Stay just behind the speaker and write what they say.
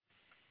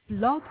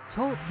Blog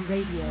Talk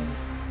Radio.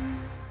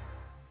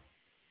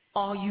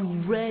 Are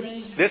you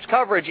ready? This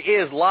coverage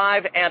is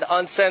live and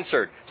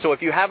uncensored, so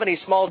if you have any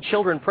small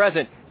children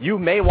present, you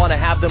may want to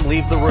have them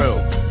leave the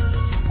room.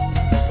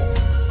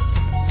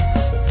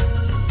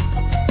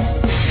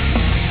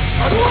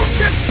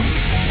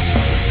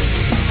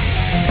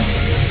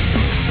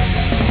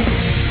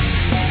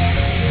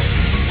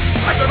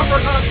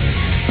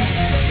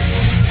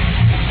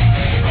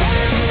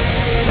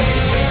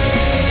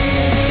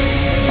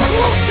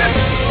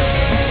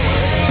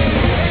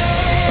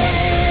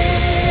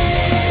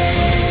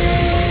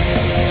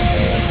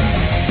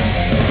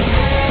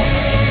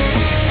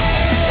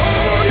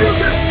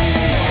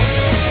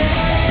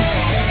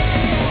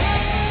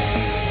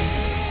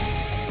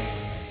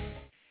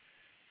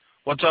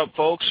 What's up,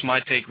 folks? My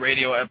Take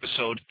Radio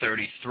episode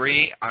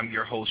 33. I'm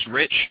your host,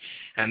 Rich,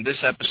 and this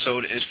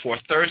episode is for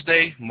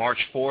Thursday, March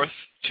 4th,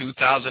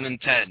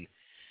 2010.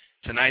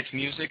 Tonight's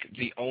music,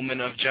 The Omen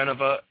of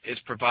Geneva, is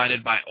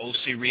provided by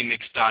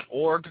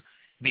ocremix.org.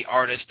 The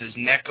artist is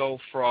Neko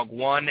Frog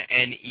 1,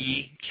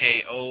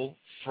 N-E-K-O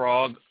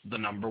Frog, the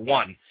number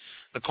 1.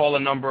 The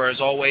call-in number, as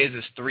always,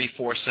 is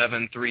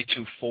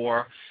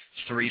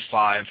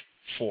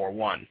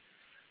 347-324-3541.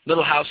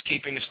 Little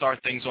housekeeping to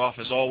start things off,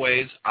 as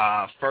always.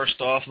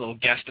 First off, a little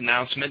guest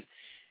announcement.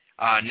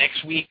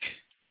 Next week,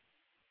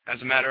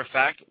 as a matter of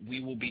fact, we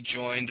will be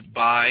joined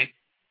by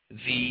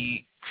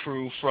the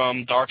crew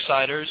from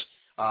Darksiders.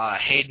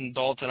 Hayden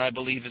Dalton, I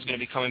believe, is going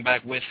to be coming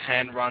back with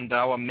Han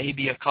Rondawa,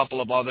 maybe a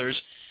couple of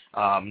others.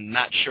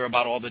 Not sure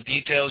about all the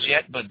details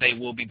yet, but they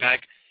will be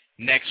back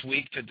next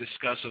week to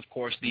discuss, of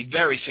course, the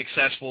very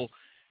successful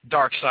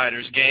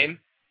Darksiders game.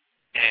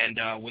 And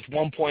with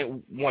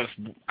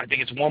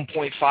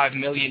 1.5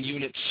 million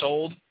units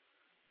sold,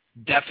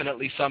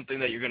 definitely something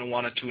that you're going to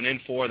want to tune in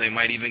for. They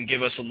might even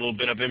give us a little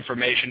bit of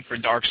information for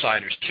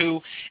Darksiders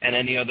 2 and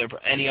any other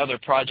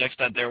projects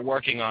that they're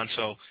working on.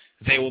 So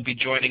they will be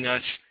joining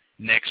us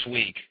next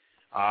week.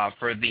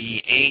 For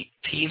the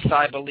 18th,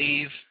 I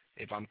believe,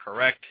 if I'm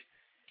correct,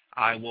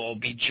 I will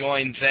be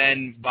joined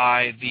then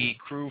by the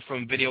crew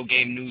from Video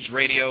Game News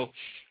Radio.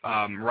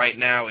 Right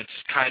now it's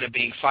kind of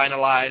being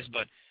finalized,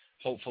 but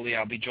hopefully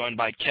I'll be joined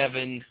by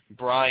Kevin,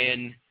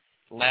 Brian,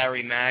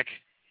 Larry Mack,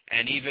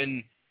 and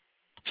even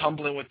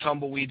Tumbling with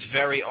Tumbleweed's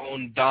very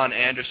own Don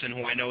Anderson,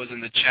 who I know is in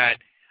the chat,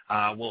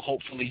 will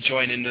hopefully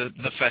join in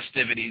the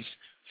festivities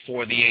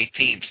for the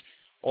 18th.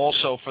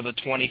 Also, for the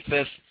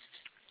 25th,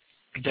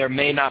 there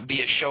may not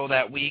be a show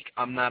that week.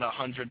 I'm not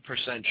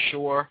 100%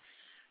 sure.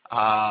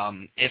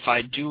 If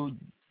I do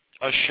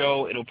a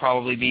show, it'll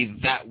probably be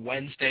that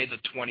Wednesday, the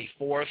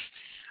 24th.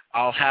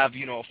 I'll have,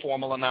 a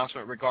formal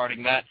announcement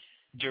regarding that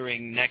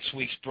during next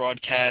week's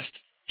broadcast,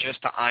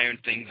 just to iron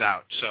things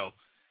out. So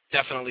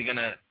definitely going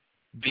to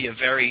be a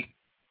very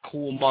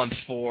cool month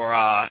for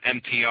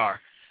MTR.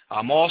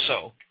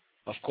 Also,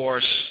 of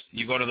course,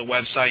 you go to the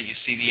website, you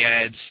see the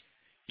ads,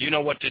 you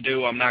know what to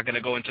do. I'm not going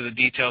to go into the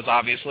details,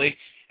 obviously,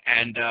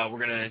 and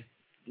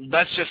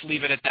let's just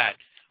leave it at that.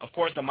 Of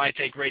course, the My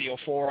Take Radio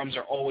forums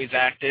are always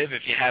active.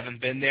 If you haven't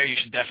been there, you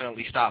should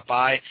definitely stop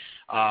by.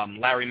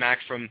 Larry Mack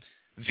from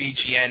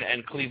VGN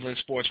and Cleveland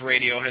Sports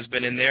Radio has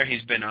been in there.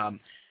 He's been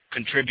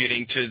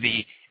contributing to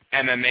the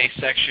MMA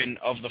section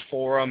of the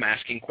forum,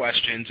 asking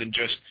questions and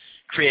just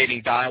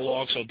creating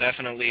dialogue, so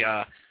definitely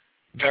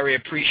very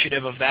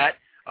appreciative of that.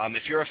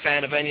 If you're a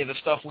fan of any of the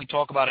stuff we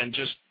talk about and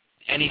just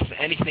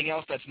anything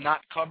else that's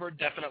not covered,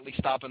 definitely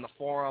stop in the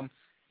forum.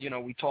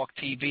 We talk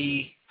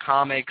TV,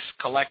 comics,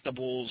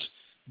 collectibles,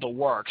 the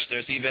works.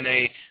 There's even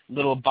a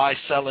little buy,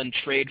 sell, and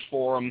trade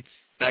forum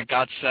that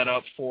got set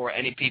up for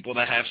any people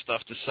that have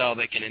stuff to sell.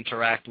 They can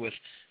interact with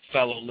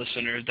fellow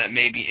listeners that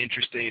may be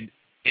interested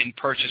in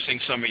purchasing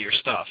some of your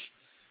stuff.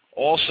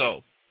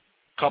 Also,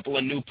 a couple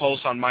of new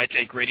posts on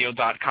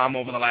mytakeradio.com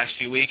over the last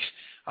few weeks.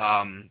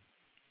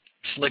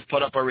 Slick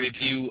put up a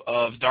review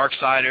of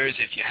Darksiders.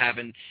 If you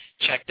haven't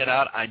checked it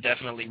out, I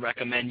definitely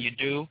recommend you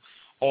do.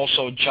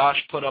 Also, Josh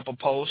put up a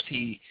post.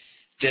 He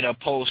did a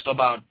post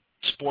about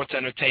sports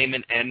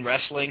entertainment and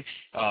wrestling.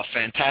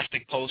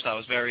 Fantastic post. I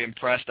was very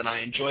impressed, and I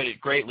enjoyed it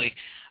greatly.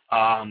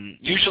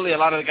 Usually a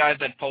lot of the guys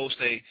that post,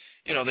 they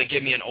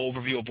give me an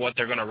overview of what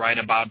they're going to write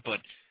about, but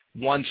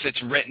once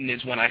it's written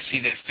is when I see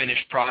the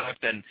finished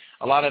product. And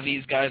a lot of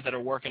these guys that are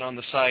working on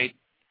the site,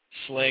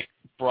 Slick,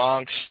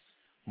 Bronx,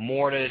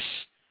 Mortis,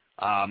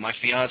 my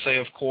fiance,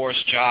 of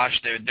course, Josh,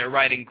 they're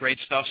writing great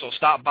stuff. So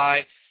stop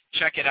by,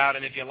 check it out,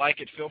 and if you like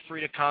it, feel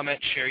free to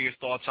comment, share your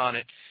thoughts on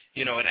it.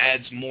 It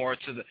adds more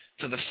to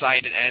the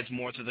site, it adds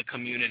more to the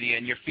community,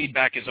 and your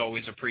feedback is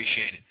always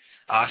appreciated.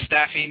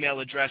 Staff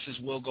email addresses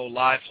will go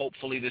live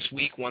hopefully this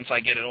week once I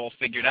get it all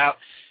figured out,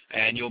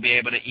 and you'll be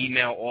able to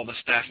email all the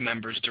staff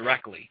members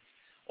directly.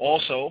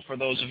 Also, for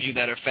those of you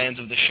that are fans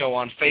of the show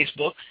on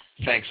Facebook,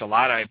 thanks a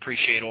lot. I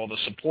appreciate all the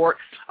support.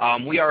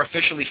 We are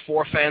officially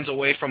 4 fans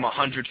away from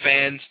 100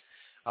 fans.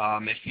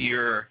 If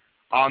you're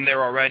on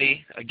there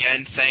already,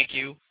 again, thank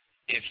you.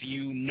 If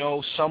you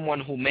know someone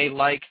who may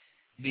like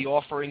the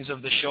offerings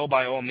of the show,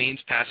 by all means,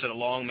 pass it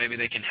along. Maybe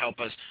they can help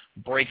us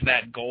break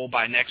that goal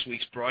by next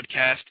week's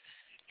broadcast.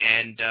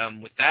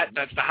 And with that,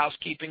 that's the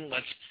housekeeping.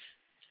 Let's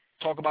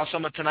talk about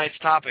some of tonight's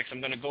topics.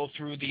 I'm going to go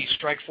through the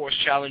Strikeforce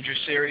Challenger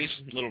Series,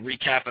 a little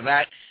recap of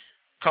that,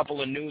 a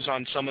couple of news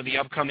on some of the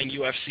upcoming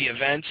UFC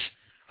events.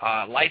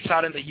 Lights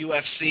out in the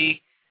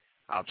UFC.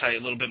 I'll tell you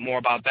a little bit more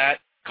about that.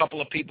 A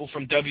couple of people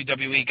from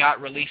WWE got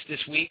released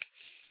this week.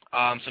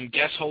 Some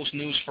guest host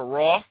news for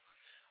Raw.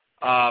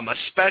 A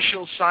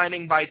special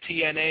signing by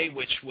TNA,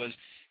 which was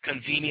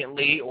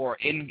conveniently or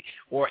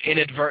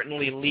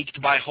inadvertently leaked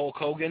by Hulk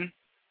Hogan.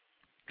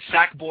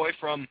 Sackboy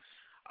from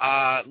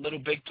Little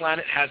Big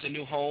Planet has a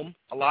new home.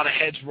 A lot of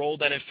heads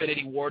rolled at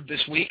Infinity Ward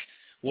this week.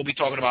 We'll be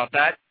talking about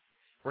that.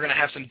 We're going to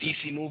have some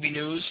DC movie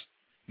news.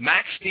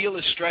 Max Steel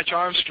is Stretch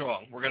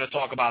Armstrong. We're going to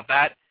talk about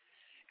that.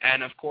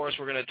 And, of course,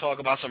 we're going to talk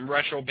about some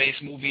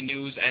retro-based movie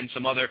news and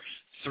some other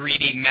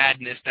 3D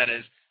madness that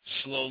is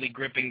slowly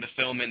gripping the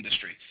film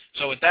industry.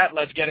 So with that,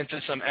 let's get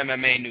into some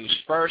MMA news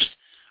first.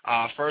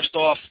 First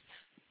off,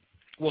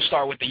 we'll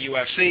start with the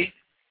UFC.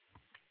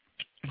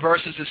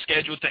 Versus is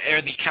scheduled to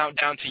air the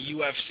countdown to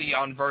UFC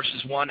on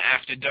Versus 1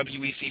 after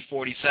WEC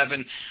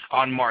 47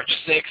 on March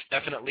 6th.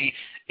 Definitely,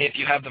 if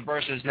you have the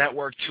Versus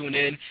Network, tune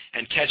in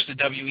and catch the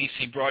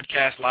WEC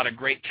broadcast. A lot of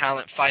great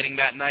talent fighting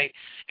that night.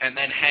 And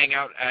then hang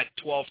out at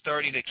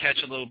 12:30 to catch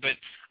a little bit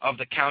of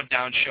the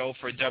countdown show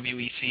for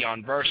WEC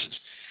on Versus.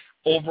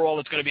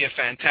 Overall, it's going to be a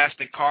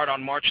fantastic card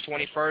on March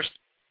 21st,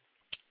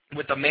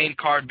 with the main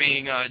card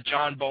being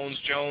John Bones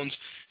Jones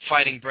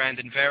fighting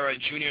Brandon Vera.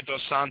 Junior Dos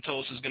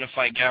Santos is going to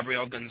fight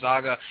Gabriel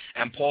Gonzaga,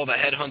 and Paul the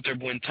Headhunter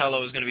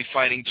Buentello is going to be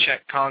fighting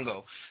Czech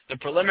Congo. The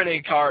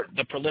preliminary card,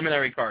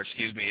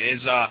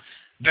 is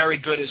very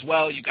good as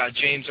well. You got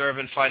James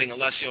Irvin fighting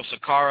Alessio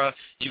Sakara.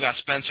 You got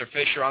Spencer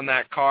Fisher on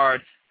that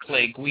card,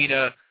 Clay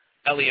Guida,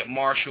 Elliot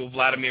Marshall,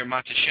 Vladimir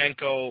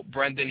Matyashenko,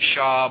 Brendan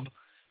Schaub.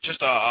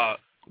 Just a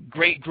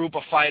great group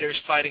of fighters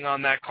fighting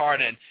on that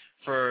card, and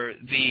for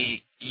the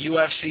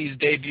UFC's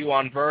debut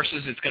on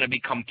Versus, it's going to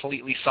be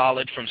completely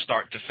solid from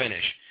start to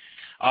finish.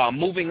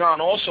 Moving on,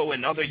 also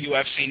in other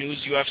UFC news,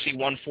 UFC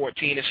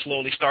 114 is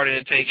slowly starting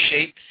to take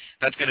shape.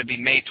 That's going to be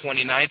May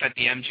 29th at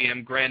the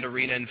MGM Grand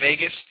Arena in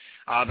Vegas.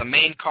 The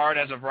main card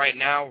as of right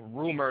now,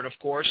 rumored of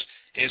course,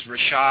 is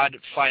Rashad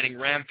fighting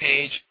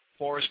Rampage.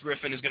 Forrest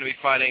Griffin is going to be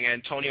fighting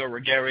Antonio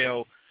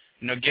Rogerio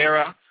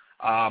Nogueira.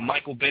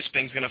 Michael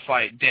Bisping is going to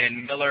fight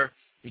Dan Miller.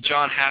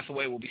 John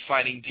Hathaway will be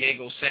fighting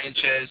Diego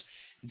Sanchez.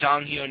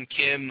 Dong Hyun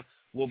Kim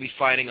will be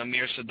fighting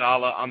Amir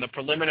Sadala. On the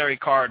preliminary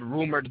card,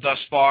 rumored thus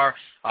far,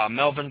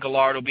 Melvin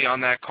Gillard will be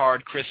on that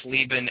card, Chris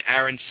Lieben,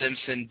 Aaron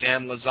Simpson,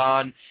 Dan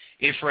Lazan,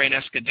 Efrain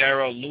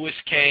Escudero, Louis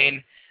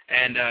Kane,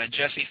 and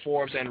Jesse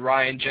Forbes and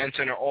Ryan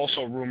Jensen are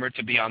also rumored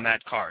to be on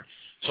that card.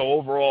 So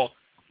overall,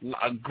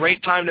 a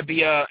great time to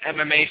be a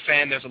MMA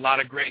fan. There's a lot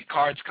of great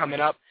cards coming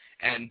up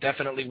and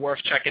definitely worth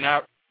checking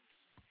out.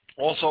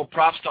 Also,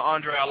 props to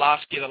Andrei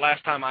Arlovski. The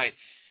last time I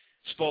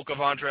spoke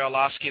of Andrei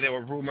Arlovski, there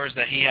were rumors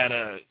that he had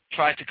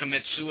tried to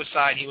commit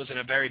suicide. He was in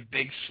a very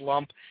big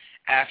slump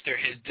after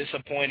his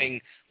disappointing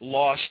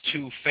loss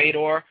to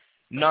Fedor.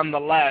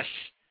 Nonetheless,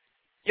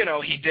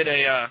 he did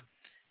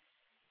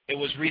it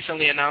was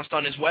recently announced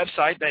on his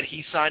website that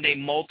he signed a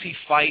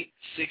multi-fight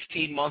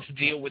 16-month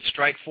deal with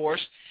Strikeforce.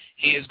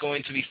 He is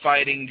going to be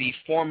fighting the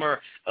former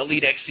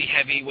Elite XC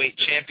heavyweight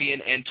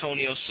champion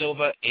Antonio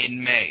Silva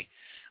in May.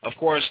 Of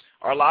course,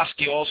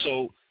 Arlovski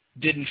also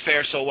didn't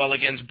fare so well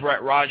against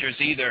Brett Rogers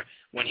either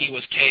when he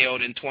was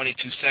KO'd in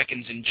 22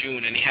 seconds in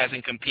June, and he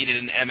hasn't competed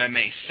in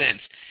MMA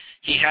since.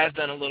 He has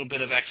done a little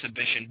bit of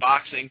exhibition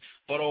boxing,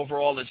 but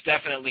overall it's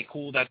definitely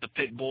cool that the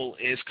pit bull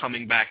is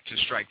coming back to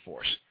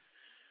Strikeforce.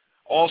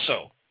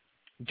 Also,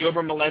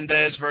 Gilbert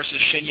Melendez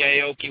versus Shinya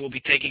Aoki will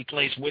be taking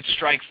place with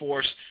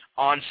Strikeforce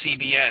on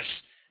CBS.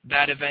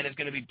 That event is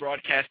going to be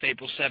broadcast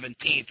April 17th.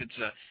 It's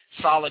a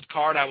solid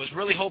card. I was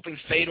really hoping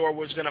Fedor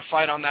was going to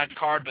fight on that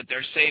card, but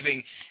they're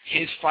saving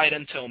his fight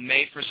until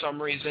May for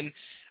some reason.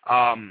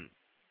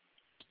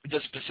 The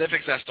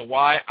specifics as to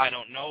why, I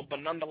don't know.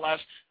 But nonetheless,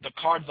 the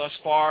card thus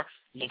far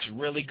looks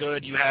really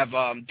good. You have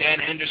Dan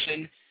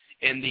Henderson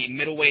in the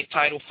middleweight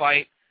title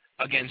fight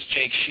against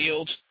Jake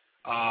Shields.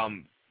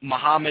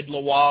 Muhammad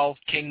Lawal,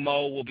 King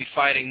Mo, will be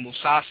fighting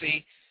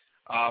Musasi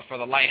for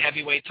the light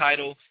heavyweight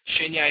title.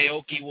 Shinya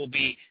Aoki will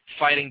be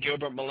fighting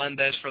Gilbert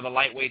Melendez for the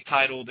lightweight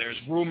title. There's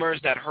rumors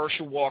that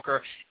Herschel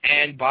Walker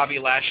and Bobby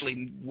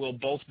Lashley will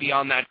both be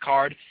on that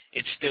card.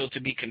 It's still to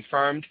be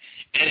confirmed.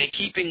 And in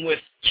keeping with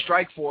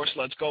Strikeforce,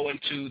 let's go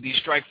into the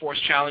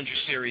Strikeforce Challenger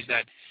Series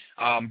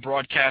that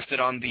broadcasted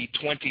on the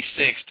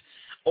 26th.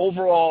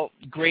 Overall,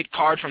 great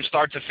card from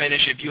start to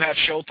finish. If you have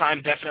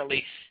Showtime,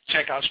 definitely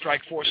check out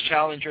Strikeforce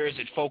Challengers.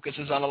 It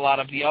focuses on a lot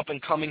of the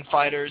up-and-coming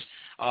fighters,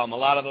 a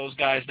lot of those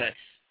guys that,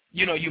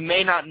 you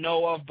may not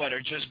know of but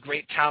are just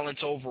great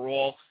talents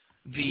overall.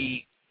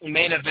 The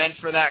main event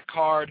for that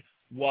card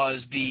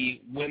was the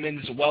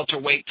women's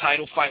welterweight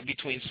title fight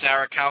between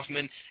Sarah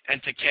Kaufman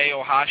and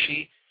Takeo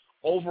Hashi.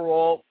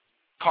 Overall,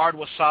 card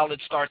was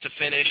solid start to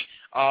finish.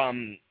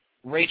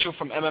 Rachel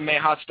from MMA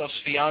Hot Stuff's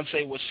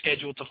fiance was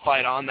scheduled to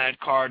fight on that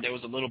card. There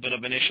was a little bit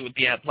of an issue with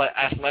the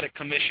Athletic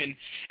Commission,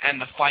 and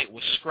the fight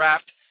was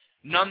scrapped.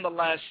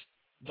 Nonetheless,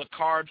 the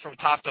card from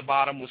top to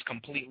bottom was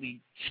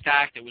completely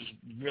stacked. It was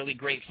really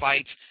great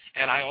fights,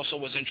 and I also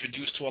was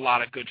introduced to a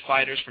lot of good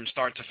fighters from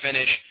start to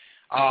finish.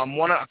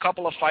 A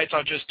couple of fights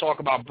I'll just talk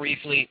about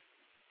briefly.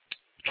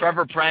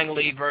 Trevor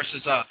Prangley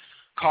versus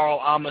Carl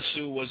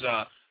Amasu was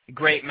a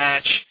great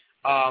match.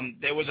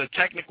 There was a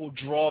technical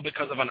draw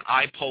because of an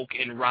eye poke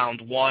in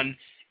round 1.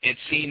 It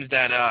seems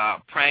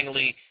that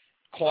Prangley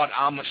caught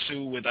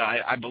Amasu with,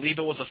 I believe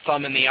it was a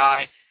thumb in the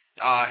eye.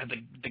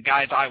 The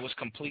guy's eye was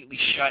completely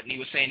shut, and he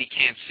was saying he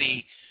can't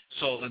see,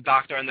 so the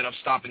doctor ended up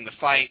stopping the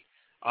fight.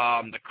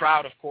 The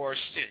crowd, of course,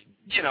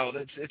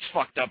 it's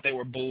fucked up. They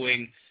were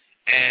booing,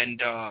 and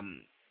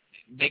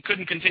they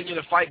couldn't continue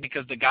the fight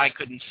because the guy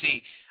couldn't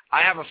see.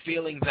 I have a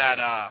feeling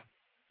that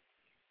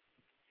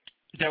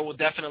there will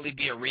definitely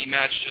be a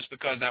rematch just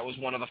because that was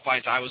one of the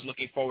fights I was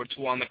looking forward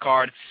to on the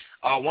card.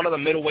 One of the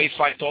middleweight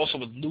fights also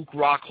with Luke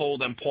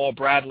Rockhold and Paul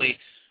Bradley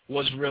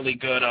was really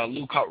good.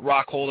 Luke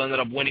Rockhold ended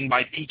up winning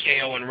by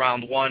TKO in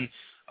round 1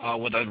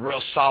 with a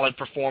real solid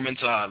performance,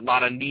 a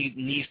lot of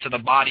knees to the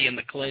body in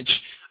the clinch,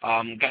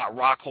 got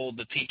Rockhold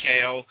the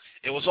TKO.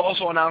 It was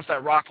also announced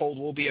that Rockhold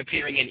will be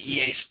appearing in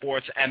EA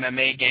Sports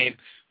MMA game,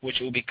 which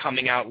will be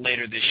coming out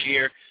later this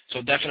year.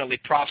 So definitely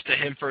props to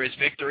him for his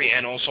victory,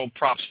 and also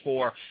props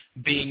for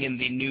being in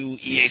the new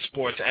EA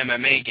Sports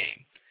MMA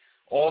game.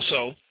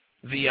 Also,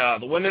 the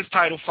women's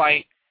title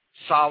fight,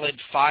 solid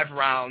 5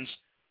 rounds.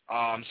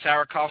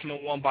 Sarah Kaufman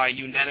won by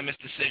unanimous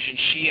decision.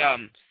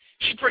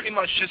 She pretty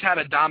much just had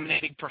a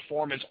dominating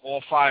performance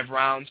all 5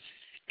 rounds.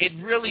 It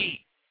really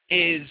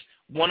is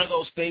one of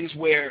those things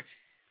where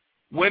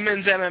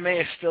women's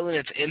MMA is still in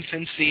its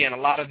infancy, and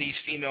a lot of these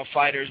female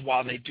fighters,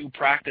 while they do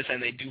practice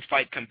and they do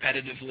fight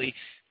competitively,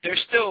 they're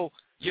still,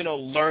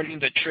 learning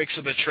the tricks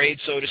of the trade,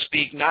 so to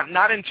speak,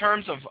 not in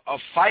terms of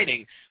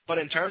fighting, but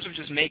in terms of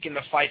just making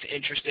the fights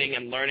interesting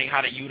and learning how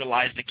to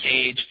utilize the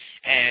cage,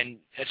 and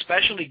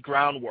especially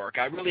groundwork.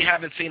 I really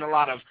haven't seen a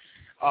lot of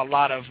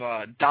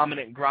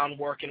dominant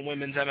groundwork in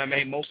women's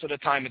MMA. Most of the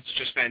time it's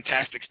just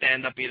fantastic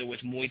stand-up, either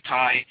with Muay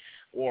Thai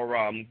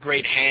or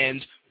great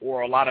hands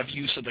or a lot of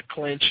use of the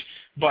clinch.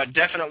 But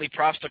definitely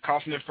props to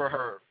Kaufman for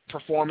her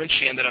performance.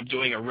 She ended up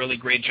doing a really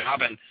great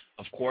job, and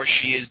of course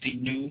she is the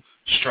new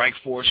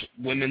Strikeforce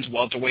women's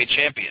welterweight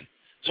champion.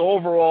 So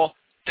overall,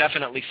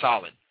 definitely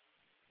solid.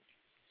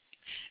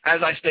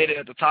 As I stated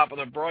at the top of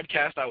the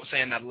broadcast, I was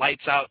saying that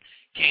Lights Out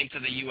came to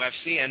the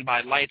UFC, and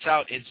by Lights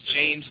Out, it's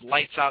James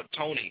Lights Out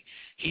Toney.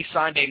 He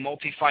signed a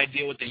multi-fight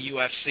deal with the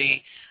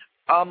UFC.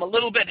 I'm a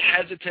little bit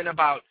hesitant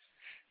about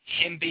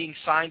him being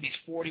signed. He's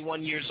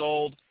 41 years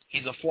old.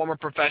 He's a former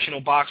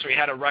professional boxer. He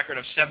had a record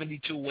of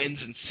 72 wins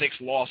and 6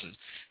 losses.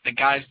 The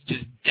guy's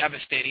just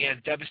devastating. He has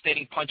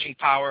devastating punching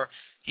power.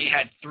 He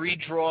had 3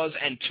 draws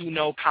and 2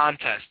 no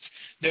contests.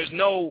 There's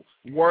no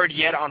word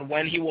yet on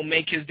when he will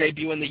make his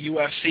debut in the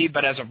UFC,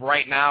 but as of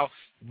right now,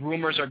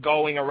 rumors are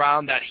going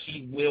around that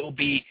he will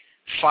be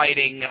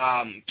fighting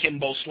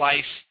Kimbo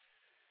Slice.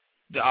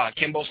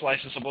 Kimbo Slice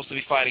is supposed to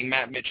be fighting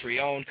Matt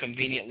Mitrione,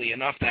 conveniently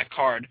enough.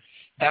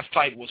 That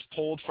fight was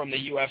pulled from the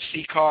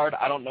UFC card.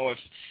 I don't know if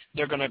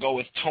they're going to go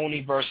with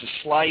Toney versus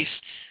Slice.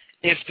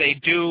 If they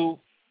do,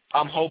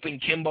 I'm hoping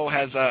Kimbo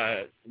has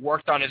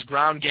worked on his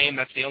ground game.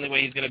 That's the only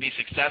way he's going to be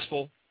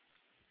successful,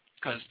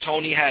 because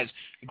Toney has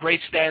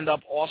great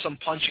stand-up, awesome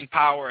punching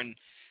power, and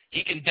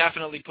he can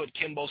definitely put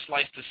Kimbo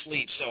Slice to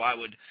sleep. So I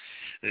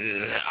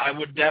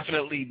would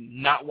definitely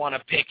not want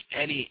to pick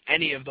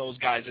any of those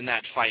guys in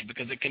that fight,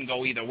 because it can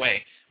go either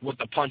way with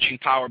the punching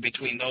power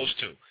between those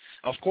two.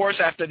 Of course,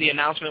 after the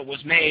announcement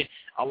was made,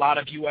 a lot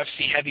of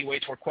UFC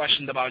heavyweights were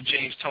questioned about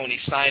James Toney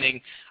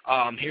signing.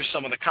 Here's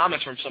some of the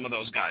comments from some of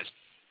those guys.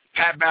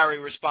 Pat Barry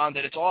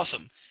responded, "It's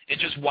awesome. It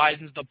just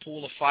widens the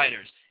pool of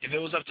fighters. If it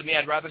was up to me,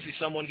 I'd rather see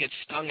someone get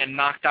stung and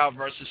knocked out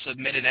versus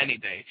submitted any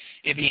day.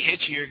 If he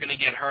hits you, you're going to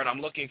get hurt.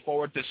 I'm looking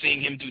forward to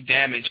seeing him do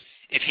damage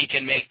if he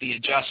can make the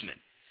adjustment."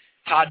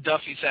 Todd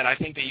Duffy said, "I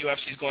think the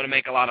UFC is going to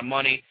make a lot of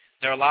money.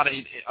 There are a lot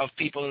of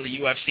people in the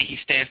UFC he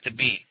stands to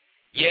beat.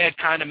 Yeah, it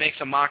kind of makes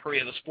a mockery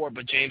of the sport,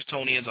 but James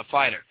Toney is a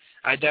fighter.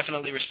 I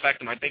definitely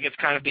respect him. I think it's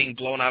kind of being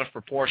blown out of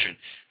proportion.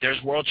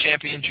 There's world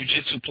champion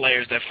jiu-jitsu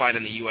players that fight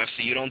in the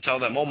UFC. You don't tell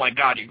them, oh, my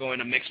God, you're going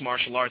to mixed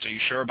martial arts. Are you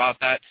sure about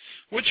that?"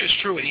 Which is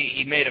true.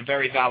 He made a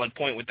very valid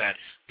point with that.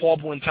 Paul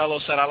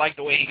Buentello said, "I like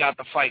the way he got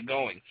the fight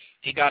going.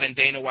 He got in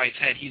Dana White's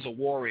head. He's a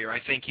warrior. I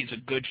think he's a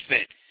good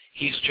fit.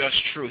 He's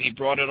just true. He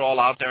brought it all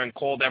out there and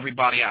called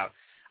everybody out.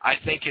 I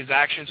think his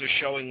actions are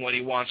showing what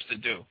he wants to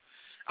do."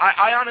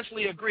 I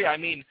honestly agree. I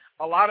mean,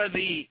 a lot of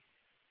the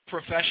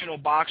professional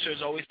boxers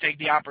always take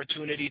the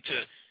opportunity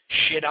to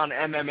shit on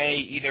MMA,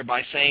 either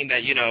by saying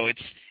that,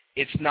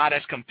 it's not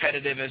as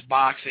competitive as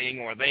boxing,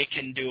 or they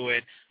can do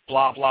it,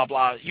 blah, blah,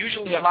 blah.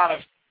 Usually a lot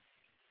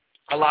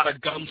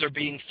of gums are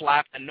being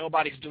flapped and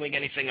nobody's doing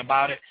anything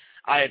about it.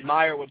 I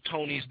admire what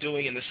Toney's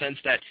doing in the sense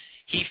that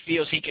he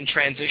feels he can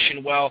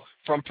transition well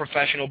from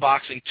professional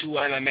boxing to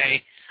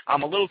MMA.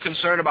 I'm a little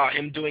concerned about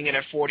him doing it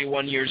at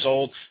 41 years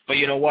old, but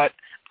you know what?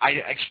 I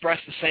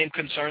expressed the same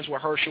concerns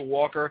with Herschel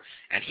Walker,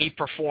 and he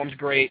performed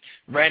great.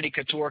 Randy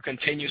Couture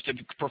continues to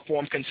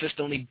perform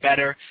consistently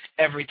better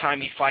every time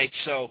he fights,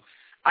 so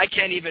I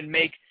can't even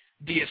make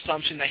the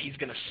assumption that he's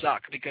going to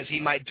suck because he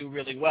might do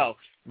really well.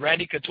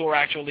 Randy Couture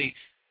actually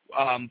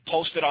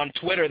posted on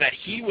Twitter that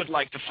he would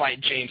like to fight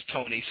James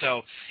Toney,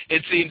 so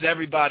it seems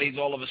everybody's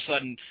all of a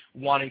sudden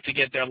wanting to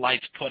get their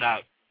lights put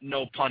out,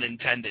 no pun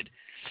intended.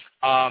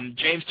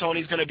 James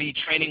Toney's going to be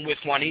training with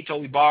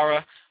Juanito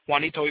Ibarra.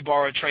 Juanito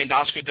Ibarra trained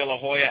Oscar De La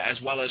Hoya as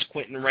well as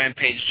Quentin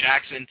Rampage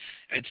Jackson.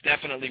 It's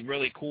definitely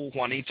really cool.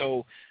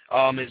 Juanito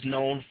is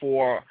known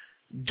for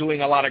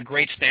doing a lot of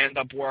great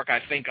stand-up work.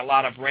 I think a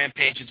lot of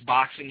Rampage's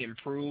boxing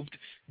improved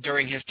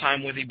during his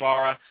time with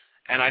Ibarra,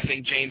 and I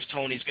think James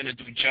Toney's going to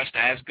do just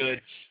as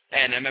good.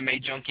 And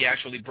MMA Junkie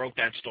actually broke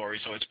that story,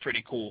 so it's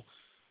pretty cool.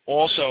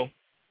 Also,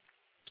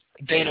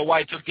 Dana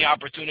White took the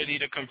opportunity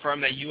to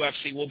confirm that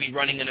UFC will be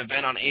running an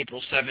event on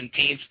April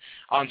 17th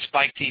on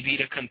Spike TV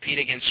to compete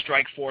against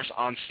Strikeforce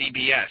on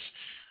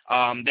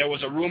CBS. There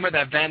was a rumor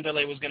that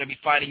Vanderlei was going to be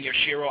fighting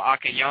Yoshiro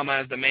Akiyama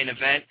as the main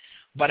event,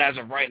 but as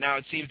of right now,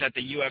 it seems that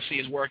the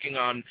UFC is working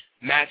on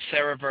Matt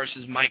Serra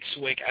versus Mike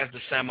Swick as the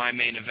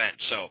semi-main event.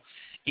 So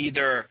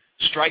either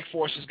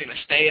Strikeforce is going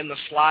to stay in the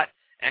slot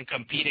and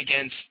compete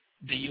against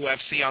the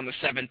UFC on the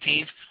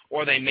 17th,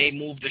 or they may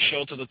move the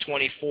show to the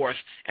 24th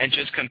and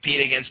just compete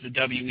against the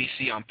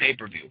WEC on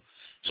pay-per-view.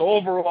 So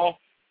overall,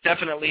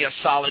 definitely a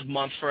solid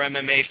month for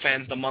MMA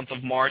fans, the month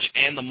of March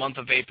and the month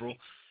of April.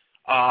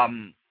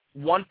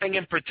 One thing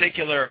in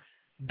particular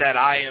that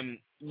I am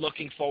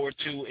looking forward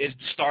to is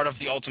the start of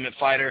The Ultimate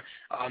Fighter.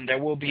 There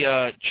will be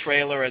a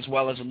trailer as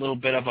well as a little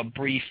bit of a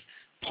brief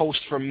post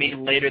from me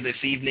later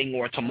this evening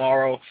or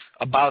tomorrow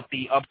about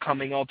the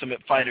upcoming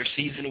Ultimate Fighter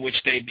season,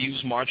 which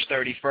debuts March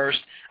 31st,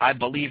 I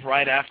believe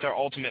right after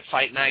Ultimate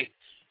Fight Night.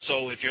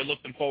 So if you're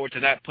looking forward to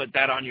that, put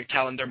that on your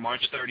calendar.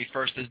 March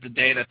 31st is the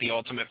day that the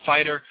Ultimate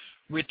Fighter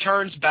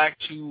returns back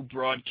to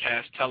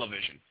broadcast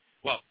television.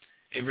 Well,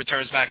 it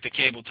returns back to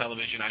cable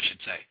television, I should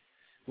say.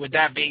 With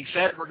that being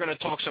said, we're going to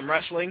talk some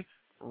wrestling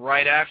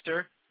right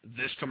after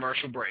this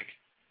commercial break.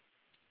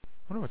 I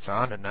wonder what's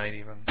on tonight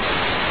even.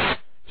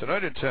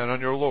 Tonight at 10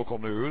 on your local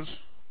news.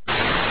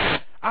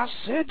 I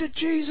said to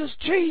Jesus,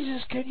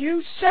 Jesus, can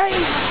you save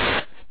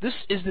me? This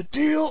is the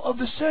deal of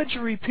the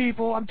century,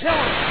 people. I'm telling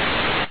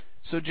you.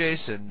 So,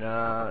 Jason,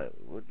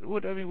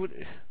 what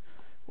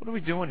are we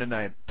doing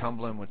tonight?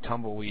 Tumbling with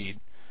Tumbleweed,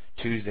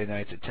 Tuesday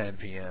nights at 10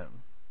 p.m.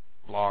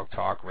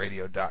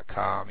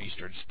 blogtalkradio.com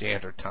Eastern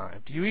Standard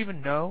Time. Do you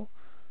even know?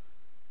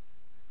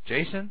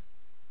 Jason?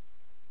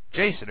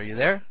 Jason, are you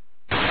there?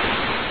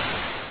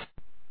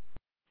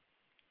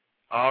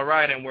 All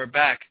right, and we're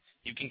back.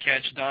 You can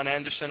catch Don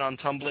Anderson on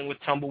Tumbling with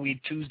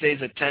Tumbleweed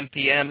Tuesdays at 10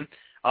 p.m.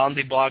 on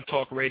the Blog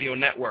Talk Radio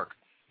Network.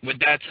 With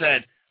that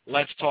said,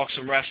 let's talk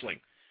some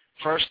wrestling.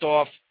 First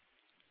off,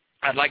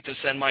 I'd like to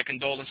send my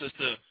condolences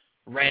to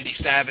Randy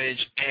Savage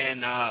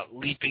and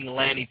Leaping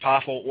Lanny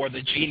Poffo, or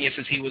the Genius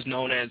as he was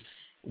known as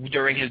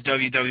during his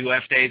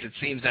WWF days. It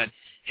seems that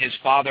his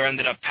father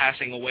ended up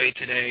passing away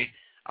today.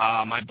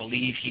 I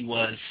believe he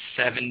was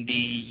 70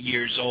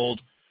 years old.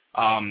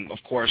 Of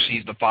course,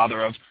 he's the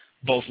father of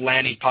both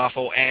Lanny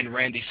Poffo and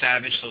Randy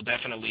Savage, so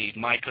definitely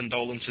my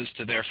condolences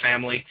to their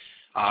family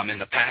in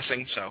the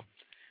passing. So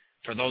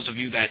for those of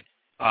you that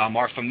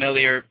are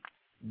familiar,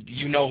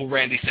 you know who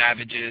Randy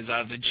Savage is.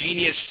 The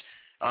Genius,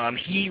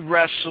 he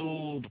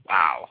wrestled,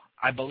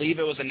 I believe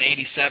it was in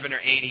 87 or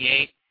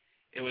 88.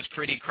 It was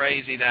pretty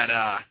crazy that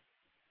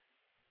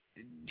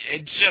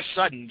it's just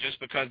sudden, just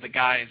because the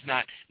guy is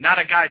not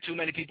a guy too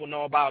many people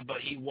know about, but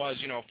he was,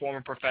 a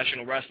former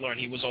professional wrestler, and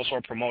he was also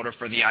a promoter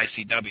for the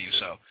ICW,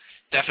 so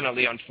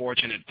definitely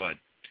unfortunate, but,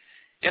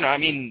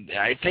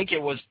 I think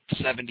it was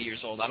 70 years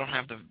old. I don't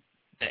have the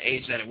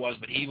age that it was,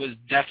 but he was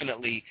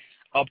definitely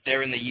up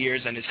there in the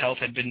years, and his health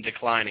had been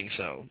declining,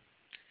 so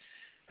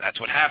that's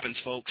what happens,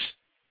 folks.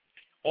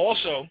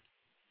 Also,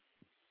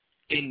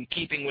 in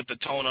keeping with the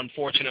tone,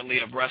 unfortunately,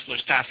 of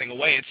wrestlers passing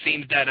away, it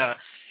seems that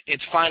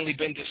it's finally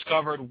been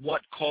discovered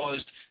what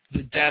caused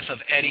the death of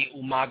Eddie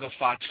Umaga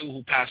Fatu,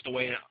 who passed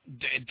away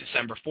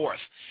December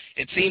 4th.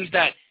 It seems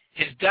that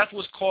his death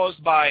was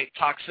caused by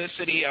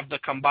toxicity of the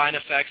combined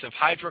effects of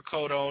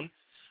hydrocodone,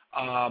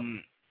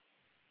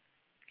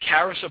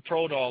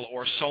 carisoprodol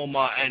or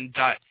soma, and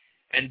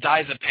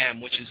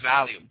diazepam, which is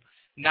Valium.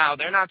 Now,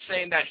 they're not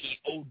saying that he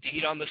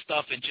OD'd on the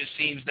stuff. It just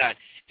seems that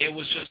it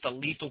was just a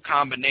lethal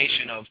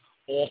combination of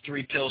all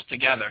three pills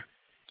together.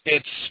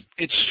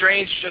 It's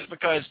strange just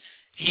because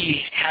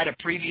he had a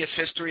previous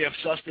history of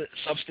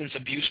substance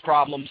abuse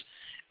problems,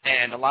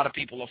 and a lot of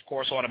people, of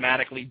course,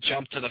 automatically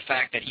jump to the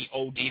fact that he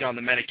OD'd on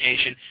the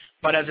medication.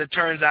 But as it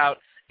turns out,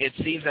 it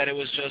seems that it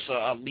was just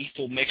a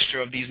lethal mixture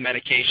of these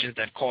medications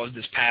that caused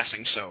his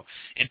passing. So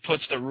it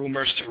puts the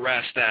rumors to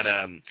rest that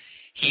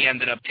he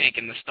ended up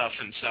taking the stuff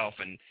himself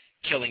and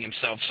killing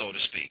himself, so to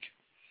speak.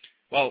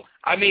 Well,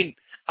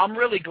 I'm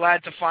really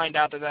glad to find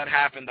out that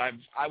happened.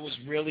 I was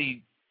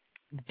really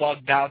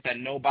bugged out that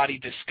nobody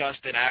discussed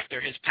it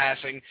after his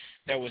passing.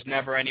 There was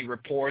never any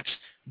reports,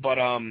 but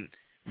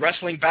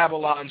Wrestling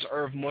Babylon's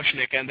Irv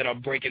Mushnick ended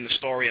up breaking the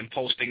story and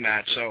posting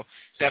that, so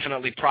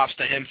definitely props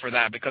to him for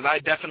that, because I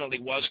definitely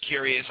was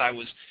curious. I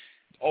was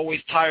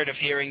always tired of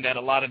hearing that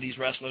a lot of these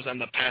wrestlers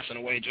end up passing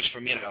away just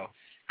from,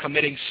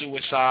 committing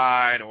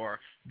suicide or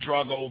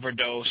drug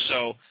overdose.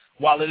 So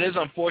while it is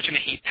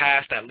unfortunate he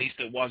passed, at least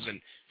it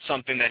wasn't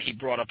something that he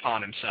brought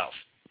upon himself.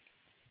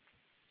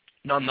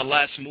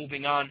 Nonetheless,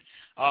 moving on,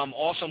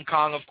 Awesome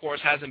Kong, of course,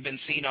 hasn't been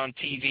seen on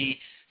TV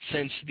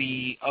since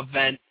the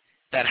event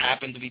that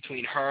happened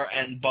between her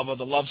and Bubba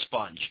the Love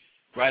Sponge.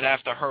 Right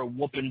after her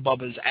whooping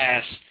Bubba's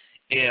ass,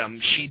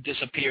 she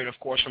disappeared, of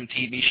course, from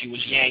TV. She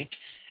was yanked,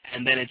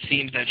 and then it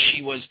seems that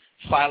she was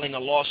filing a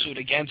lawsuit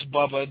against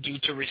Bubba due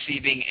to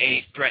receiving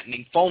a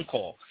threatening phone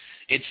call.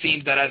 It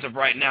seems that as of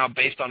right now,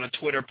 based on a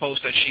Twitter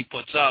post that she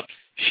puts up,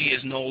 she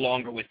is no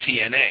longer with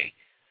TNA.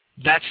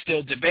 That's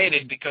still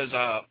debated because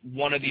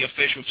one of the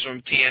officials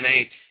from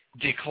TNA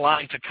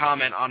declined to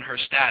comment on her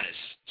status.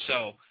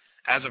 So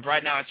as of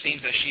right now, it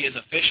seems that she is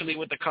officially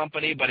with the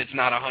company, but it's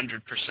not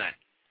 100%.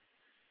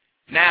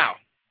 Now,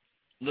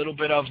 a little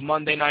bit of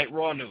Monday Night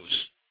Raw news.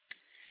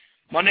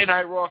 Monday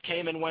Night Raw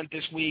came and went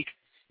this week,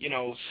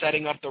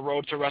 setting up the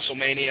road to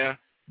WrestleMania.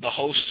 The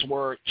hosts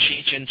were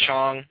Cheech and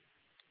Chong.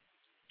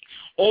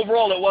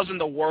 Overall, it wasn't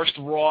the worst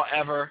Raw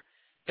ever.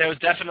 There was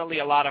definitely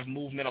a lot of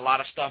movement, a lot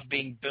of stuff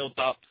being built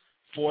up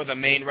for the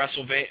main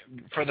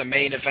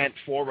event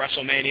for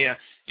WrestleMania.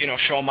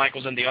 Shawn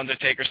Michaels and The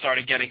Undertaker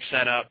started getting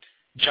set up.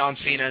 John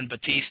Cena and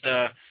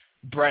Batista,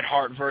 Bret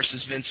Hart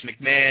versus Vince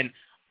McMahon.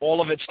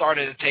 All of it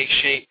started to take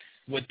shape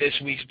with this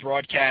week's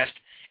broadcast.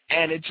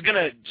 And it's going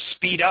to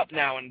speed up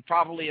now, and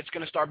probably it's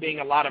going to start being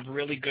a lot of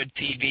really good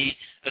TV,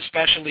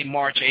 especially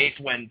March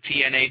 8th when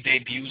TNA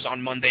debuts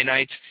on Monday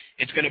nights.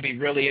 It's going to be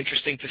really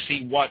interesting to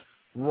see what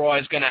Raw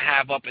is going to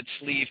have up its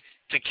sleeve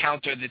to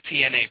counter the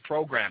TNA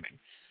programming.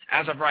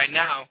 As of right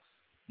now,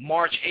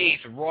 March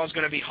 8th, Raw is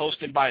going to be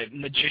hosted by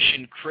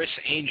magician Chris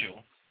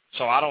Angel.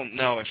 So I don't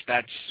know if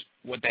that's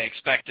what they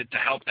expected to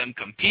help them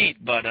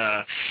compete, but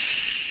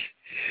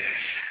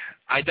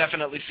I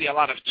definitely see a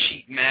lot of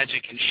cheap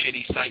magic and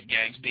shitty sight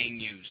gags being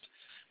used.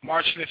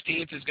 March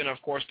 15th is going to,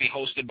 of course, be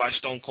hosted by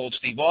Stone Cold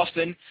Steve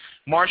Austin.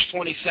 March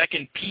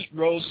 22nd, Pete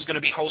Rose is going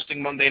to be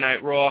hosting Monday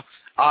Night Raw.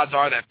 Odds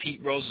are that Pete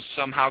Rose is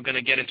somehow going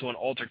to get into an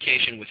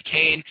altercation with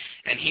Kane,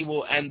 and he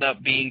will end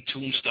up being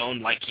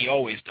Tombstone like he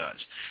always does.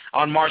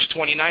 On March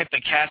 29th,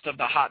 the cast of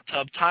the Hot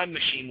Tub Time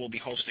Machine will be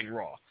hosting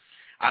Raw.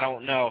 I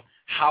don't know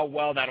how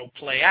well that'll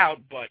play out,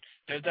 but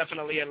there's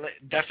definitely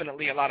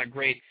a lot of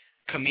great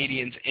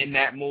comedians in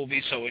that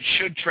movie, so it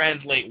should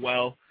translate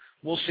well.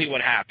 We'll see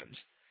what happens.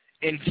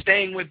 In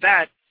staying with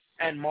that,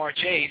 and March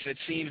 8th, it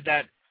seems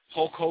that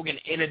Hulk Hogan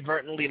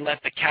inadvertently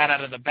let the cat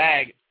out of the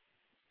bag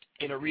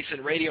in a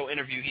recent radio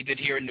interview he did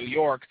here in New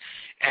York,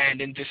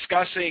 and in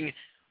discussing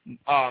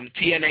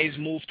TNA's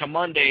move to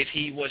Mondays,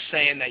 he was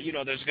saying that,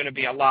 there's going to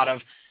be a lot of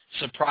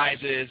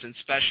surprises and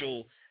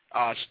special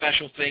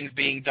things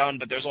being done,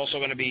 but there's also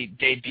going to be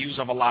debuts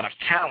of a lot of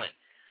talent.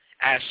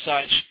 As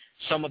such,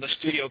 some of the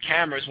studio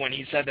cameras, when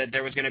he said that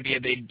there was going to be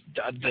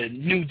the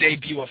new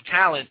debut of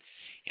talent,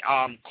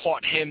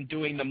 caught him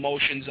doing the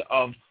motions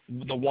of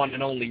the one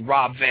and only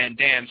Rob Van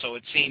Dam. So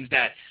it seems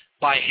that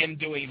by him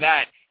doing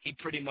that, he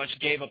pretty much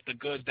gave up the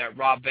goods that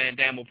Rob Van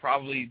Dam will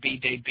probably be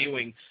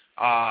debuting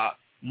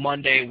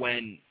Monday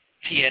when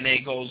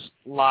TNA goes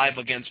live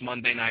against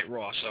Monday Night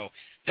Raw. So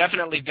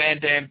definitely Van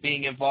Dam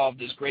being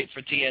involved is great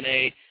for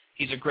TNA.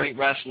 He's a great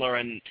wrestler,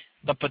 and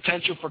the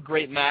potential for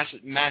great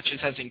matches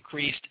has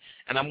increased,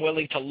 and I'm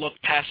willing to look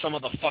past some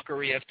of the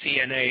fuckery of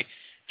TNA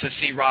to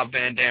see Rob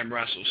Van Dam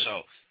wrestle.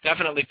 So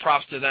definitely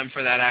props to them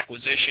for that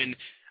acquisition.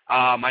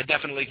 I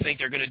definitely think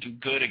they're going to do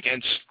good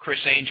against Chris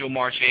Angel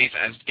March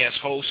 8th as guest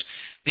host.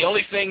 The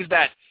only things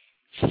that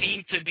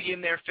seem to be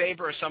in their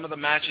favor are some of the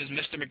matches.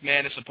 Mr.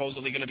 McMahon is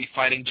supposedly going to be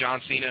fighting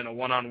John Cena in a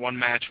one-on-one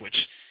match, which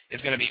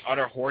is going to be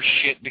utter horse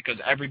shit because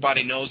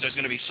everybody knows there's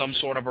going to be some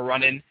sort of a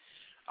run-in.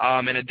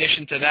 In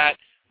addition to that,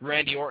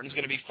 Randy Orton's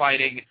going to be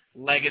fighting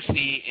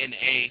Legacy in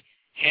a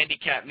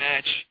handicap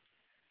match.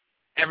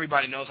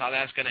 Everybody knows how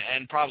that's going to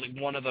end. Probably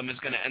one of them is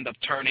going to end up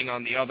turning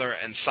on the other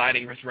and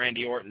siding with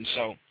Randy Orton.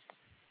 So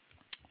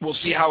we'll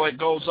see how it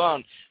goes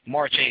on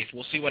March 8th.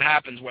 We'll see what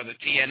happens, whether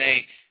TNA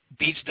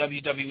beats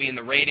WWE in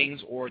the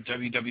ratings or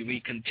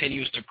WWE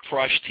continues to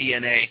crush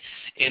TNA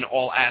in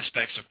all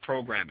aspects of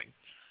programming.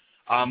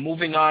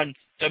 Moving on,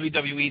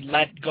 WWE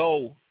let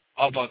go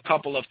of a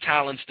couple of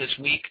talents this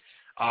week.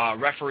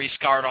 Referee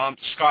Scott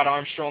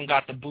Armstrong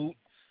got the boot.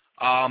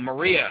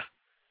 Maria,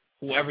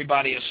 who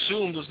everybody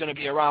assumed was going to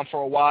be around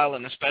for a while,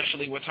 and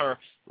especially with her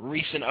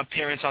recent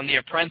appearance on The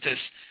Apprentice,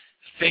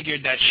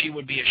 figured that she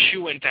would be a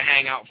shoo-in to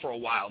hang out for a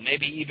while,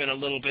 maybe even a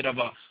little bit of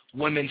a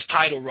women's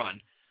title run.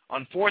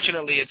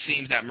 Unfortunately, it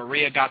seems that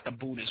Maria got the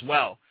boot as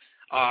well.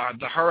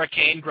 The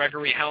Hurricane,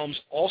 Gregory Helms,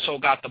 also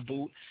got the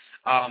boot,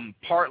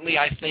 partly,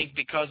 I think,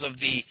 because of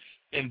the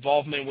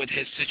involvement with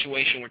his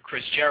situation with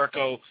Chris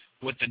Jericho,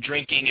 with the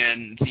drinking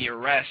and the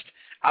arrest.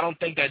 I don't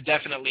think that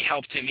definitely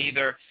helped him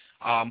either.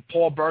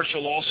 Paul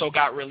Burchill also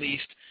got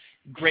released.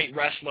 Great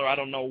wrestler. I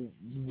don't know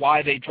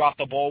why they dropped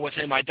the ball with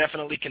him. I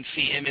definitely can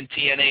see him in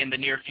TNA in the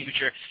near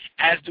future,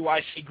 as do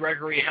I see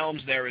Gregory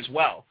Helms there as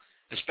well,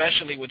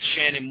 especially with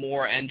Shannon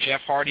Moore and Jeff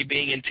Hardy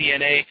being in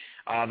TNA.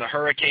 The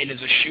Hurricane is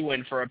a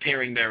shoo-in for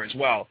appearing there as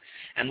well.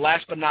 And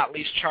last but not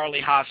least, Charlie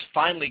Haas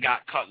finally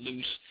got cut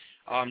loose.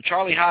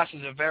 Charlie Haas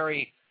is a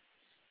very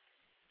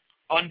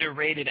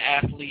underrated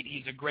athlete.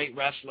 He's a great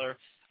wrestler.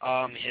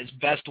 His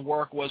best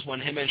work was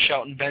when him and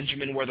Shelton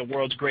Benjamin were the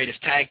world's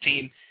greatest tag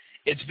team.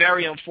 It's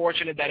very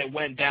unfortunate that it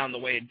went down the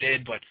way it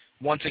did, but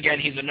once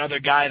again, he's another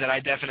guy that I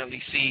definitely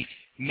see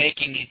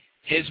making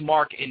his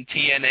mark in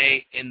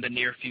TNA in the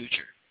near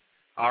future.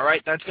 All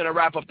right, that's going to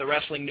wrap up the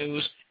wrestling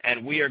news,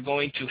 and we are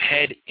going to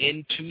head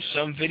into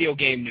some video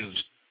game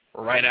news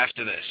right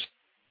after this.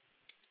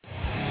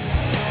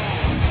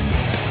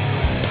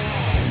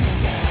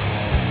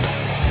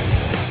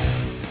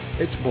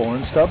 It's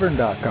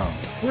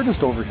BornStubborn.com. We're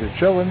just over here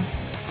chilling.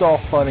 It's all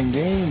fun and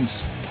games.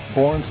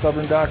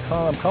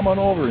 BornStubborn.com. Come on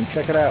over and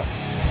check it out.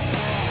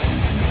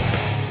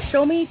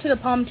 Show me to the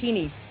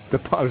Palmtini.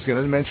 I was going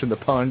to mention the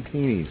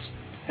Palmtinis.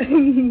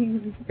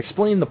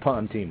 Explain the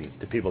Palmtini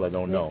to people that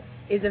don't know.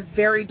 It's a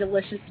very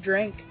delicious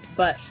drink,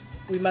 but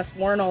we must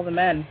warn all the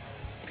men,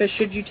 because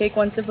should you take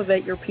one sip of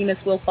it, your penis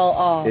will fall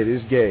off. It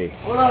is gay.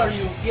 What are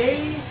you,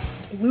 gay?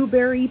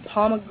 Blueberry,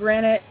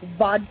 pomegranate,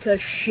 vodka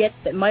shit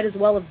that might as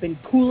well have been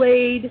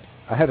Kool-Aid.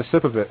 I had a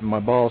sip of it, and my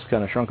balls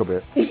kind of shrunk a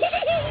bit.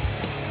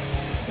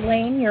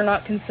 Lane, you're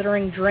not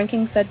considering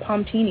drinking said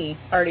Palmtini,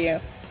 are you?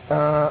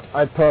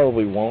 I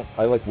probably won't.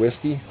 I like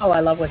whiskey. Oh,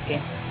 I love whiskey.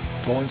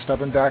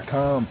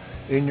 BornStubborn.com.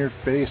 In your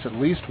face at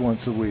least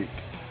once a week.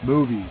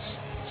 Movies,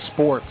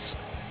 sports,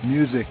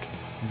 music,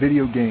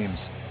 video games,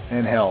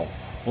 and hell,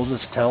 we'll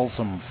just tell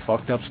some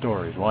fucked up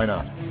stories. Why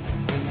not?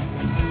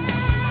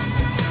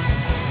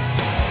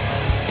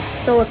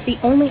 So if the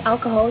only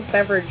alcoholic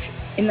beverage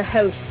in the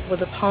house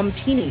was a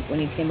Palmtini when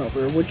you came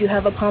over, would you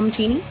have a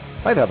Palmtini?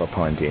 I'd have a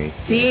Palmtini.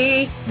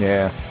 See?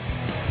 Yeah.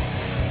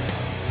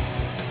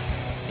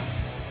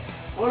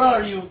 What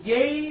are you,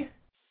 gay?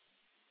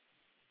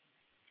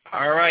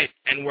 All right,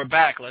 and we're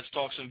back. Let's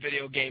talk some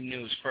video game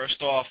news.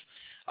 First off,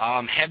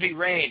 Heavy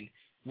Rain,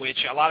 which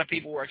a lot of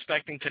people were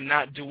expecting to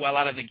not do well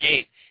out of the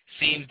gate,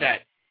 seems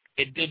that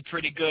it did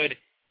pretty good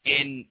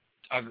in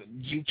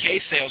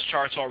UK sales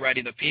charts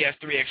already. The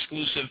PS3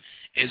 exclusive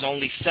is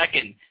only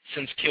second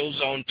since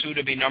Killzone 2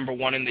 to be number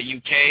one in the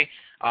UK.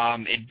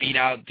 It beat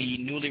out the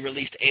newly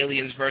released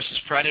Aliens vs.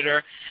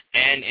 Predator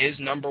and is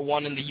number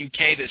one in the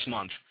UK this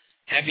month.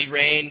 Heavy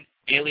Rain,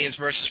 Aliens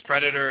vs.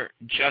 Predator,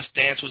 Just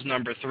Dance was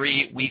number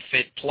 3, Wii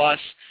Fit Plus,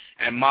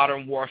 and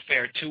Modern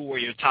Warfare 2 were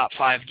your top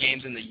 5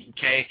 games in the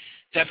UK.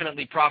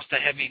 Definitely props to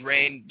Heavy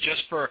Rain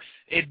just for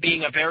it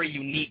being a very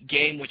unique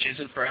game, which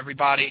isn't for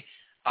everybody.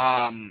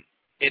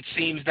 It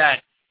seems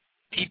that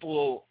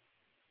people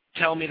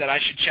tell me that I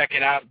should check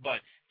it out,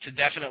 but to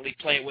definitely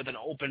play it with an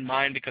open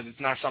mind because it's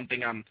not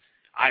something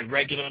I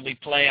regularly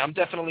play. I'm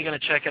definitely going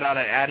to check it out.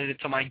 I added it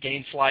to my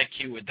GameFly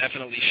queue. It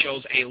definitely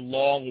shows a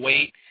long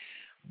wait.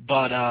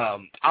 But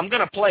I'm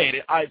going to play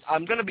it.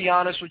 I'm going to be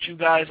honest with you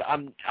guys.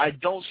 I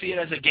don't see it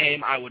as a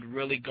game I would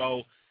really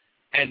go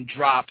and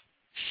drop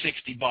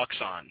 $60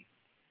 on.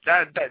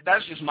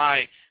 That's just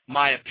my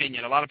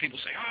opinion. A lot of people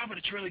say, oh, but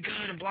it's really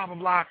good and blah, blah,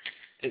 blah.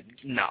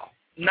 No.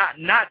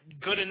 Not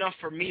good enough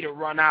for me to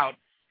run out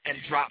and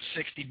drop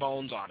 60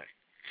 bones on it.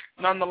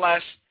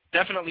 Nonetheless,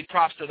 definitely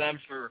props to them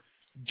for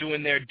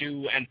doing their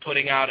due and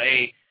putting out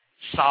a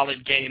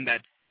solid game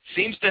that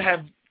seems to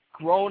have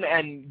grown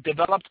and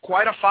developed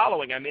quite a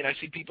following. I mean, I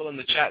see people in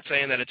the chat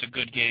saying that it's a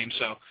good game.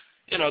 So,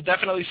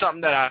 definitely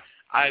something that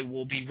I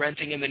will be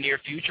renting in the near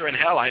future, and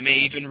hell, I may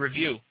even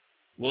review.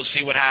 We'll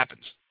see what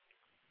happens.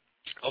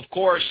 Of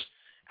course,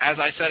 as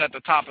I said at the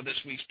top of this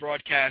week's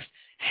broadcast,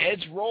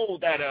 heads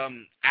rolled at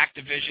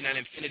Activision and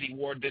Infinity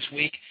Ward this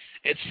week.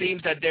 It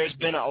seems that there's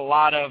been a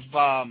lot of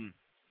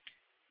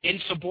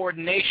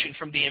insubordination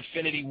from the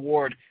Infinity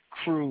Ward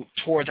crew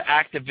towards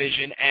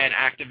Activision, and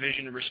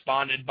Activision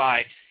responded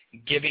by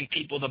giving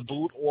people the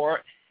boot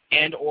or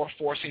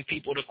forcing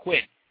people to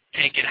quit.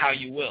 Take it how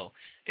you will.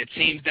 It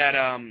seems that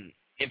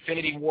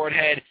Infinity Ward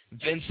head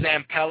Vince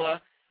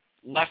Zampella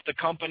left the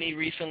company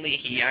recently.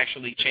 He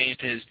actually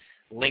changed his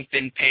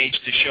LinkedIn page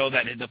to show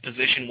that the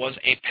position was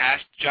a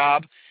past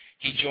job.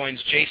 He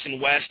joins Jason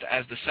West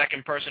as the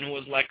second person who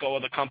was let go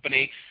of the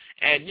company.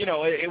 And,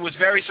 it was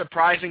very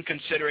surprising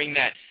considering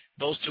that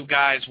those two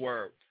guys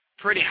were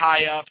pretty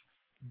high up,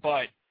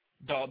 but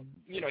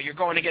you're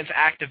going against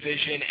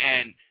Activision,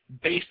 and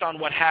based on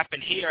what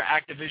happened here,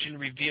 Activision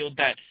revealed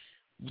that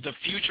the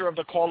future of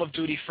the Call of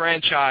Duty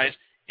franchise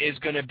is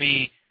going to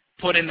be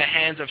put in the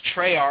hands of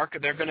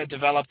Treyarch. They're going to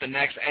develop the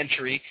next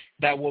entry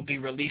that will be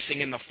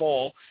releasing in the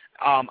fall.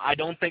 I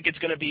don't think it's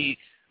going to be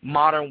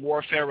Modern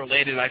Warfare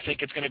related. I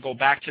think it's going to go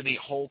back to the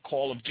whole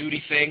Call of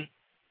Duty thing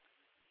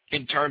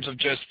in terms of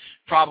just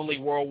probably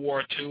World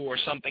War II or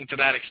something to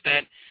that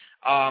extent.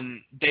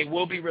 They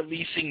will be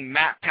releasing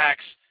map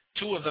packs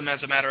two of them,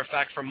 as a matter of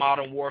fact, for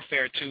Modern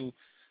Warfare 2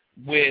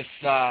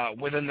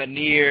 within the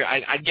near,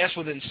 I guess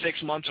within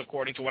 6 months,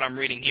 according to what I'm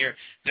reading here.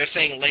 They're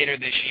saying later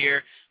this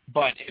year,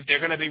 but if they're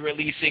going to be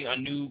releasing a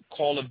new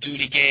Call of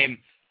Duty game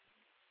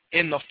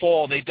in the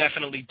fall, they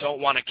definitely don't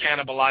want to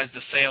cannibalize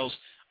the sales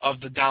of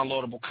the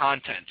downloadable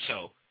content.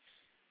 So,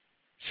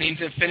 seems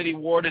Infinity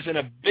Ward is in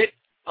a bit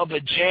of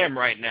a jam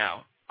right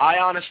now. I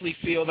honestly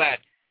feel that,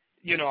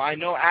 I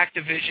know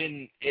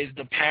Activision is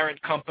the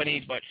parent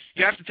company, but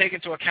you have to take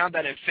into account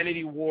that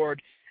Infinity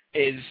Ward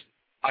is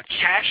a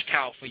cash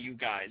cow for you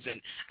guys.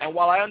 And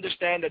while I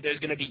understand that there's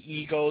going to be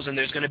egos and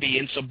there's going to be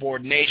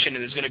insubordination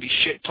and there's going to be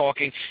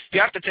shit-talking, you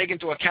have to take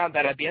into account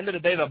that at the end of the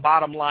day, the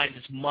bottom line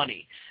is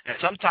money. And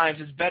sometimes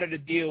it's better to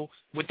deal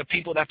with the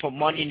people that put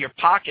money in your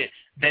pocket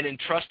than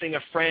entrusting a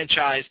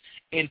franchise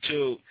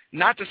into,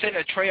 not to say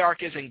that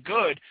Treyarch isn't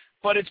good,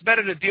 but it's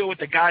better to deal with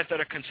the guys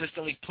that are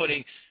consistently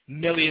putting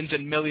millions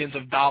and millions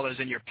of dollars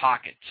in your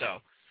pocket. So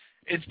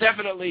it's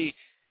definitely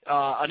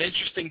an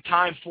interesting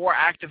time for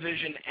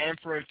Activision and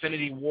for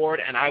Infinity Ward,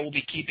 and I will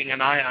be keeping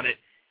an eye on it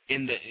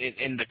in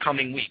the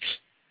coming weeks.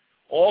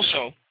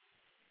 Also,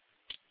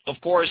 of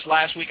course,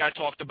 last week I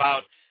talked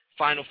about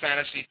Final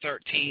Fantasy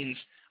XIII's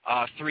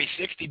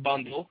 360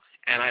 bundle,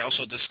 and I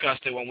also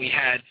discussed it when we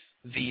had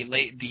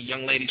the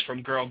young ladies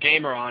from Girl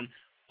Gamer on,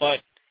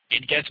 but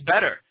it gets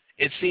better.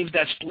 It seems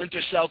that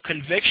Splinter Cell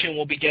Conviction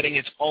will be getting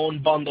its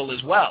own bundle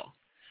as well.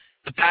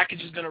 The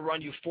package is going to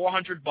run you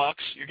 $400.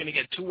 You're going to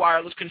get 2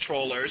 wireless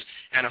controllers,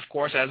 and of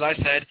course, as I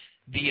said,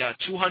 the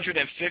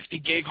 250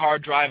 gig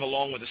hard drive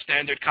along with a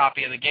standard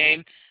copy of the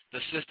game. The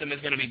system is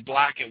going to be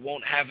black. It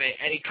won't have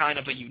any kind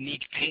of a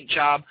unique paint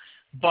job,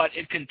 but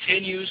it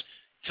continues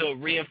to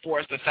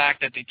reinforce the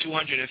fact that the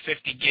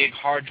 250 gig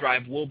hard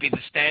drive will be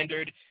the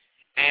standard,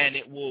 and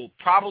it will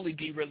probably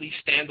be released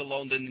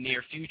standalone in the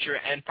near future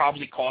and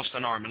probably cost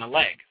an arm and a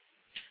leg.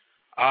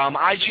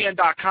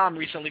 IGN.com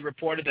recently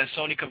reported that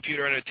Sony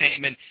Computer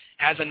Entertainment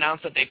has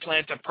announced that they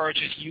plan to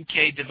purchase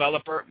UK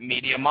developer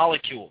Media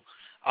Molecule.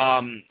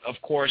 Of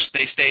course,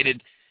 they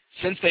stated,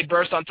 since they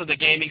burst onto the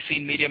gaming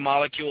scene, Media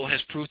Molecule has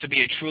proved to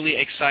be a truly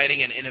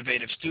exciting and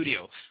innovative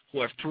studio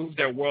who have proved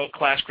their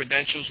world-class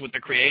credentials with the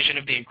creation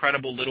of the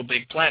incredible Little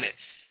Big Planet,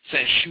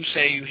 says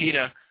Shusei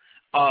Yuhita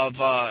of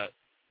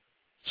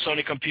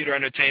Sony Computer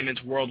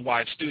Entertainment's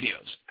Worldwide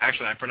Studios.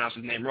 Actually, I pronounced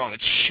his name wrong.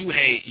 It's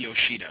Shuhei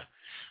Yoshida.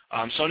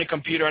 Sony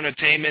Computer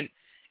Entertainment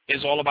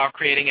is all about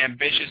creating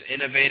ambitious,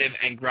 innovative,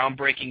 and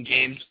groundbreaking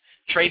games,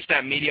 traits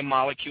that Media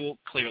Molecule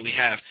clearly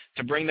have.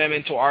 To bring them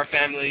into our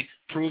family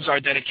proves our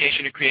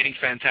dedication to creating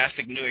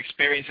fantastic new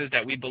experiences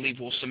that we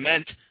believe will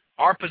cement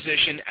our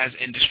position as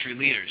industry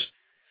leaders.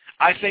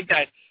 I think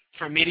that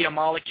for Media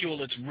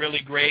Molecule, it's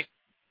really great.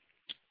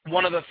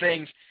 One of the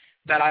things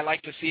that I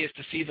like to see is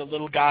to see the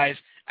little guys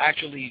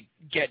actually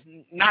get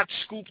not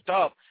scooped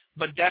up,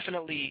 but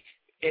definitely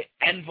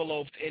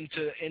enveloped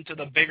into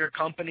the bigger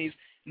companies,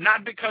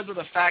 not because of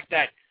the fact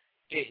that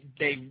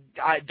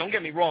don't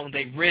get me wrong,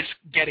 they risk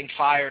getting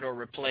fired or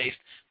replaced,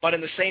 but in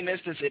the same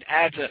instance, it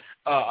adds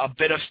a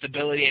bit of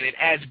stability and it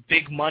adds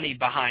big money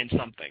behind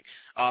something.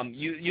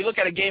 You look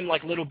at a game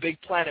like Little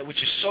Big Planet,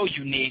 which is so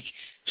unique,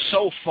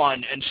 so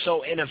fun, and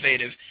so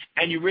innovative,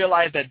 and you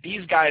realize that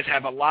these guys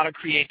have a lot of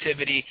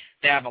creativity,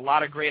 they have a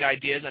lot of great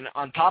ideas, and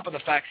on top of the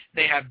fact,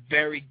 they have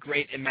very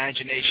great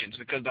imaginations,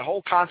 because the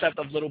whole concept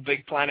of Little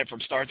Big Planet from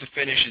start to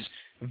finish is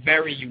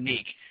very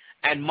unique.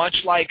 And much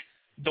like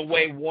the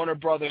way Warner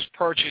Brothers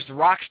purchased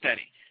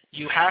Rocksteady,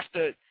 you have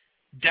to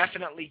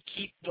definitely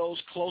keep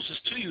those closest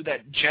to you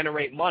that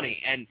generate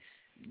money, and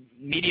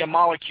Media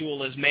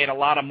Molecule has made a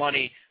lot of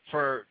money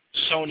for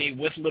Sony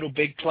with Little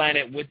Big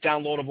Planet, with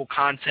downloadable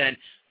content,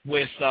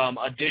 with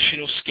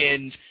additional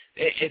skins.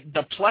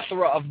 The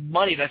plethora of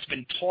money that's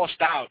been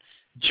tossed out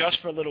just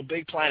for Little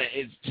Big Planet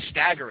is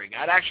staggering.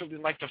 I'd actually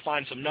like to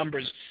find some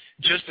numbers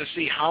just to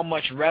see how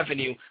much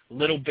revenue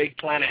Little Big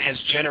Planet has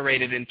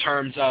generated in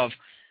terms of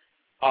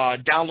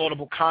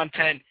downloadable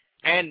content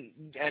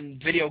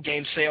and video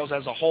game sales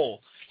as a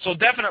whole. So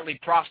definitely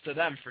props to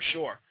them for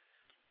sure.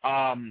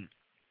 I'm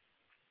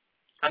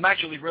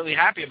actually really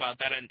happy about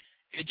that, and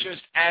it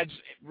just adds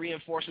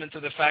reinforcement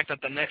to the fact that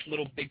the next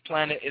Little Big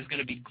Planet is going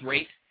to be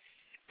great,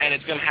 and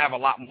it's going to have a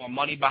lot more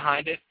money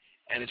behind it,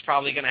 and it's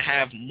probably going to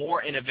have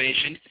more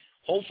innovation,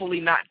 hopefully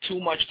not too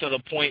much to the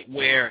point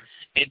where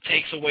it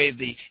takes away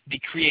the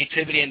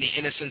creativity and the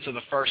innocence of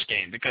the first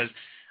game, because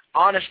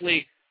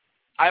honestly,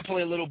 I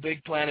play Little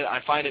Big Planet.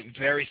 I find it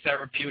very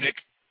therapeutic.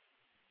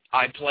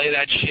 I play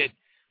that shit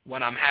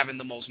when I'm having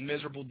the most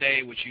miserable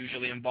day, which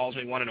usually involves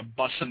me wanting to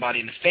bust somebody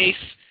in the face.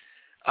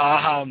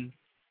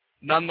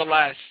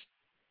 Nonetheless,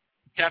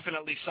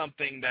 definitely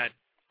something that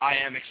I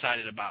am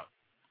excited about.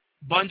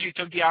 Bungie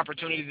took the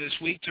opportunity this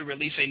week to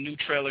release a new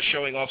trailer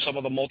showing off some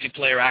of the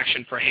multiplayer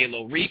action for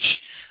Halo Reach.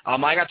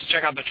 I got to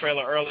check out the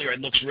trailer earlier. It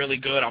looks really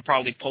good. I'll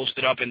probably post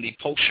it up in the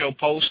post-show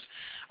post.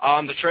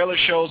 The trailer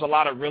shows a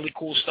lot of really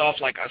cool stuff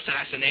like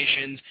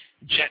assassinations,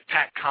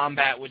 jetpack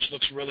combat, which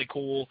looks really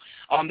cool.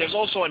 There's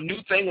also a new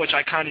thing which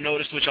I kind of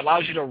noticed, which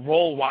allows you to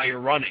roll while you're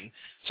running.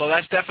 So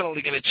that's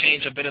definitely going to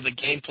change a bit of the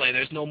gameplay.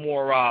 There's no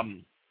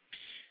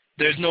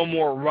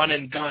more run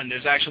and gun.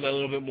 There's actually a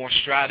little bit more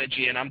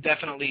strategy, and I'm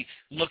definitely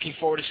looking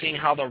forward to seeing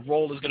how the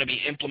roll is going to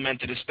be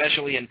implemented,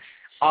 especially in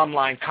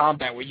online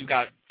combat where you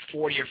got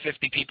 40 or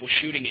 50 people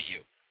shooting at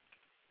you.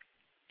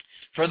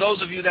 For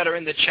those of you that are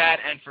in the chat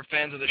and for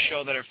fans of the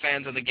show that are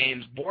fans of the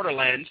games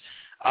Borderlands,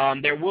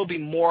 there will be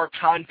more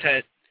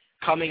content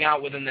coming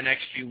out within the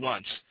next few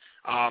months.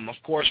 Of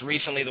course,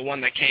 recently the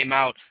one that came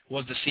out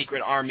was the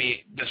Secret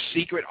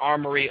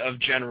Armory of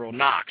General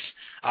Knox.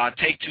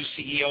 Take-Two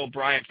CEO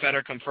Brian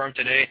Fetter confirmed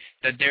today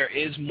that there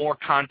is more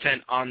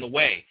content on the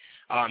way.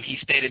 He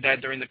stated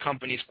that during the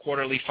company's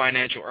quarterly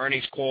financial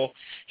earnings call.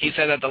 He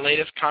said that the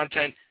latest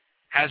content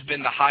has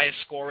been the highest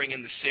scoring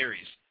in the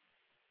series.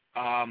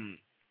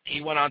 He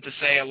went on to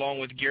say, along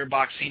with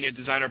Gearbox senior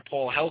designer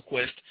Paul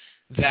Hellquist,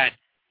 that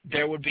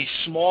there would be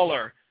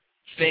smaller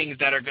things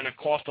that are going to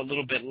cost a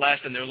little bit less,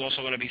 and there's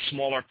also going to be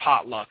smaller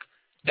potluck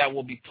that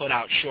will be put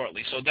out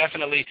shortly. So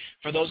definitely,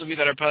 for those of you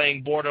that are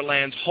playing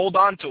Borderlands, hold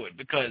on to it,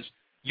 because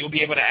you'll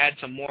be able to add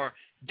some more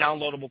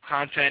downloadable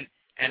content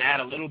and add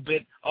a little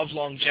bit of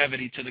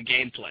longevity to the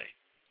gameplay.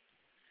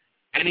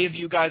 Any of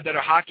you guys that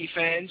are hockey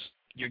fans,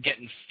 you're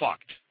getting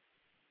fucked.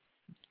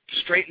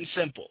 Straight and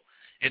simple.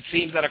 It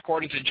seems that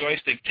according to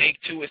Joystick,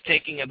 Take-Two is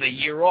taking the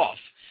year off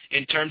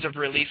in terms of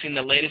releasing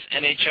the latest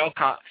NHL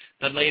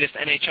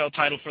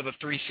title for the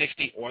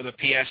 360 or the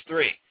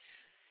PS3.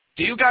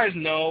 Do you guys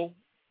know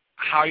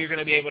how you're going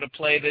to be able to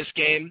play this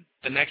game,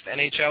 the next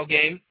NHL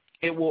game?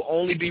 It will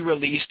only be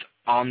released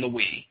on the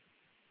Wii.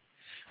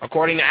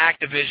 According to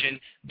Activision,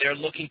 they're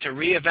looking to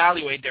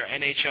reevaluate their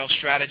NHL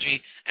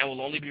strategy and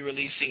will only be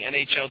releasing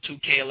NHL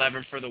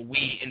 2K11 for the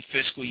Wii in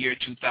fiscal year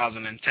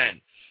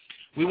 2010.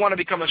 We want to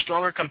become a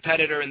stronger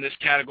competitor in this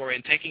category,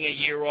 and taking a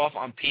year off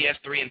on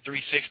PS3 and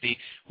 360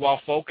 while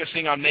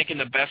focusing on making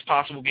the best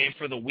possible game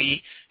for the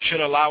Wii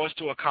should allow us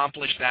to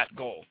accomplish that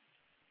goal.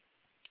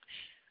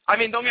 I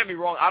mean, don't get me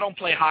wrong, I don't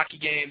play hockey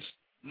games,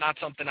 not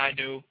something I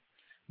do,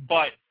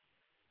 but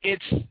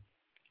it's,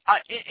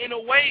 in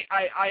a way,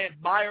 I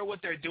admire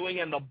what they're doing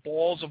and the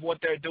balls of what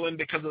they're doing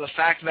because of the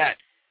fact that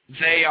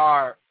they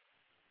are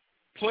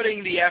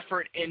putting the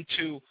effort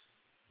into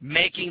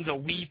making the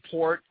Wii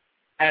port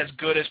as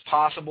good as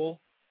possible.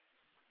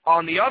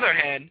 On the other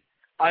hand,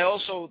 I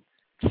also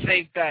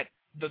think that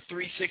the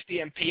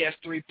 360 and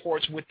PS3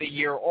 ports with the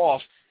year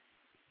off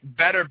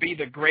better be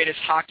the greatest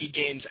hockey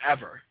games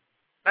ever.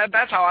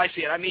 That's how I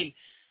see it. I mean,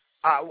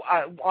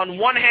 on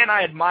one hand,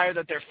 I admire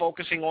that they're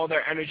focusing all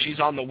their energies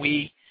on the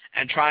Wii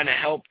and trying to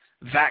help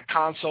that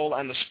console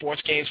and the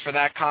sports games for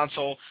that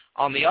console.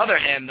 On the other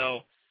hand,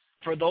 though,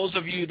 for those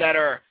of you that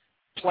are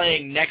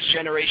playing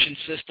next-generation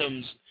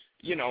systems,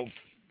 you know,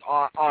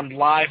 on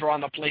Live or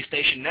on the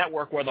PlayStation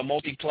Network where the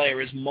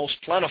multiplayer is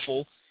most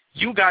plentiful,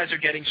 you guys are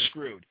getting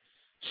screwed.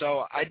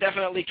 So I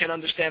definitely can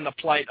understand the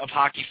plight of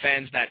hockey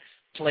fans that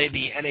play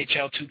the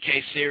NHL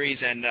 2K series,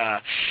 and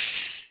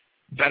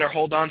better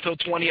hold on till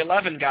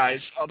 2011,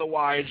 guys.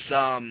 Otherwise,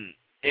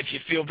 if you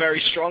feel very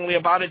strongly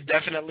about it,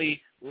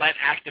 definitely let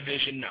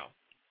Activision know.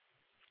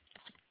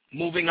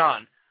 Moving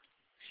on.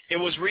 It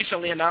was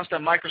recently announced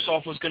that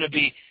Microsoft was going to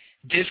be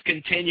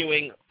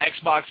discontinuing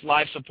Xbox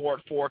Live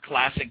support for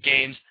classic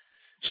games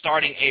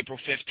starting April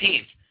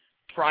 15th.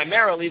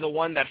 Primarily, the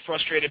one that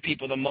frustrated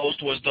people the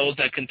most was those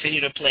that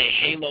continue to play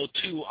Halo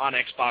 2 on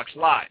Xbox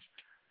Live.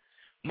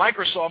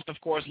 Microsoft, of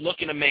course,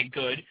 looking to make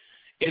good,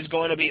 is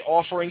going to be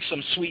offering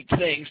some sweet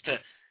things to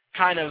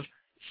kind of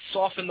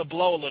soften the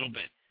blow a little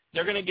bit.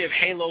 They're going to give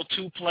Halo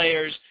 2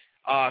 players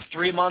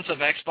 3 months of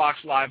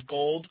Xbox Live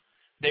Gold.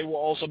 They will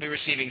also be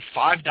receiving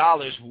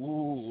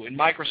 $5 in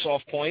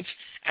Microsoft points,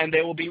 and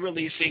they will be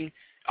entitled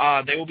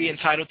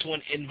to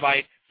an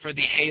invite for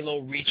the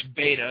Halo Reach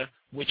beta,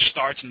 which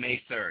starts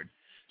May 3rd.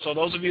 So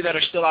those of you that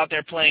are still out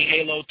there playing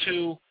Halo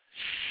 2,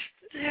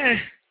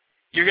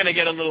 you're going to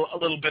get a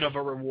little bit of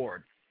a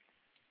reward.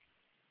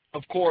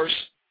 Of course,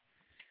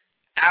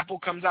 Apple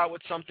comes out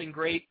with something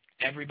great.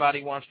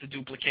 Everybody wants to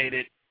duplicate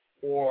it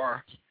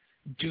or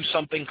do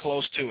something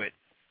close to it.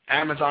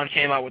 Amazon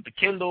came out with the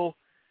Kindle.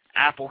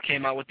 Apple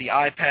came out with the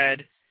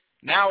iPad.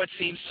 Now it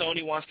seems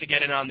Sony wants to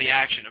get in on the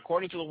action.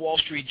 According to the Wall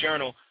Street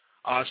Journal,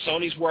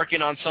 Sony's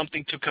working on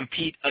something to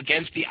compete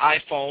against the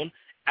iPhone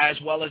as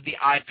well as the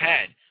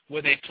iPad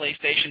with a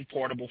PlayStation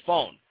portable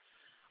phone.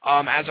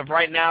 As of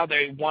right now,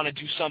 they want to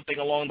do something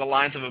along the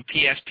lines of a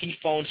PSP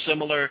phone,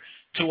 similar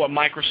to what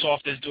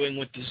Microsoft is doing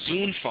with the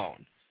Zune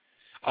phone.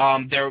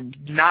 They're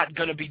not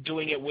going to be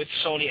doing it with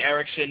Sony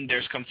Ericsson.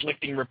 There's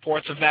conflicting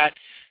reports of that.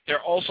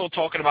 They're also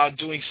talking about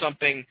doing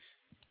something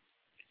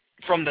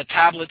from the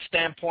tablet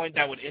standpoint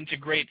that would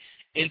integrate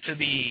into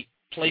the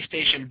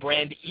PlayStation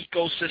brand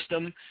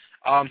ecosystem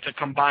to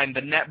combine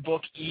the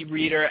netbook,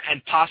 e-reader,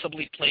 and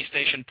possibly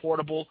PlayStation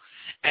Portable,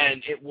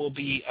 and it will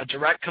be a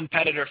direct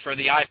competitor for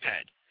the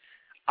iPad.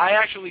 I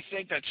actually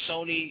think that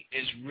Sony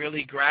is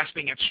really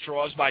grasping at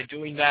straws by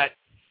doing that.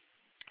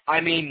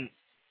 I mean,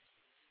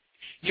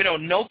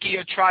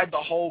 Nokia tried the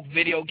whole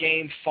video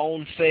game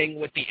phone thing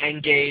with the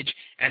N-Gage,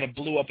 and it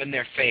blew up in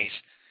their face.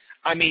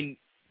 I mean,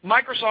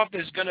 Microsoft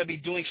is going to be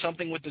doing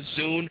something with the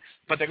Zune,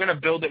 but they're going to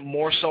build it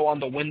more so on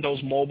the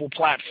Windows mobile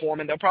platform,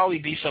 and there'll probably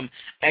be some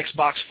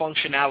Xbox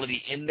functionality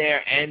in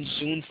there and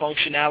Zune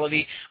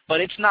functionality,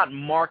 but it's not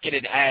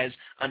marketed as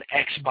an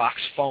Xbox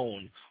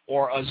phone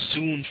or a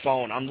Zune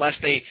phone unless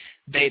they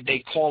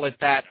call it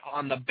that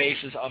on the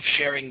basis of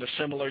sharing the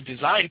similar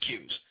design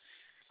cues.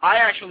 I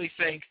actually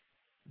think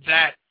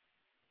that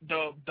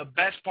the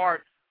best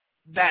part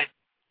that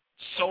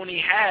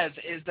Sony has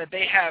is that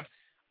they have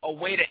a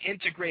way to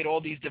integrate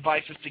all these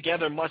devices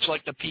together, much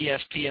like the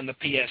PSP and the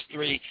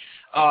PS3.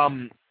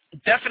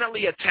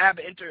 Definitely a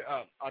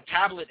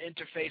tablet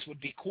interface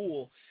would be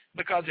cool,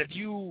 because if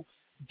you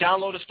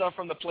download the stuff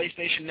from the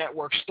PlayStation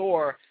Network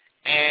store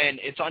and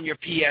it's on your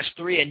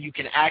PS3 and you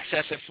can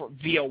access it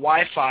via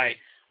Wi-Fi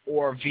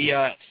or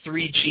via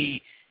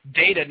 3G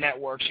data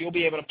networks, you'll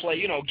be able to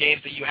play,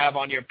 games that you have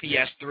on your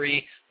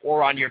PS3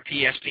 or on your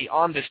PSP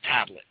on this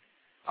tablet.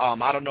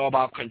 I don't know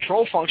about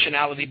control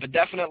functionality, but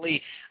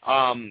definitely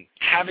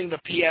having the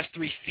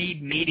PS3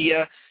 feed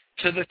media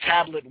to the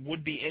tablet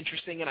would be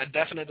interesting, and I'd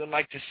definitely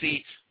like to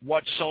see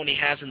what Sony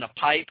has in the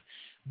pipe.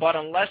 But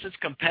unless it's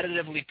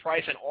competitively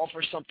priced and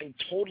offers something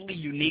totally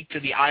unique to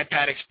the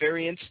iPad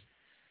experience,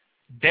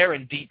 they're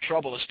in deep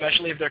trouble,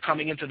 especially if they're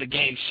coming into the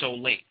game so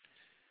late.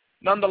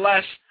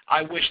 Nonetheless,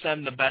 I wish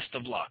them the best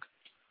of luck.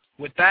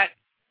 With that,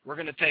 we're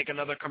going to take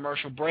another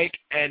commercial break,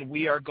 and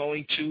we are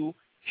going to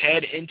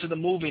head into the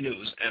movie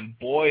news. And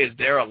boy, is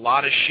there a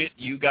lot of shit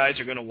you guys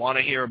are going to want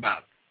to hear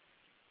about.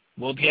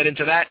 We'll get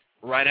into that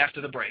right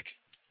after the break.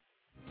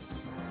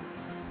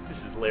 This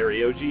is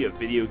Larry Oji of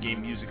video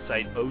game music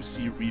site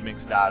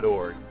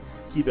OCRemix.org.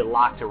 Keep it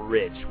locked to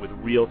Rich with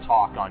real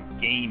talk on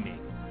gaming,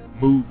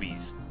 movies,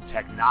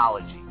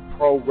 technology,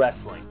 pro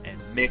wrestling, and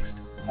mixed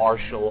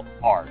martial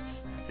arts.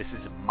 This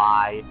is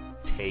My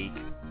Take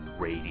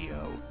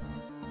Radio.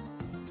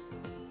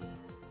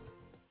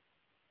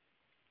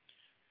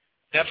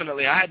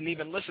 Definitely. I hadn't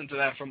even listened to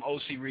that from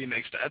OC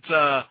Remix.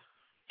 That's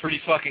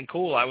pretty fucking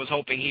cool. I was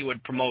hoping he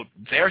would promote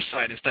their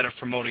site instead of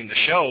promoting the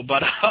show,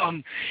 but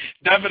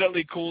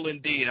definitely cool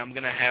indeed. I'm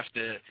going to have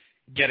to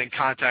get in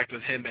contact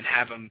with him and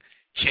have him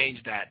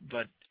change that,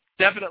 but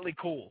definitely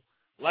cool.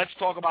 Let's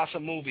talk about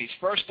some movies.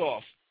 First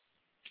off,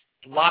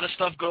 a lot of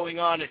stuff going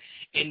on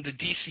in the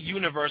DC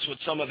universe with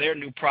some of their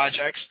new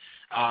projects.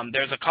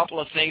 There's a couple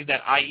of things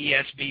that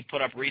IESB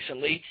put up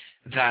recently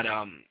that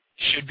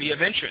should be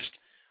of interest.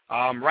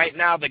 Right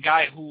now, the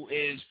guy who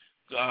is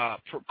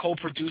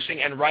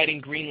co-producing and writing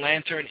Green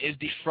Lantern is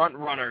the front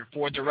runner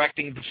for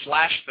directing the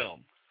Flash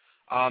film.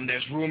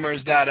 There's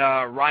rumors that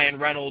Ryan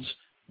Reynolds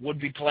would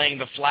be playing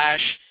the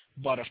Flash,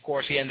 but of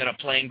course he ended up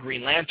playing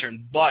Green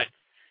Lantern. But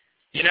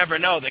you never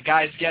know. The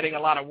guy's getting a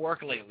lot of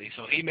work lately,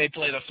 so he may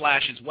play the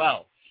Flash as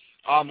well.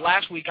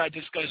 Last week I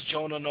discussed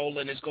Jonah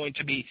Nolan is going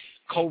to be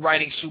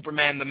co-writing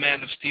Superman, the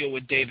Man of Steel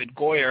with David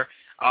Goyer.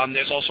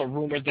 There's also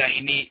rumors that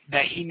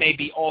he may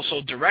be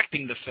also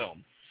directing the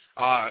film.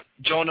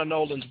 Jonah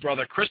Nolan's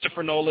brother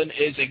Christopher Nolan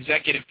is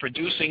executive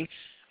producing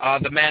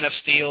The Man of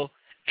Steel,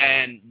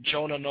 and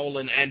Jonah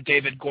Nolan and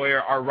David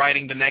Goyer are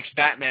writing the next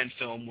Batman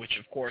film, which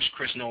of course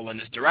Chris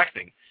Nolan is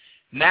directing.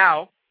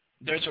 Now,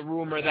 there's a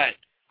rumor that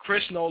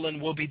Chris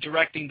Nolan will be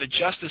directing the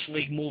Justice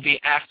League movie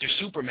after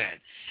Superman,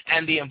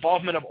 and the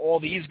involvement of all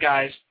these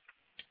guys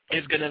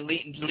is going to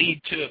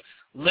lead to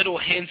little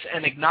hints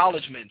and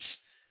acknowledgments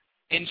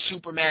in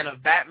Superman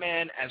of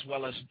Batman as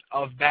well as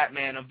of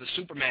Batman of the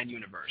Superman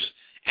universe.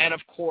 And of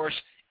course,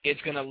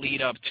 it's going to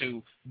lead up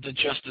to the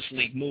Justice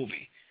League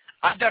movie.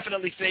 I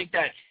definitely think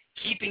that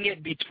keeping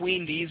it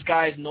between these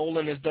guys,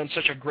 Nolan has done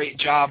such a great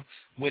job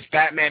with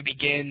Batman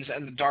Begins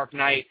and The Dark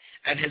Knight,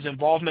 and his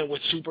involvement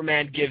with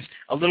Superman gives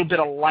a little bit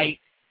of light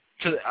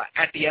to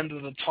at the end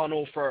of the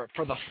tunnel for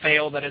the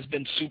fail that has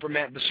been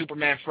the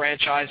Superman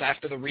franchise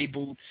after the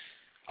reboot.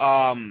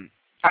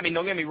 I mean,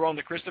 don't get me wrong,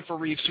 the Christopher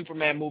Reeve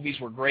Superman movies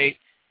were great.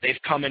 They've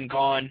come and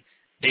gone.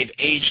 They've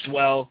aged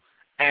well.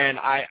 And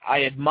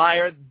I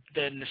admire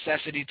the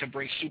necessity to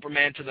bring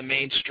Superman to the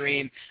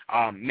mainstream,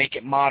 make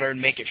it modern,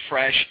 make it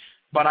fresh.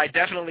 But I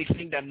definitely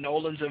think that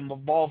Nolan's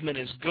involvement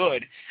is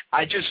good.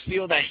 I just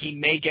feel that he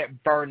may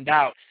get burned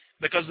out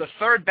because the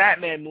third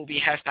Batman movie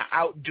has to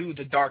outdo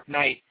The Dark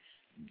Knight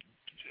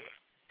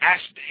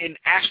in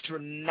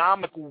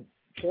astronomical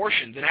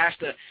portions. It has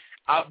to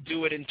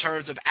outdo it in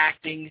terms of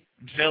acting,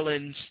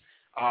 villains,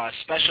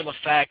 special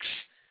effects,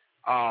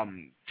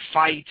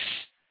 fights,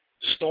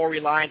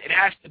 storyline. It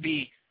has to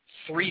be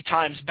 3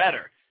 times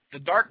better. The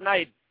Dark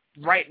Knight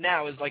right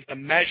now is like the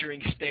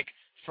measuring stick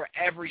for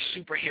every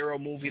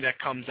superhero movie that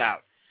comes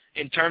out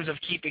in terms of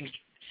keeping,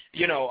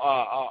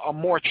 a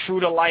more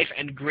true-to-life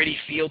and gritty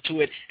feel to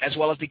it, as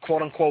well as the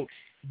quote-unquote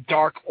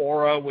dark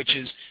aura, which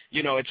is,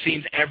 it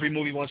seems every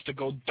movie wants to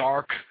go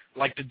dark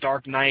like The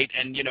Dark Knight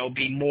and,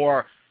 be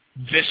more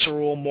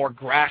visceral, more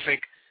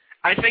graphic.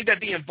 I think that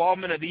the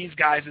involvement of these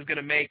guys is going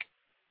to make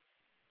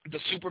the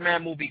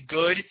Superman movie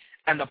good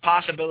and the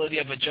possibility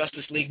of a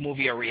Justice League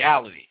movie a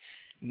reality.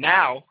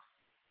 Now,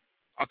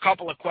 a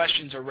couple of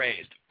questions are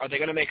raised. Are they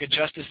going to make a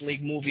Justice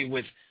League movie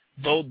with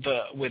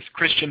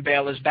Christian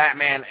Bale as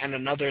Batman and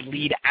another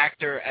lead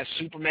actor as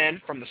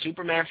Superman from the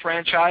Superman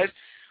franchise?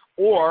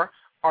 Or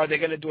are they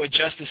going to do a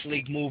Justice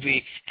League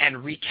movie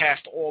and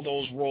recast all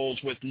those roles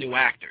with new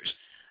actors?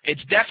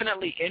 It's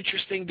definitely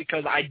interesting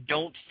because I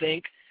don't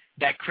think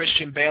that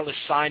Christian Bale is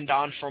signed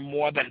on for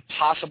more than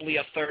possibly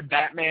a third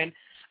Batman.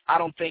 I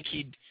don't think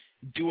he'd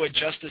do a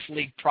Justice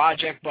League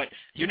project, but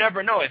you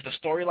never know. If the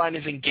storyline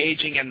is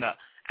engaging and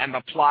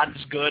the plot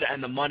is good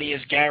and the money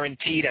is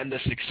guaranteed and the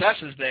success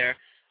is there,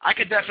 I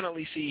could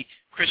definitely see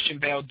Christian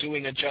Bale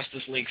doing a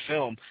Justice League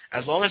film.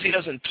 As long as he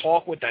doesn't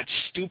talk with that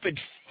stupid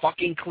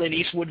fucking Clint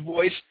Eastwood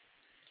voice,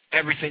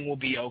 everything will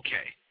be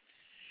okay.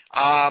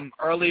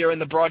 Earlier in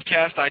the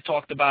broadcast, I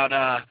talked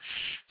about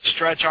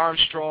Stretch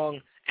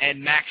Armstrong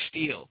and Max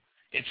Steel.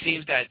 It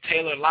seems that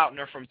Taylor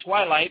Lautner from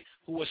Twilight,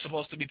 who was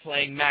supposed to be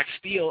playing Max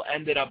Steel,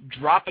 ended up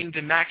dropping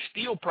the Max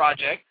Steel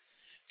project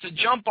to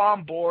jump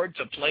on board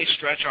to play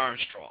Stretch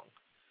Armstrong.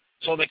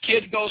 So the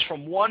kid goes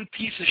from one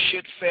piece of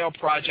shit fail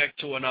project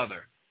to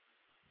another.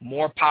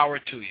 More power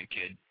to you,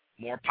 kid.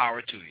 More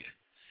power to you.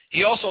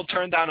 He also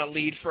turned down a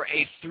lead for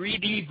a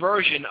 3D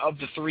version of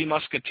the Three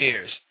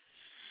Musketeers.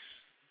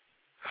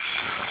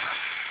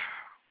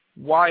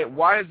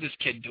 Why is this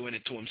kid doing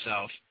it to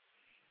himself?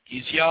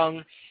 He's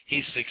young,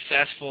 he's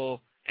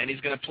successful, and he's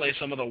going to play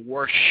some of the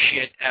worst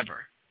shit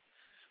ever.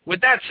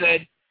 With that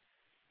said,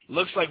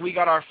 looks like we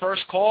got our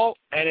first call,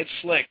 and it's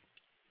Slick.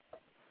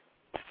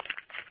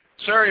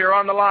 Sir, you're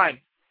on the line.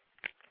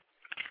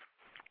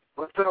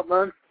 What's up,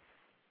 man?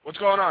 What's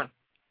going on?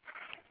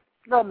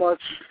 Not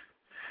much.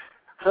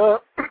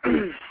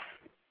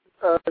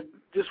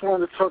 Just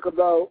wanted to talk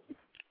about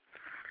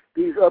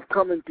these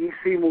upcoming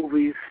DC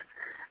movies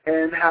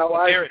and how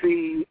I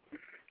see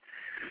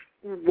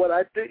where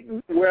I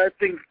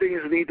think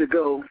things need to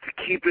go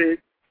to keep it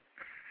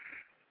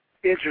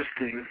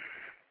interesting.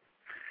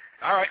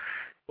 All right.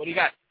 What do you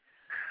got?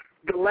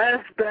 The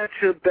last batch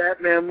of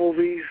Batman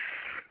movies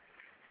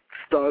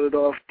started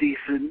off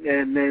decent,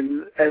 and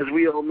then, as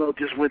we all know,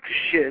 just went to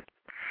shit.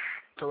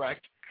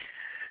 Correct.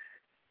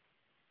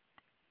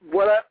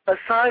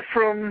 Aside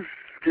from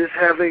just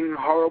having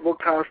horrible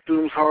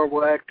costumes,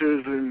 horrible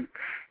actors, and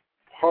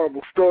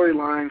horrible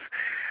storylines,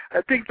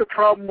 I think the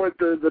problem with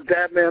the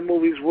Batman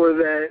movies were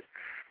that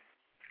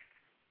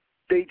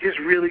they just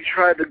really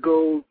tried to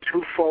go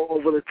too far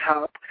over the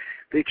top.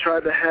 They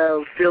tried to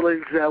have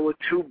villains that were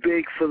too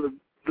big for the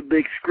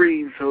big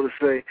screen, so to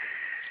say.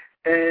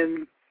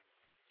 And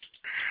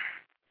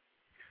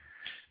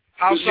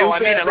how so? I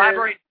mean,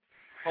 elaborate.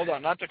 Hold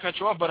on, not to cut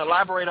you off, but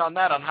elaborate on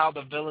that, on how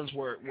the villains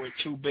were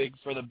too big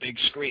for the big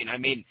screen. I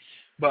mean,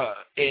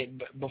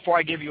 before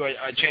I give you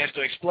a chance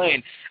to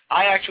explain,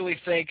 I actually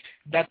think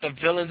that the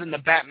villains in the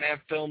Batman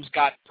films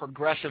got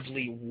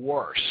progressively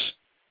worse.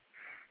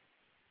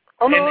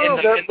 Oh,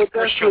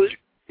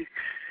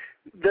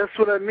 that's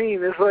what I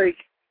mean. It's like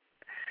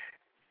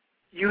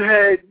you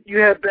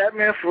had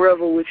Batman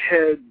Forever, which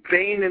had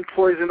Bane and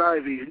Poison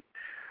Ivy.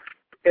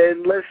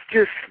 And let's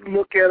just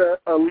look at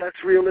a less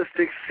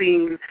realistic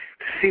scene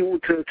to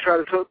try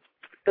to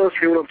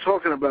illustrate what I'm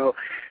talking about.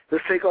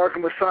 Let's take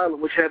Arkham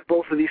Asylum, which had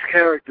both of these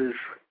characters.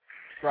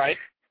 Right.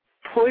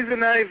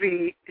 Poison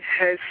Ivy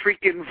had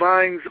freaking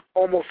vines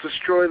almost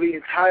destroy the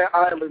entire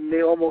island.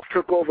 They almost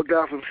took over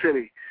Gotham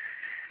City.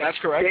 That's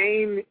correct.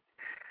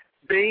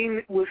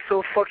 Bane was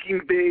so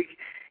fucking big,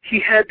 he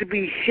had to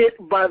be hit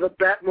by the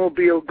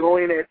Batmobile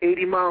going at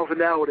 80 miles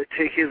an hour to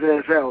take his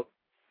ass out.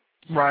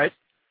 Right.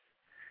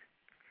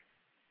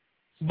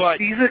 But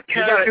these are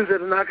characters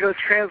that are not going to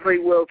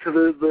translate well to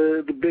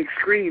the big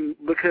screen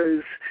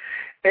because,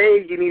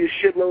 A, you need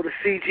a shitload of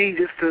CG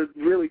just to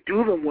really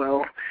do them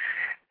well,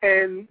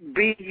 and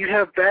B, you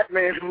have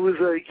Batman, who is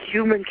a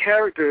human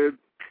character,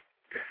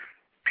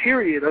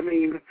 period. I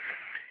mean,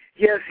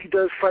 yes, he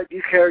does fight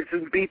these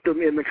characters and beat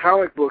them in the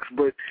comic books,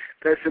 but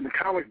that's in the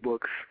comic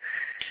books.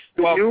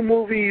 The new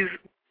movies...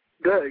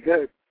 Go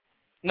ahead.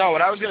 No,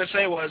 what I was going to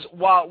say was,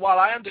 while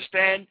I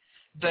understand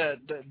the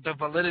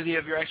validity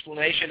of your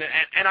explanation,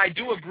 and I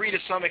do agree to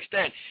some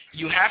extent,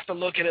 you have to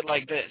look at it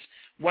like this.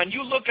 When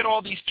you look at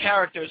all these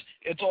characters,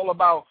 it's all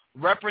about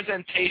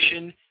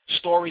representation,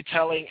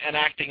 storytelling, and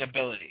acting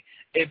ability.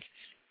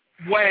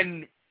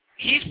 When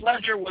Heath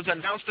Ledger was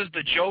announced as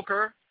the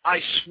Joker, I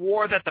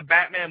swore that the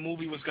Batman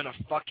movie was going to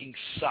fucking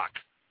suck.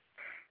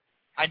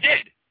 I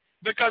did.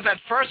 Because at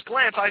first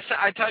glance,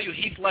 I tell you,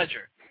 Heath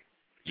Ledger,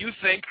 you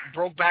think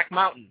Brokeback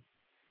Mountain.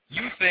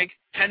 You think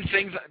 10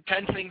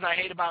 Things I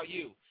Hate About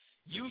You.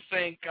 You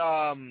think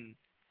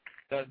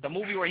the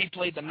movie where he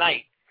played the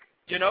Knight.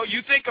 You know,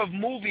 you think of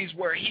movies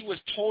where he was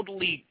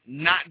totally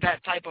not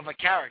that type of a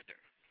character.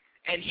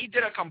 And he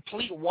did a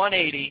complete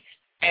 180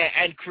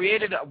 and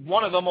created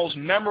one of the most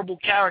memorable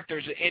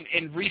characters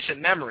in recent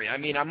memory. I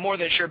mean, I'm more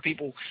than sure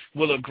people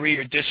will agree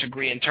or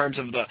disagree in terms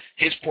of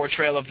his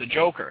portrayal of the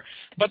Joker.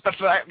 But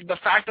the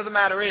fact of the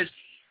matter is,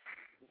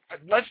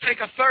 let's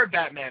take a third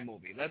Batman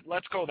movie.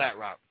 Let's go that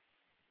route.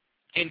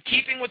 In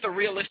keeping with the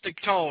realistic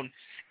tone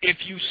if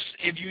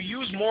you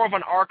use more of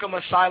an Arkham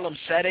Asylum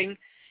setting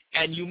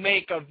and you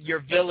make of your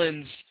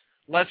villains,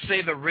 let's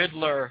say the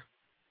Riddler,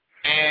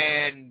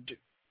 and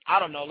I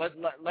don't know,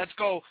 let's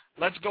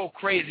go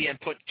crazy and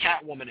put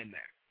Catwoman in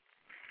there.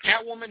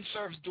 Catwoman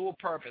serves dual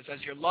purpose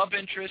as your love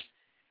interest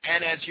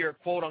and as your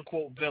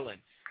quote-unquote villain.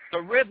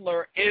 The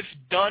Riddler, if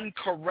done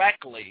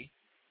correctly,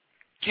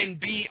 can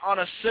be on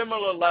a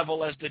similar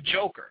level as the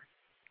Joker,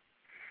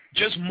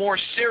 just more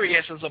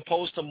serious as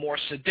opposed to more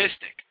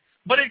sadistic.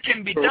 But it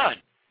can be done.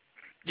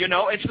 You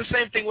know, it's the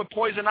same thing with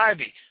Poison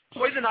Ivy.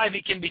 Poison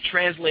Ivy can be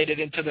translated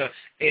into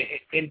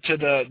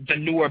the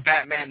newer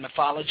Batman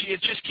mythology.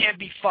 It just can't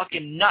be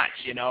fucking nuts,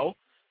 you know?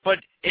 But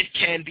it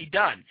can be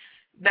done.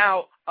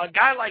 Now, a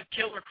guy like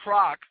Killer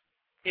Croc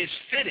is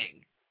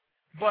fitting,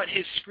 but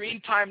his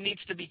screen time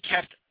needs to be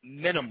kept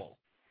minimal.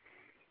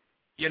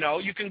 You know,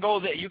 you can go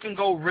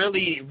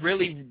really,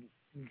 really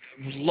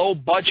low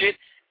budget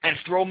and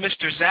throw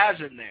Mr. Zaz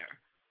in there,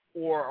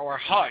 or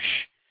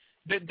Hush.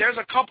 There's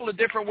a couple of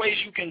different ways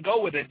you can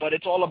go with it, but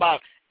it's all about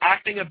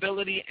acting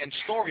ability and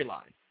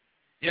storyline.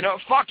 You know,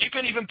 you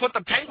can even put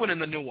the Penguin in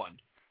the new one.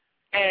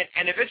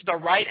 And if it's the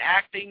right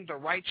acting, the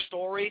right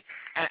story,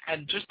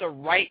 and just the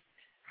right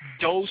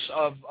dose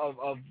of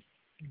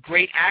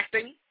great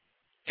acting,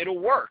 it'll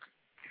work.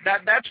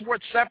 That's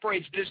what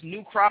separates this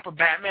new crop of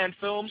Batman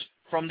films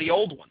from the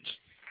old ones.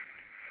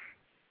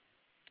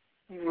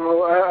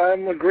 Well,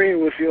 I'm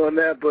agreeing with you on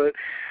that, but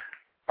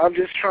I'm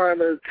just trying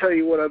to tell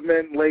you what I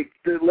meant. Like,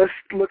 let's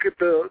look at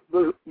the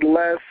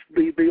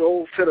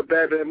old set of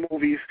Batman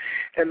movies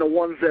and the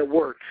ones that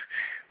worked,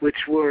 which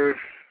were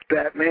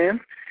Batman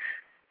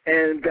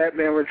and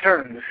Batman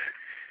Returns.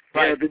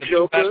 Right, the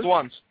Joker, two best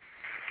ones.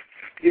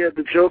 Yeah,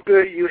 the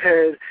Joker, you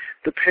had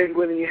the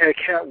Penguin, and you had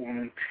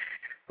Catwoman.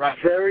 Right.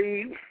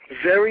 Very,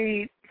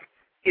 very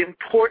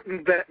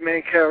important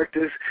Batman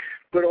characters,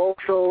 but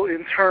also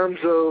in terms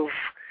of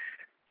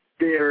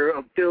their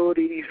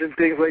abilities and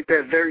things like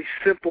that, very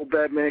simple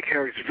Batman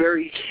characters,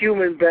 very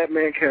human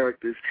Batman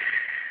characters.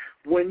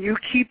 When you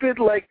keep it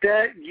like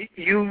that,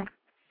 you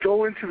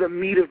go into the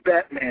meat of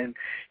Batman.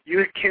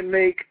 You can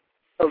make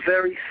a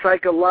very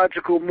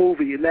psychological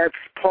movie, and that's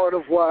part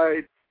of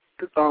why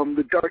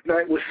The Dark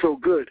Knight was so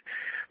good,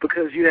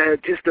 because you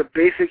had just a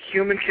basic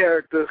human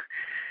character,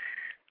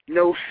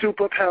 no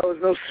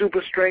superpowers, no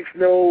super strength,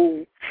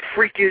 no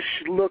freakish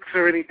looks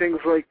or anything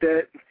like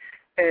that,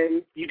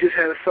 and you just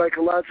had a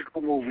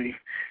psychological movie,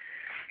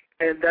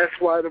 and that's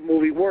why the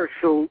movie works.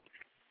 So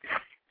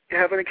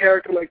having a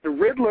character like the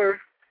Riddler,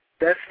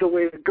 that's the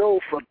way to go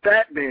for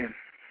Batman.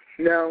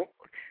 Now,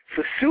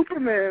 for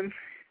Superman,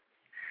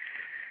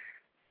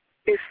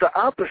 it's the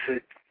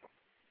opposite.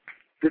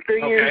 The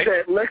thing is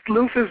that Lex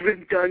Luthor's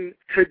been done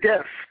to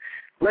death.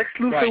 Lex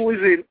Luthor was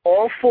in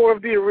all 4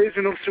 of the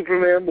original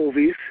Superman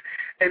movies,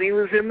 and he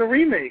was in the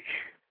remake.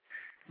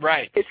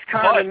 Right. It's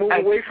time to move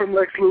away from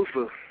Lex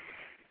Luthor.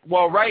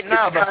 Well, right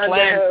now the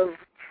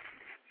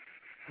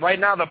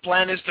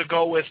plan is to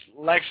go with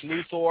Lex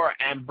Luthor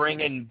and bring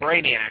in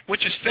Brainiac,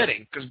 which is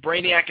fitting, because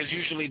Brainiac is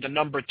usually the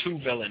number 2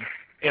 villain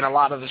in a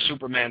lot of the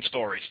Superman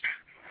stories.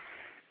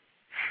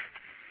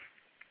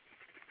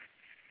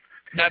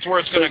 That's where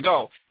it's going to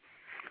go.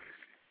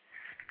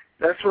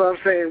 That's what I'm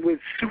saying. With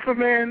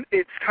Superman,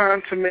 it's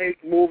time to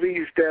make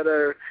movies that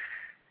are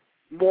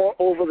more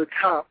over the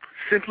top,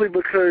 simply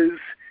because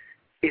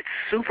it's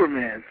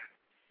Superman.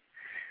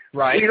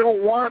 Right. We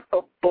don't want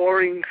a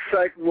boring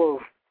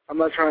I'm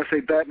not trying to say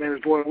Batman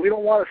is boring. We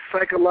don't want a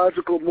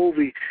psychological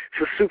movie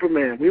for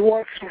Superman. We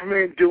want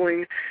Superman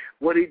doing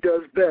what he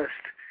does best,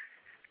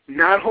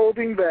 not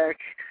holding back,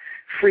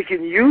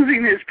 freaking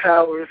using his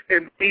powers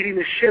and beating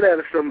the shit out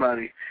of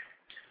somebody.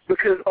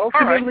 Because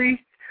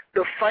ultimately,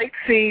 the fight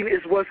scene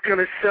is what's going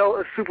to sell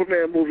a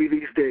Superman movie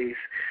these days.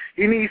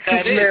 You need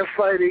Superman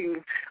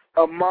fighting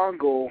a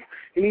Mongol.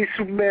 You need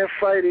Superman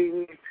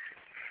fighting...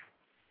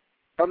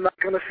 I'm not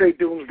going to say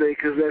Doomsday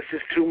because that's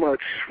just too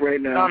much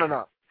right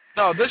now.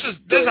 No, this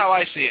is how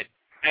I see it.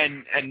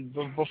 And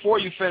before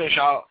you finish,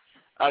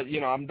 I'm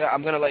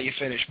going to let you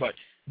finish. But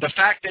the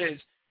fact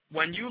is,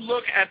 when you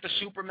look at the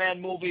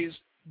Superman movies,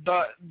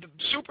 the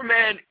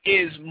Superman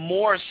is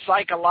more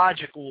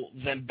psychological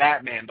than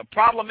Batman. The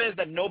problem is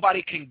that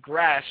nobody can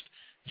grasp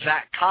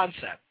that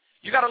concept.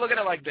 You got to look at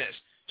it like this.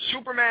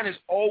 Superman is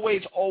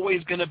always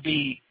going to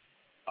be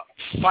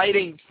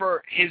fighting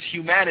for his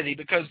humanity,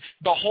 because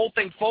the whole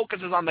thing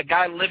focuses on the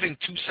guy living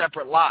 2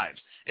 separate lives.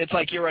 It's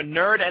like you're a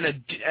nerd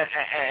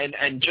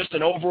and just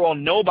an overall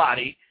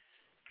nobody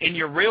in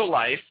your real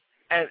life,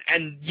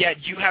 and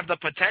yet you have the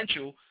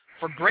potential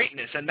for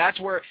greatness. And that's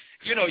where,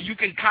 you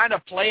can kind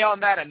of play on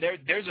that, and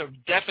there's a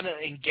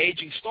definitely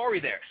engaging story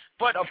there.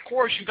 But, of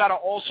course, you got to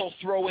also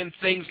throw in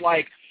things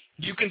like,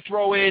 you can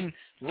throw in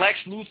Lex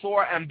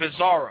Luthor and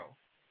Bizarro.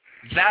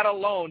 That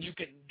alone, you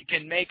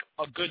can make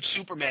a good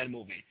Superman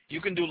movie.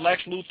 You can do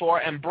Lex Luthor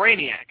and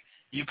Brainiac.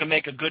 You can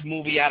make a good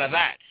movie out of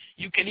that.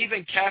 You can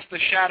even cast the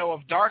shadow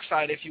of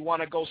Darkseid if you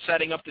want to go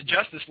setting up the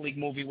Justice League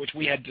movie, which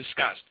we had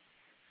discussed.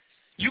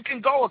 You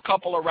can go a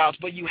couple of routes,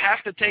 but you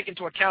have to take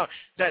into account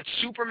that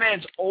Superman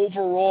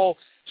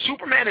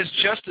is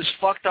just as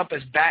fucked up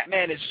as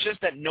Batman. It's just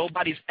that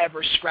nobody's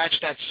ever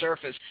scratched that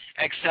surface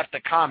except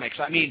the comics.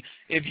 I mean,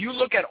 if you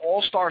look at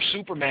All-Star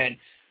Superman,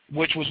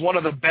 which was one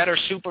of the better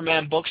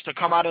Superman books to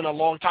come out in a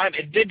long time,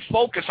 it did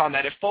focus on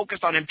that. It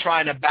focused on him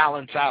trying to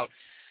balance out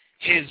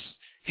his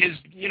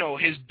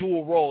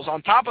dual roles.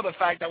 On top of the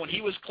fact that when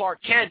he was Clark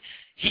Kent,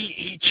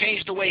 he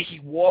changed the way he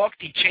walked,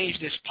 he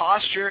changed his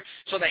posture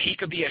so that he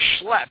could be a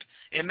schlep.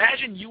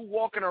 Imagine you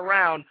walking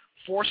around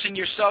forcing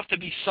yourself to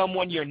be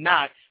someone you're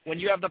not when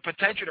you have the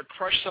potential to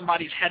crush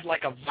somebody's head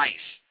like a vice.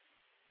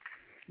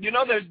 You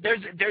know,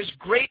 there's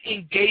great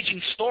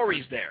engaging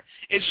stories there.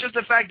 It's just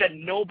the fact that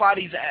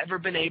nobody's ever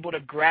been able to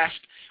grasp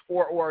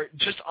or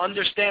just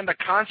understand the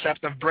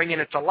concept of bringing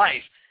it to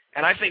life.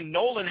 And I think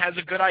Nolan has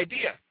a good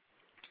idea.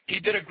 He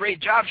did a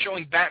great job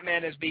showing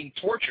Batman as being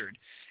tortured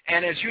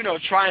and as,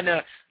 trying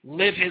to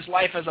live his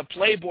life as a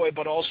playboy,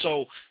 but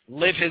also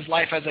live his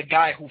life as a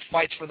guy who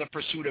fights for the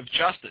pursuit of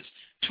justice.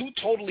 Two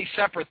totally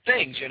separate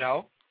things,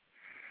 Yeah,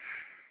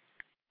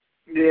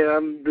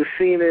 the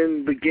scene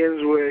in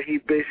Begins where he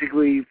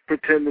basically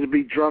pretended to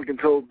be drunk and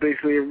told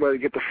basically everybody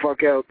to get the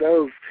fuck out.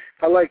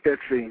 I like that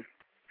scene.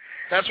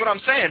 That's what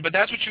I'm saying, but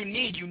that's what you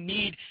need. You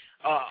need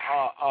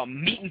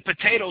meat and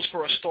potatoes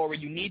for a story.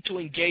 You need to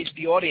engage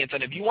the audience,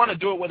 and if you want to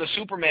do it with a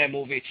Superman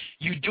movie,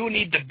 you do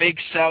need the big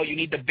sell, you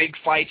need the big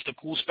fights, the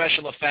cool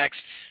special effects,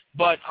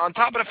 but on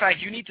top of the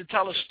fact, you need to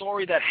tell a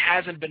story that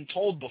hasn't been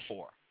told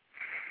before.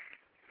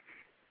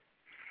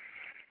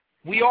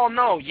 We all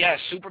know, yes,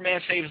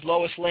 Superman saves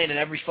Lois Lane in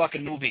every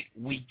fucking movie.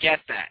 We get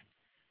that.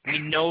 We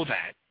know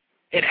that.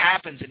 It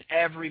happens in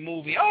every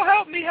movie. Oh,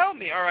 help me, help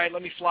me. All right,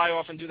 let me fly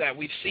off and do that.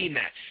 We've seen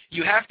that.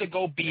 You have to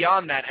go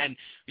beyond that. And,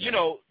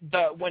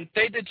 when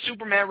they did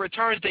Superman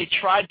Returns, they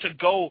tried to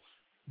go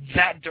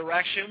that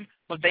direction,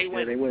 but they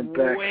went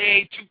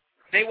way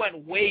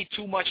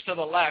too much to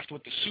the left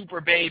with the Super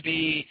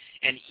Baby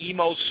and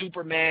emo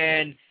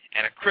Superman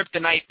and a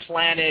kryptonite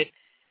planet,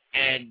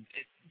 and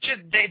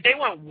they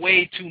went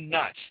way too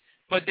nuts.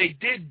 But they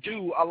did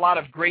do a lot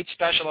of great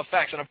special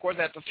effects. And, of course,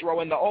 they had to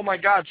throw in the, oh, my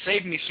God,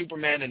 save me,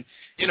 Superman. And,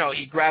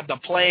 he grabbed a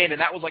plane, and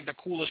that was, like, the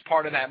coolest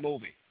part of that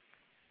movie.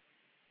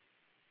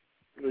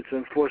 Which,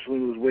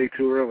 unfortunately, was way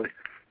too early.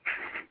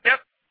 Yep.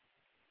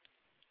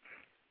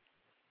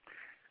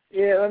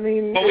 Yeah, I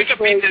mean... But we could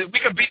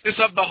beat this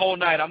up the whole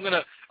night. I'm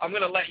gonna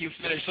let you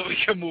finish so we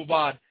can move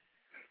on.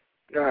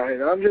 All right,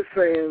 I'm just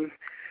saying...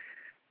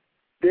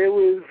 There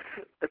was,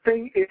 I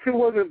think, if it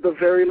wasn't the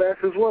very last,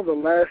 it was one of the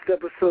last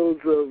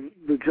episodes of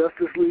the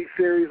Justice League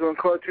series on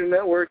Cartoon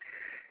Network.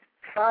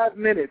 5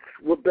 minutes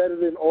were better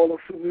than all of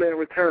Superman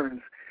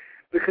Returns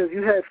because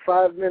you had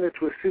 5 minutes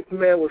where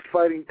Superman was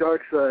fighting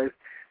Darkseid.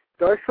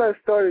 Darkseid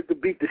started to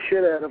beat the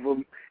shit out of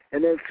him,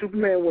 and then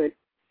Superman went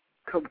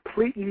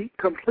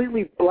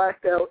completely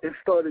blacked out and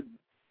started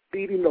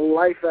beating the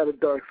life out of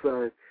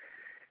Darkseid.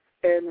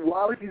 And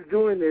while he's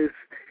doing this,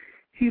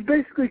 he's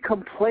basically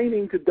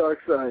complaining to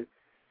Darkseid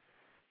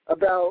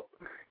about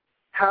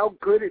how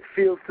good it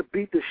feels to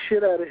beat the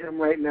shit out of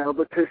him right now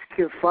because he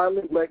can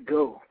finally let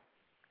go.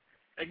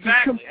 Exactly.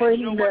 He's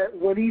complaining that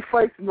when he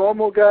fights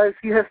normal guys,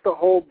 he has to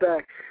hold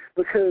back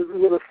because,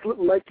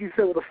 like you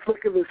said, with a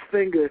flick of his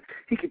finger,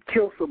 he could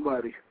kill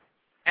somebody.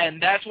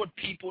 And that's what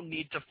people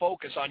need to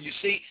focus on. You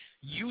see,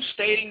 you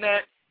stating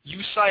that, you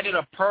cited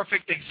a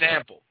perfect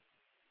example.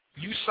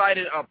 You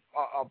cited a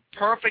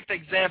perfect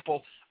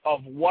example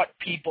of what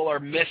people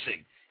are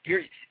missing.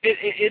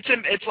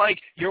 It's like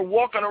you're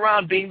walking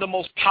around being the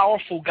most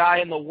powerful guy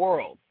in the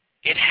world.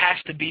 It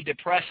has to be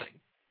depressing.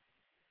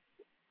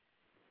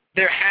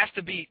 There has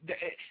to be.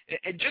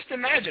 Just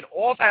imagine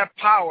all that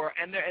power,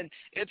 and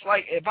it's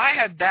like if I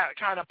had that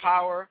kind of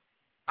power,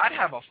 I'd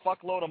have a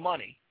fuckload of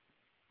money,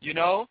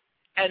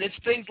 And it's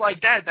things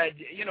like that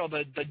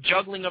the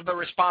juggling of the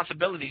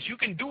responsibilities. You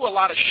can do a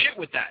lot of shit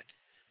with that,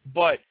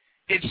 but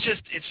it's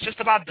just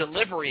about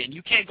delivery, and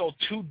you can't go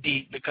too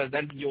deep because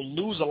then you'll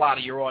lose a lot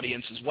of your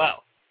audience as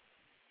well.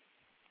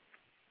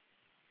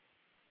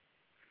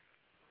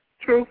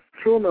 True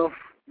enough,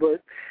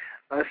 but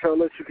I shall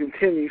let you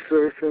continue,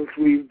 sir, since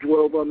we've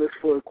dwelled on this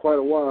for quite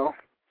a while.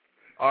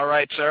 All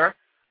right, sir.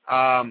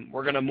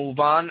 We're going to move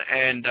on,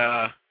 and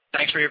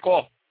thanks for your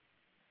call.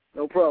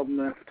 No problem,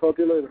 man. Talk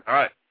to you later. All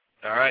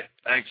right.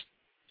 Thanks.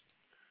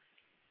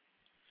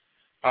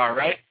 All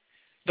right.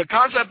 The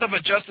concept of a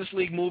Justice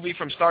League movie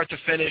from start to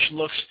finish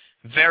looks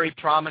very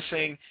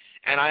promising,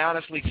 and I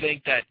honestly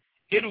think that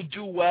it'll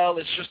do well.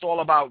 It's just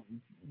all about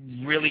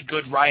really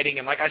good writing,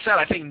 and like I said,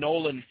 I think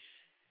Nolan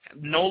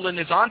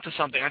is onto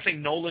something. I think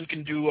Nolan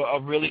can do a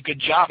really good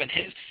job, and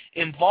his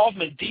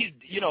involvement,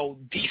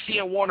 DC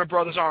and Warner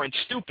Brothers aren't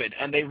stupid,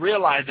 and they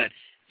realize that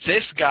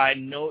this guy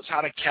knows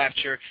how to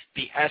capture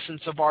the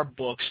essence of our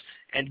books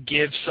and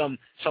give some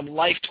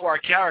life to our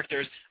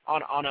characters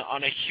on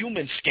a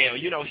human scale.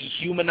 He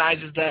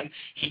humanizes them.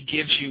 He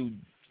gives you,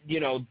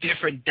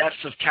 different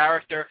depths of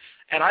character.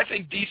 And I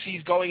think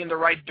DC's going in the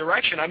right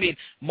direction. I mean,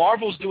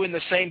 Marvel's doing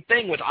the same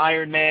thing with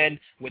Iron Man,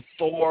 with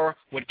Thor,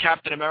 with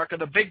Captain America.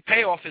 The big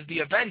payoff is the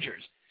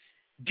Avengers.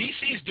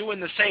 DC's doing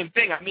the same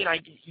thing. I mean,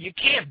 you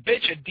can't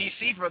bitch at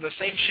DC for the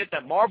same shit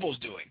that Marvel's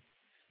doing.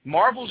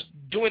 Marvel's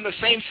doing the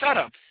same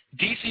setup.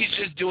 DC's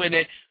just doing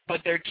it,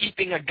 but they're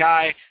keeping a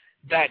guy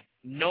that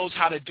knows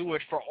how to do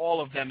it for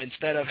all of them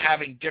instead of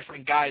having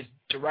different guys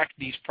direct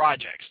these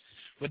projects.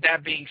 With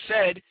that being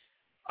said,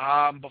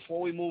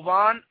 before we move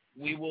on,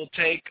 we will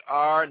take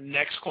our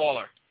next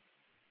caller.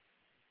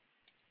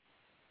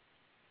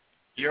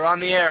 You're on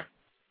the air.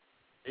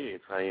 Hey,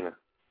 it's Hyena.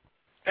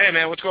 Hey,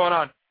 man, what's going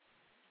on?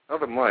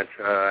 Nothing much.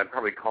 I'm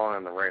probably calling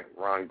on the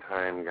wrong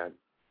time.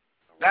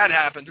 That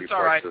happens. It's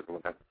all right.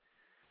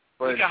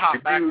 But you can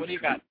hop back. What do you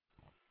got?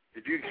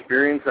 Did you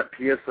experience that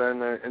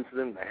PSN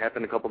incident that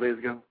happened a couple days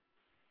ago?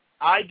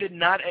 I did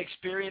not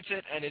experience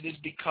it, and it is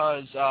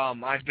because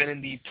I've been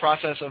in the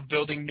process of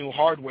building new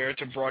hardware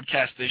to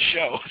broadcast this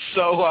show.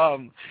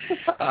 So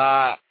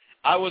I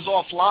was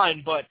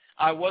offline, but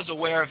I was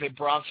aware of it.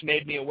 Bronx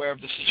made me aware of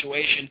the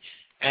situation,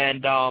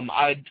 and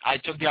I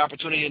took the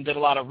opportunity and did a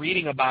lot of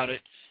reading about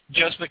it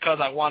just because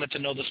I wanted to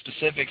know the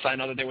specifics. I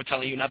know that they were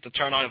telling you not to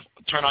turn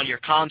on your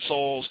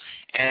consoles,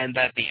 and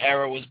that the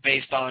error was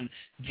based on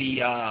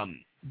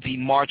the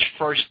March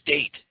 1st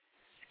date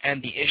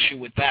and the issue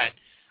with that.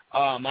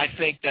 I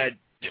think that,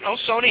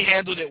 Sony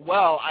handled it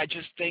well. I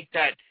just think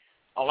that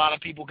a lot of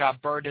people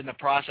got burned in the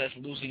process,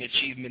 losing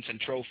achievements and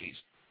trophies.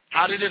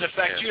 How did it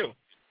affect you?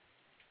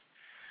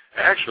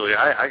 Actually,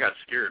 I got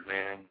scared,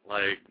 man.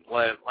 I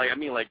have a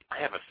fatty. I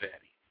have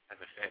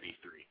a fatty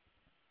 3.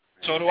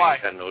 So do I.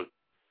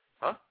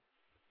 Huh?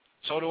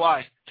 So do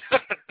I.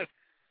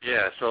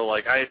 Yeah, so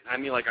I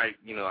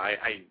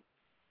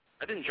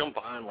didn't jump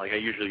on. I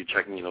usually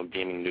check,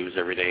 gaming news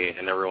every day,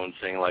 and everyone's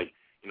saying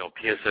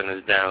PSN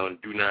is down,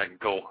 do not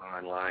go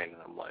online.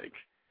 And I'm like,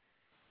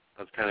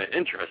 that's kind of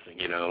interesting,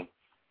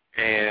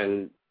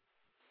 And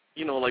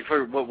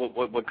for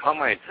what caught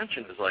my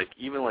attention is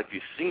even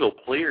these single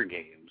player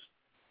games,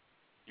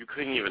 you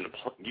couldn't even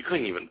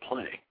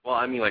play.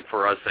 Well,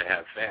 for us that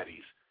have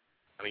fatties,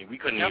 we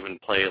couldn't even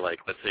play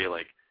let's say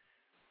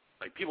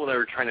people that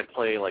were trying to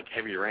play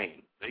Heavy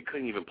Rain, they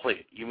couldn't even play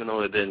it, even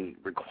though it didn't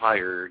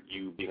require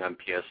you being on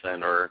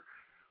PSN or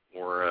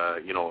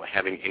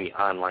having any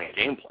online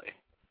gameplay.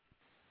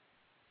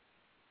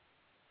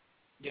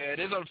 Yeah,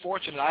 it is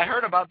unfortunate. I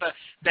heard about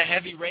the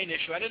Heavy Rain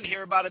issue. I didn't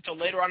hear about it till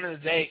later on in the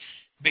day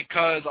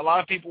because a lot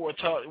of people were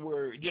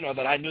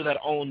that I knew that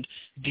owned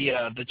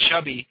the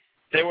Chubby.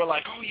 They were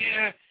like, oh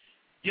yeah,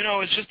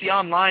 it's just the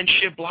online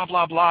shit, blah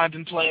blah blah. I've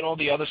been playing all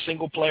the other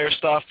single player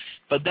stuff,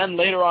 but then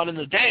later on in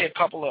the day, a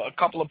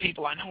couple of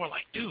people I know were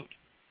like, dude,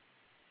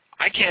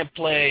 I can't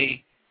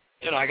play.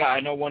 I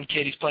know one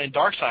kid, he's playing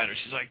Darksiders.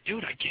 He's like,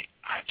 dude, I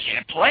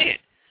can't play it.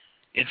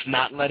 It's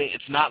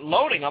not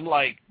loading. I'm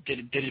like,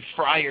 did it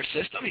fry your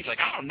system? He's like,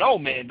 I don't know,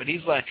 man. But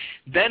he's like,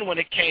 then when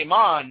it came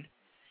on,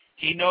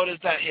 he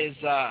noticed that his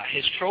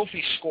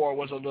trophy score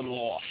was a little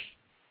off,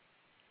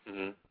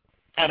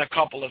 and a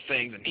couple of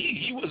things, and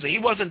he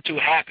wasn't too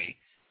happy.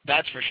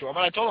 That's for sure.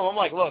 But I told him, I'm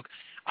like, look,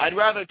 I'd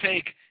rather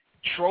take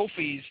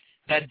trophies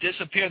that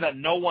disappear that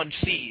no one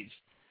sees.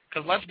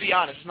 Because let's be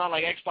honest, it's not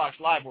like Xbox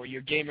Live where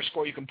your gamer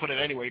score, you can put it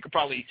anywhere. You could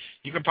probably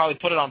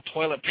put it on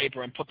toilet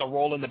paper and put the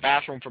roll in the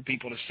bathroom for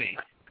people to see.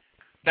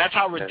 That's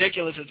how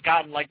ridiculous it's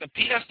gotten. Like the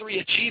PS3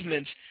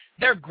 achievements,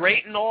 they're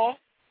great and all,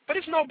 but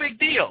it's no big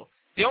deal.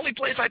 The only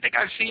place I think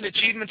I've seen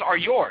achievements are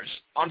yours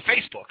on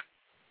Facebook.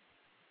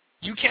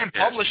 You can't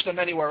publish them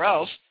anywhere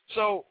else,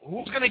 so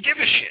who's going to give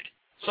a shit?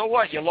 So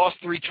what? You lost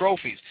 3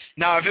 trophies.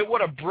 Now, if it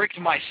would have bricked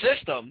my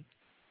system,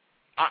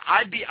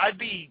 I'd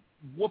be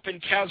whooping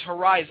Kaz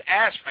Harai's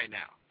ass right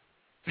now.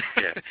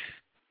 Yeah,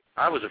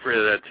 I was afraid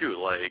of that too.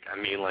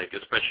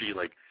 Especially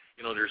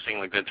they're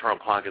saying the internal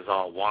clock is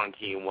all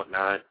wonky and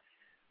whatnot.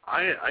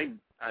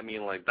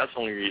 That's the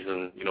only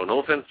reason. No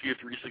offense to your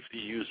 360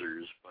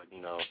 users, but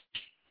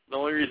the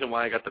only reason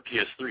why I got the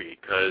PS3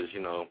 because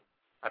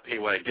I pay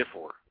what I get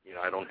for.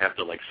 I don't have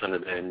to send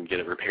it in, get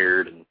it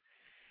repaired, and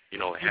you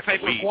pay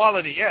for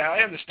quality. Yeah,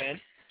 I understand.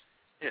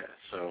 Yeah,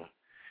 so.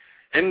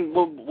 And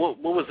what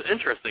was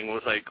interesting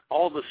was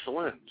all the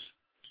Slims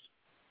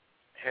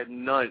had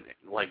none,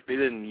 they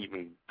didn't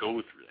even go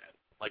through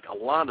that. A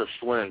lot of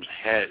Slims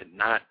had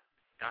not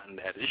gotten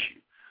that issue.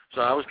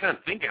 So I was kind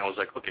of thinking, I was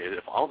like, okay,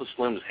 if all the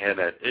Slims had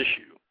that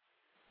issue,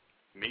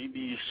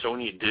 maybe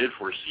Sony did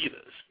foresee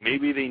this.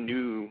 Maybe they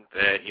knew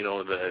that,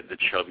 the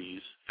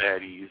chubbies,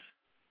 fatties,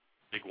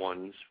 big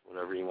ones,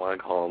 whatever you want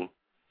to call them,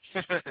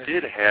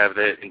 did have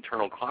that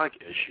internal clock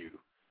issue.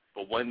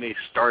 But when they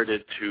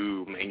started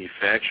to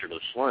manufacture the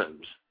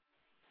Slims,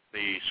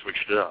 they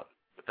switched it up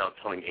without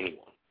telling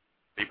anyone.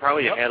 They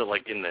probably had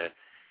it in the,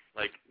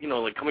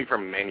 coming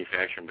from a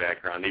manufacturing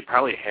background, they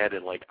probably had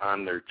it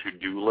on their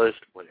to-do list,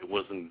 but it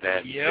wasn't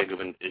that big of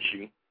an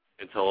issue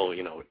until,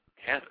 it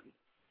happened.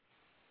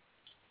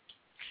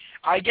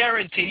 I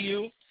guarantee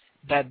you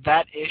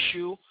that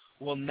issue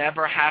will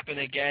never happen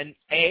again.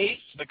 A,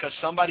 because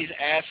somebody's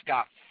ass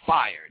got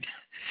fired.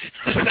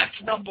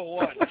 That's number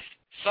one.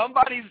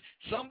 Somebody's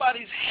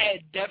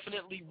head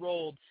definitely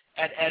rolled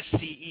at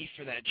SCE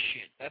for that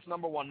shit. That's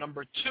number one.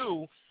 Number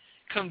two,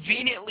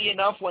 conveniently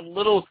enough, when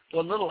little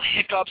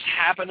hiccups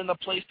happen in the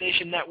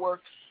PlayStation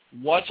Network,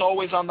 what's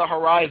always on the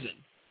horizon?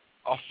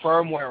 A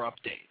firmware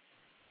update.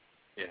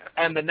 Yeah.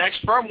 And the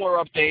next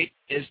firmware update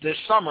is this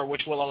summer,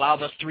 which will allow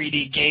the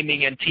 3D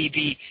gaming and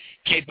TV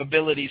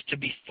capabilities to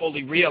be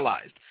fully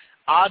realized.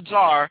 Odds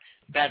are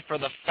that for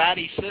the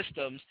fatty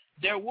systems,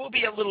 there will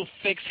be a little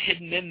fix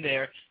hidden in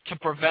there to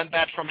prevent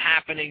that from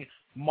happening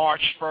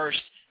March 1st,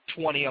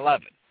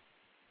 2011.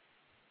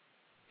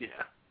 Yeah.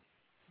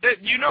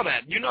 You know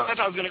that. You know that's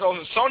how it's going to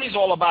go. Sony's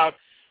all about,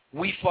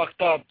 we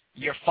fucked up,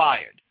 you're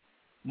fired.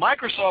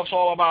 Microsoft's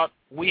all about,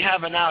 we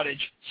have an outage,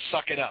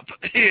 suck it up.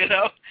 You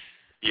know?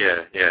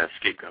 Yeah,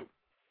 scapegoat.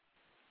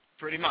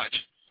 Pretty much.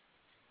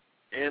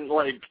 And,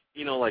 like,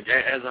 you know, like,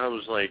 as I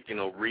was, like, you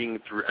know, reading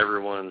through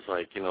everyone's,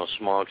 like, you know,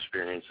 small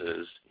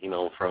experiences, you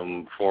know,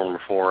 from forum to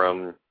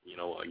forum, you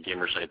know, a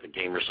gamer site to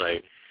gamer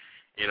site,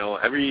 you know,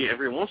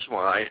 every once in a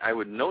while I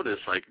would notice,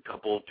 like, a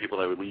couple of people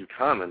that would leave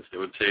comments, they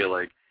would say,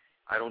 like,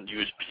 I don't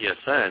use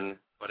PSN,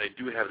 but I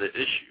do have the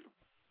issue,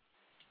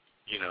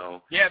 you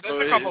know. Yeah,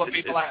 there's a couple of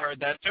people I heard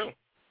that, too.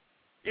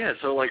 Yeah,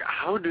 so, like,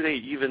 how do they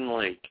even,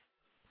 like,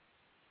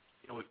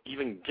 you know,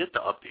 even get the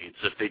updates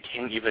if they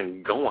can't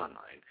even go online?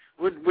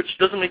 Which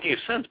doesn't make any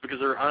sense because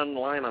they're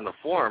online on the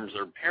forums.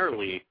 They're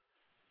apparently,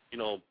 you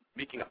know,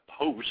 making a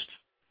post.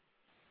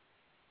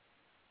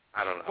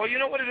 I don't know. Well, you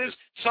know what it is?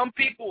 Some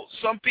people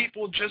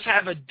just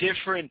have a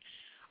different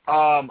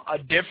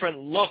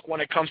look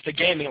when it comes to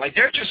gaming. Like,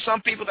 there are just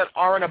some people that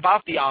aren't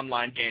about the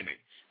online gaming.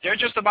 They're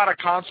just about a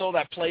console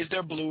that plays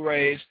their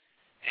Blu-rays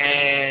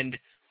and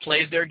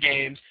plays their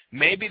games.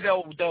 Maybe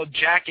they'll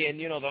jack in,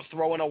 you know, they'll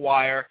throw in a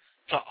wire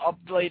to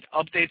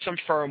update some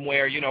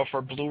firmware, you know,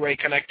 for Blu-ray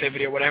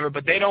connectivity or whatever,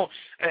 but they don't,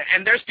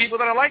 and there's people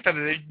that are like that.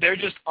 They're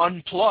just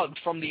unplugged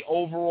from the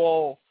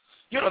overall,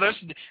 you know,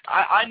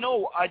 I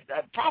know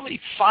probably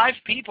 5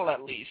 people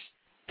at least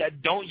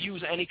that don't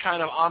use any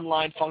kind of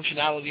online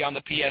functionality on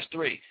the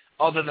PS3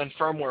 other than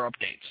firmware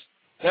updates.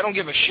 They don't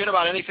give a shit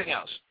about anything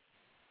else.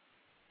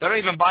 They don't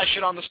even buy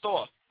shit on the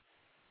store.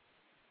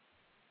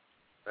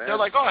 They're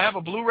like, oh, I have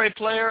a Blu-ray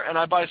player and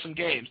I buy some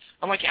games.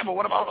 I'm like, yeah, but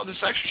what about all this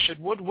extra shit?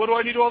 What do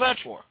I need all that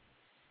for?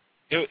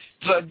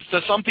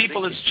 To some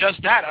people, it's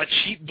just that, a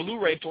cheap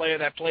Blu-ray player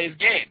that plays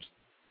games.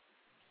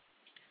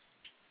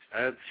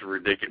 That's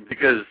ridiculous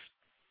because,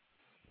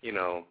 you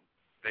know,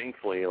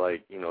 thankfully,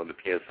 like, you know, the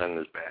PSN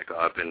is back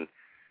up, and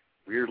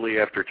weirdly,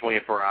 after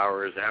 24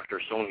 hours, after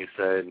Sony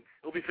said,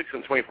 it'll be fixed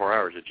in 24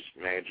 hours, it just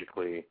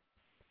magically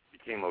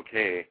became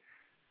okay.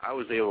 I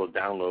was able to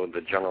download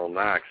the General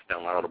Knox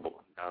downloadable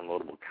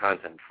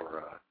content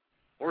for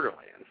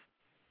Borderlands.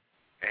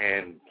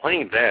 And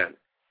playing that,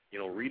 you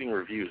know, reading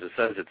reviews, it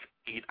says it's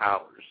 8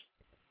 hours.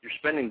 You're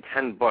spending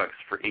 $10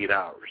 for 8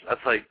 hours.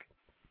 That's like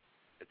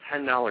a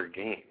 $10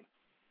 game.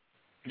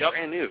 Yep.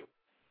 Brand new.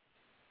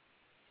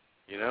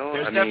 You know?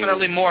 There's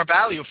definitely more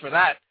value for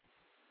that.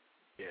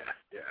 Yeah.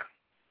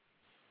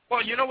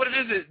 Well, you know what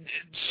it is?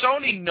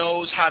 Sony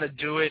knows how to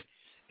do it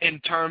in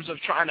terms of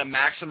trying to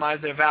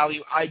maximize their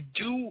value. I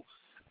do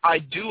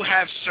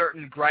have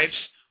certain gripes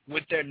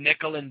with their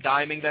nickel and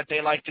diming that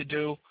they like to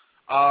do.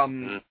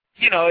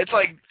 You know, it's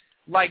like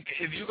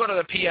if you go to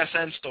the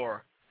PSN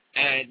store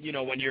and, you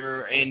know, when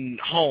you're in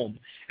home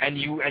and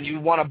you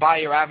want to buy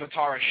your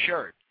avatar a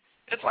shirt,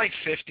 it's like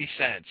 50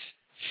 cents.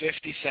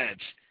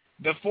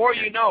 Before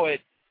you know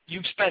it,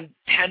 you've spent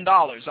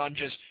 $10 on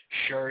just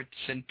shirts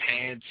and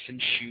pants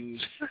and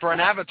shoes for an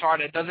avatar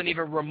that doesn't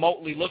even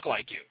remotely look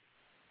like you.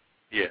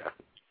 Yeah.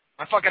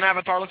 My fucking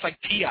avatar looks like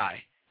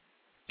T.I.,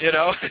 you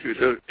know?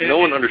 Dude, no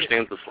one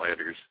understands the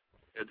sliders.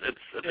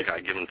 It's a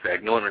God-given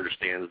fact. No one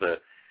understands the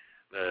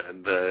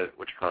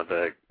what you call it,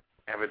 the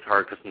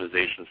avatar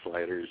customization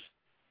sliders.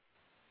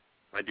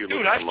 Dude,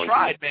 I've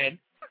tried, man.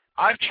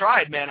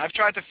 I've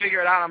tried to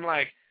figure it out. I'm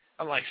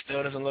like,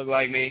 still doesn't look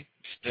like me.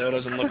 Still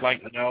doesn't look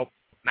like, nope,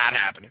 not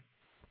happening.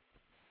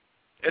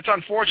 It's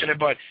unfortunate,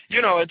 but,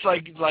 you know, it's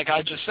like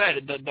I just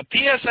said, the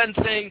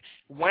PSN thing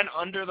went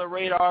under the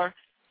radar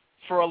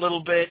for a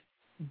little bit,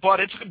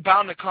 but it's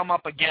bound to come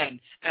up again,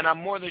 and I'm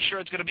more than sure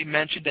it's going to be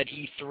mentioned at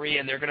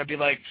E3, and they're going to be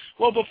like,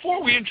 well,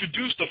 before we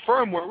introduce the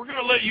firmware, we're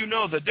going to let you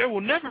know that there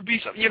will never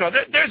be some, you know,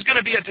 there's going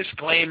to be a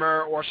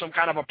disclaimer or some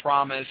kind of a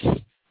promise.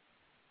 That's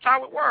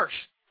how it works.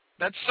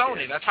 That's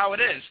Sony. That's how it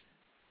is.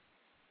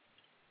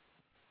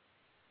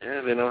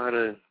 Yeah, they know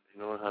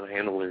how to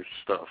handle their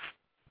stuff.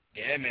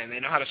 Yeah, man, they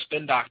know how to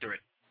spin doctor it.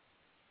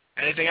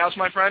 Anything else,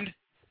 my friend?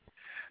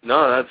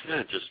 No, that's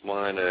it. Just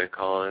wanted to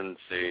call in and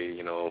say,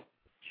 you know,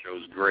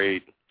 show's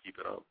great. Keep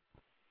it up.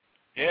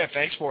 Yeah,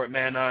 thanks for it,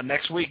 man.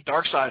 Next week,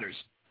 Darksiders.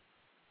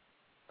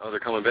 Oh, they're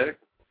coming back?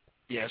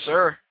 Yes,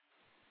 sir.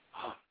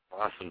 Oh,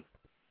 awesome.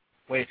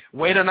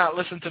 Way to not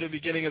listen to the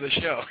beginning of the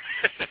show.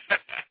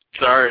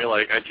 Sorry,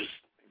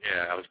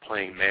 I was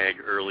playing MAG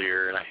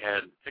earlier, and I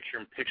had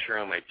picture-in-picture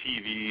on my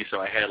TV, so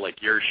I had,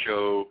 like, your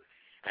show.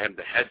 I had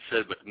the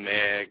headset with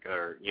MAG,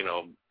 or, you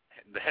know,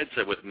 the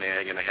headset with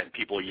Mag, and I had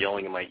people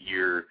yelling in my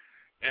ear.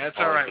 Yeah, it's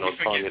all right. We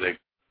forgive you.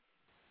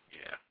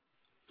 Yeah,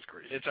 it's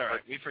crazy. It's all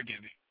right. We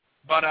forgive you.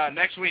 But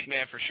next week,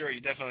 man, for sure,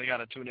 you definitely got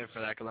to tune in for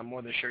that because I'm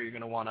more than sure you're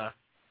going to want to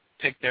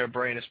pick their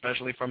brain,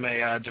 especially from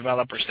a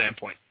developer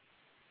standpoint.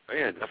 Oh,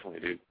 yeah, definitely,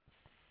 dude.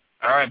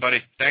 All right,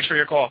 buddy. Thanks for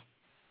your call.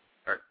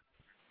 All right.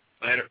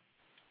 Later.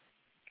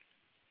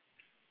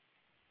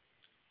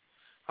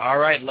 All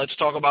right, let's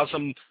talk about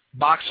some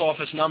box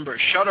office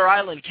numbers. Shutter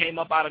Island came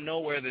up out of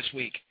nowhere this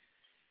week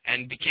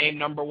and became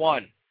number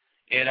one.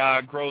 It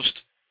grossed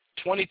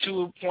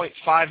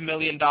 $22.5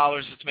 million.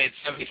 It's made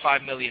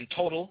 $75 million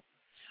total.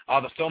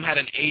 The film had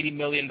an $80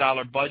 million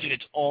budget.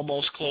 It's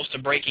almost close to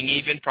breaking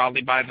even,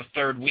 probably by the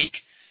third week.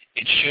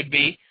 It should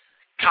be.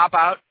 Cop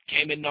Out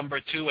came in number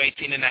two,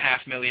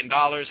 $18.5 million,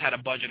 had a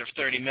budget of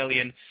 $30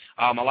 million.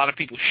 A lot of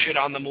people shit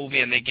on the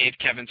movie, and they gave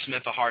Kevin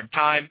Smith a hard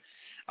time.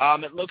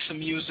 It looks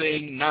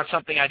amusing, not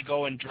something I'd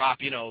go and drop,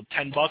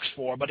 $10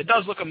 for, but it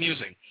does look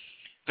amusing.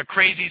 The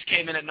Crazies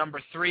came in at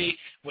number three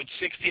with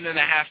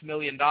 $16.5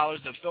 million.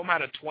 The film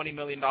had a $20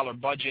 million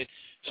budget,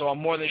 so I'm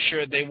more than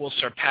sure they will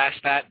surpass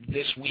that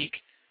this week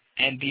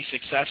and be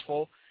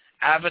successful.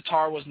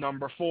 Avatar was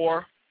number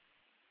four,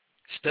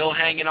 still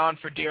hanging on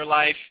for dear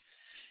life.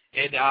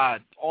 It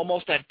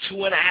almost at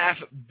 $2.5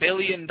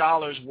 billion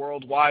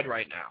worldwide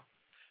right now.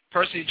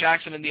 Percy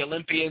Jackson and the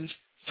Olympians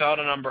fell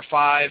to number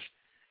five.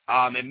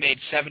 It made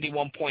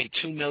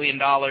 $71.2 million,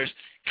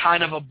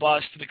 kind of a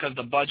bust because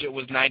the budget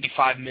was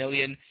 $95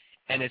 million,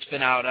 and it's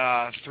been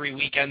out 3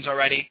 weekends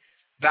already.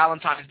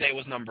 Valentine's Day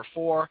was number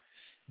four.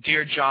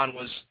 Dear John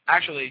was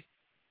actually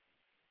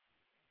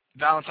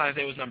Valentine's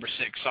Day was number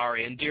six,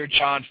 sorry, and Dear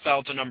John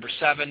fell to number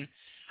seven.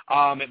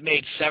 It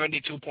made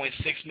 $72.6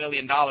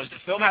 million. The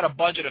film had a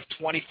budget of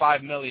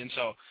 $25 million,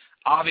 so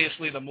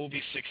obviously the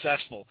movie's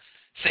successful.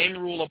 Same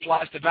rule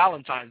applies to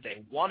Valentine's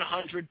Day,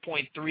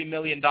 $100.3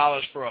 million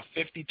for a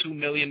 $52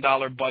 million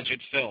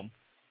budget film,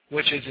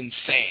 which is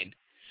insane.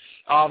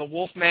 The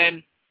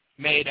Wolfman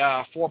made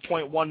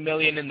 $4.1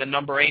 million in the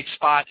number 8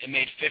 spot. It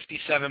made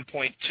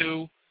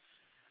 $57.2.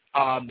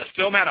 The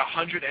film had a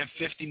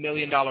 $150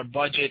 million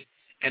budget,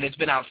 and it's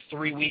been out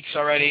 3 weeks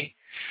already.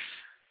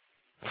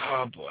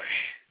 Oh, boy.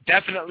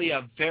 Definitely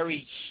a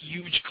very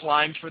huge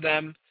climb for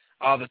them.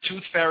 The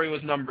Tooth Fairy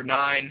was number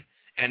 9,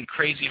 and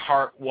Crazy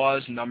Heart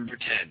was number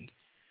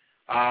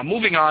 10.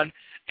 Moving on,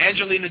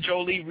 Angelina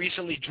Jolie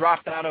recently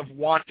dropped out of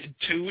Wanted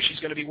 2. She's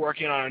going to be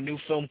working on a new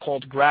film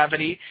called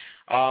Gravity.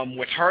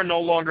 With her no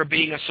longer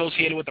being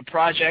associated with the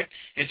project,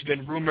 it's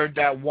been rumored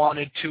that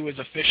Wanted 2 is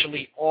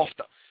officially off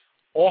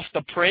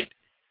the print.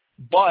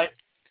 But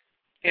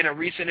in a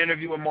recent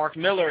interview with Mark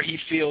Miller, he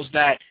feels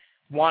that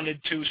Wanted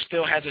 2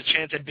 still has a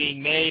chance at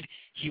being made.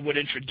 He would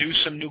introduce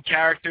some new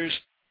characters,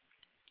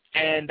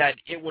 and that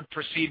it would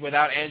proceed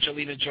without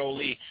Angelina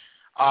Jolie.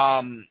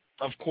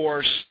 Of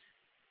course,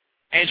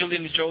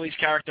 Angelina Jolie's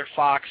character,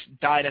 Fox,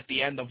 died at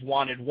the end of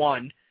Wanted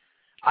 1.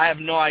 I have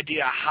no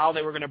idea how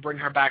they were going to bring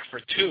her back for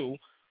 2,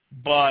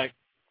 but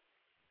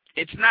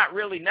it's not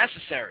really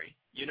necessary.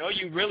 You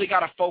really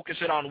got to focus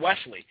it on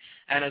Wesley.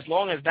 And as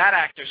long as that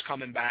actor's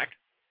coming back,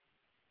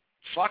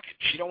 fuck it.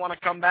 She don't want to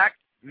come back,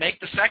 make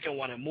the second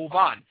one and move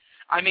on.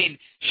 I mean,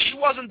 she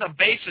wasn't the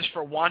basis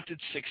for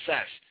Wanted's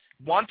success.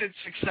 Wanted's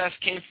success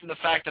came from the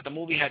fact that the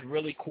movie had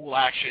really cool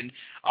action.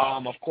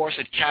 Of course,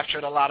 it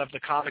captured a lot of the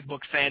comic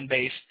book fan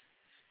base.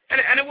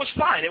 And it was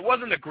fine. It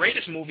wasn't the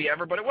greatest movie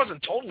ever, but it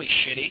wasn't totally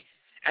shitty.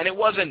 And it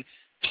wasn't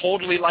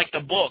totally like the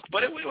book,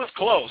 but it was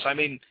close. I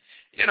mean,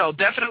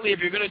 definitely if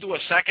you're going to do a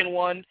second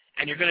one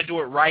and you're going to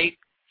do it right,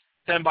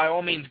 then by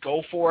all means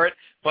go for it.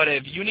 But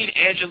if you need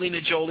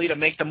Angelina Jolie to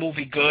make the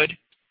movie good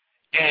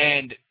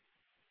and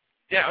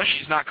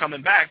she's not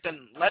coming back,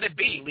 then let it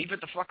be. Leave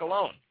it the fuck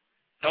alone.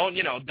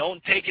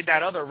 Don't take it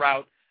that other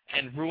route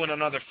and ruin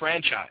another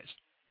franchise.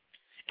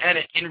 And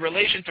in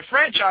relation to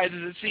franchises,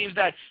 it seems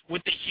that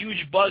with the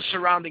huge buzz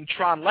surrounding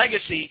Tron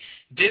Legacy,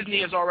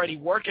 Disney is already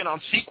working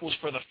on sequels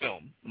for the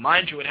film.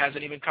 Mind you, it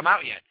hasn't even come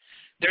out yet.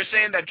 They're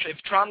saying that if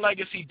Tron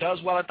Legacy does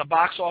well at the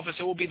box office,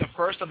 it will be the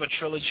first of a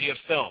trilogy of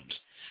films.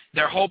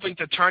 They're hoping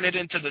to turn it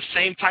into the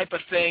same type of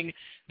thing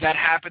that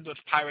happened with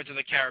Pirates of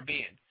the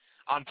Caribbean.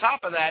 On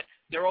top of that,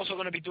 they're also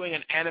going to be doing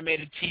an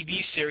animated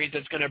TV series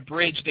that's going to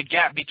bridge the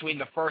gap between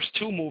the first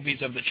 2 movies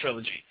of the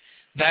trilogy.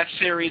 That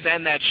series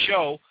and that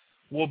show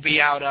will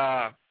be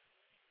out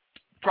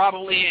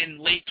probably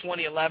in late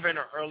 2011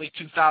 or early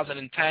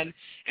 2010.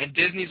 And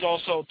Disney's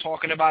also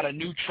talking about a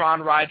new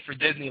Tron ride for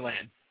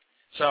Disneyland.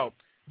 So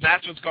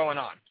that's what's going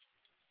on.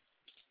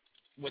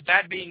 With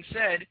that being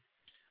said,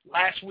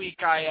 last week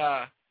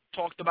I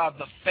talked about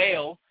The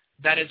Fail,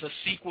 that is a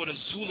sequel to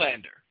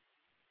Zoolander.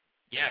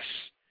 Yes.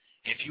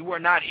 If you were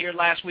not here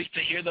last week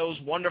to hear those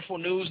wonderful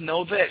news,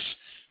 know this.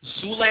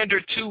 Zoolander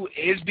 2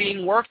 is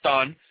being worked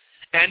on,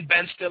 and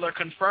Ben Stiller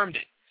confirmed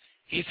it.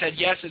 He said,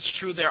 yes, it's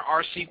true, there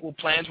are sequel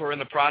plans. We're in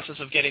the process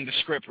of getting the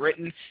script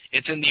written.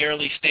 It's in the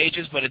early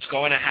stages, but it's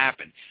going to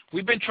happen.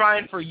 We've been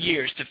trying for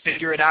years to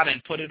figure it out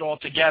and put it all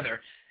together,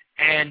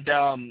 and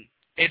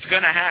it's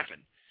going to happen.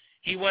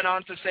 He went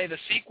on to say the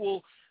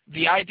sequel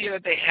the idea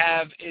that they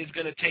have is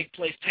going to take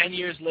place 10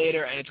 years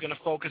later, and it's going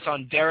to focus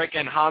on Derek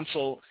and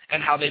Hansel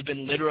and how they've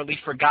been literally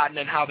forgotten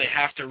and how they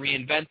have to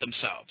reinvent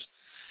themselves.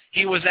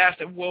 He was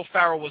asked if Will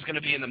Ferrell was going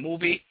to be in the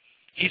movie.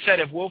 He said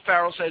if Will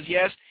Ferrell says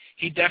yes,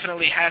 he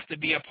definitely has to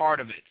be a part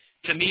of it.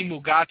 To me,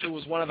 Mugatu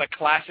was one of the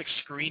classic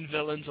screen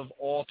villains of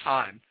all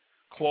time,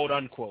 quote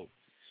unquote.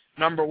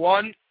 Number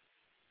one,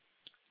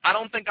 I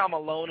don't think I'm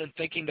alone in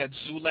thinking that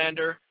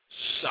Zoolander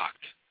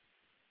sucked.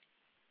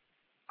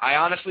 I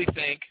honestly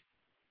think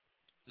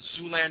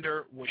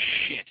Zoolander was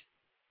shit.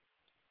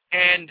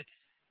 And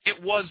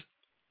it was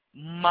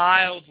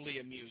mildly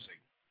amusing.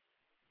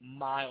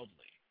 Mildly.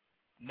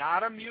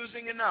 Not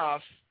amusing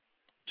enough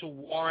to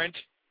warrant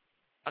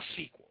a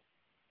sequel.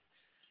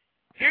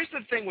 Here's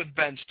the thing with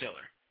Ben Stiller.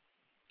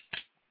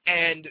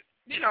 And,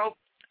 you know,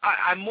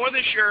 I'm more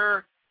than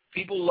sure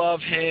people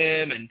love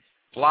him and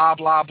blah,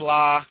 blah,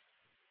 blah.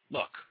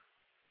 Look,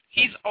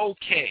 he's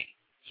okay.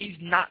 He's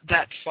not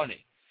that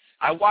funny.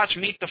 I watch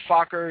Meet the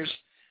Fockers.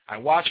 I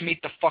watch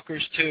Meet the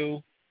Fuckers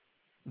 2.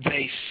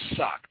 They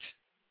sucked.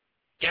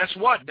 Guess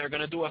what? They're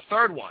going to do a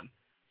third one.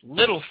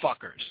 Little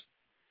Fuckers.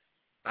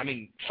 I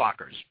mean,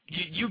 Fockers.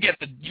 You get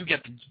the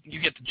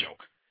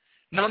joke.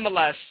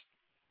 Nonetheless,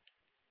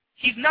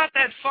 he's not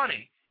that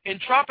funny. In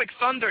Tropic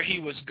Thunder, he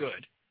was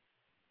good.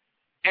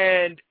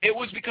 And it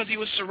was because he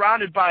was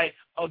surrounded by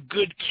a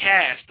good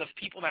cast of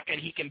people that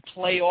he can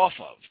play off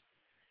of.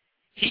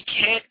 He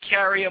can't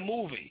carry a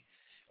movie.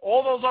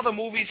 All those other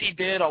movies he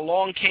did,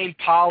 Along Came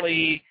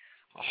Polly,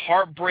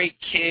 Heartbreak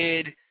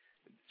Kid,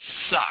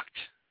 sucked.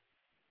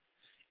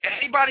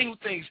 Anybody who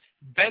thinks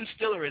Ben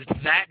Stiller is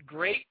that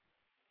great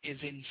is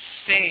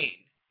insane.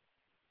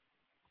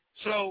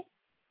 So,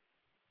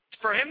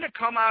 for him to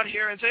come out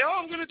here and say,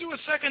 oh, I'm going to do a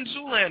second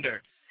Zoolander,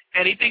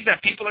 and he thinks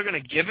that people are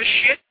going to give a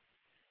shit,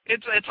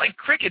 it's like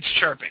crickets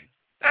chirping.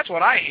 That's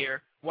what I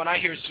hear when I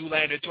hear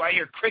Zoolander 2. I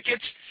hear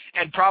crickets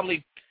and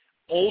probably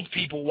old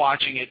people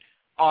watching it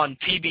on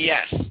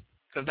TBS,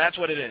 because that's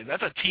what it is.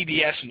 That's a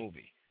TBS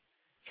movie.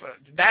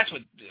 That's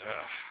what,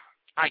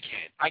 I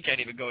can't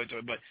even go into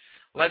it, but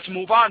let's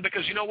move on,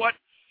 because you know what?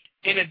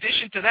 In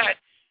addition to that,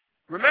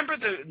 remember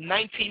the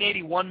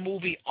 1981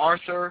 movie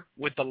Arthur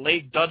with the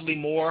late Dudley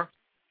Moore,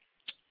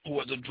 who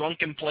was a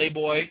drunken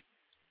playboy?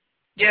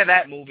 Yeah,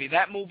 that movie.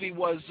 That movie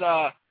was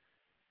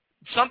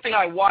something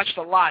I watched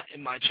a lot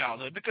in my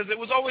childhood because it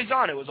was always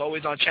on. It was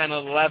always on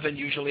Channel 11,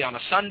 usually on a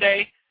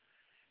Sunday.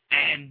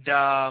 And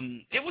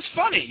it was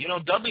funny. You know,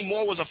 Dudley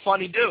Moore was a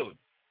funny dude.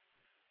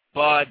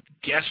 But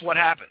guess what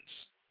happens?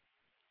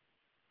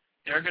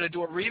 They're going to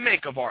do a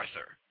remake of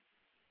Arthur.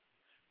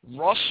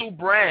 Russell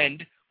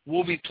Brand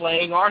will be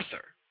playing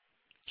Arthur.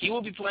 He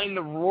will be playing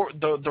the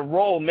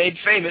role made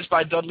famous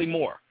by Dudley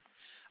Moore.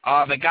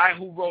 The guy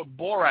who wrote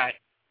Borat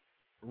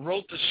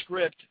wrote the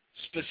script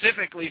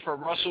specifically for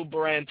Russell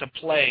Brand to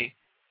play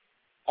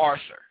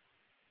Arthur.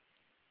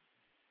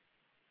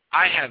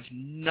 I have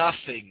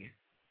nothing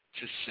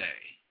to say.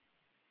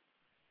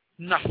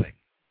 Nothing.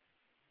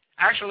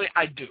 Actually,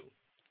 I do.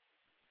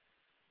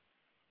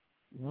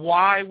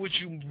 Why would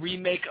you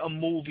remake a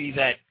movie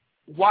that,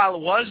 while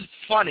it was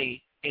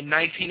funny in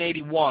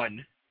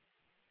 1981,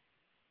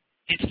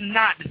 it's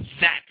not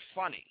that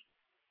funny?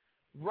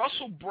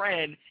 Russell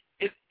Brand,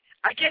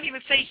 I can't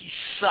even say he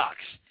sucks,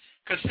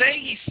 because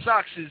saying he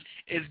sucks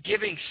is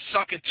giving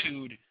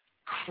suckitude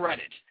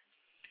credit.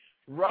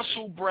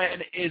 Russell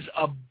Brand is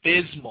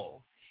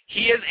abysmal.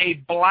 He is a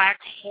black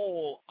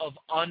hole of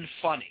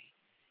unfunny.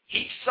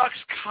 He sucks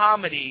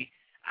comedy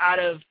out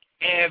of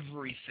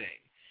everything.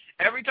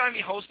 Every time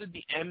he hosted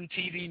the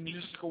MTV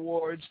Music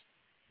Awards,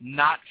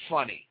 not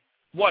funny.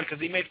 What, because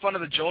he made fun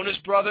of the Jonas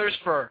Brothers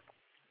for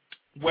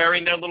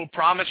wearing their little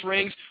promise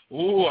rings?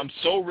 Ooh, I'm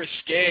so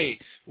risque.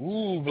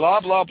 Ooh,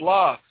 blah, blah,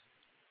 blah.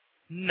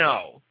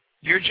 No.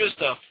 You're just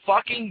a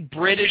fucking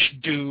British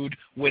dude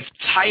with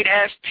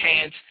tight-ass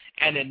pants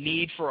and a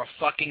need for a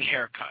fucking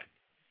haircut.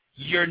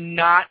 You're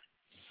not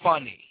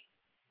funny.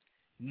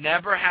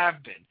 Never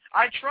have been.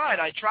 I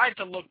tried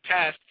to look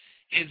past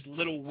his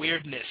little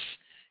weirdness,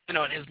 you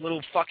know, and his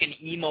little fucking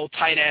emo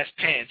tight-ass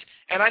pants.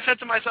 And I said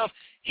to myself,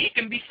 he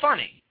can be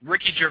funny.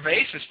 Ricky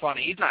Gervais is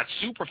funny. He's not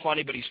super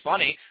funny, but he's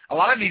funny. A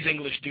lot of these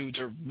English dudes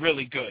are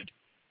really good.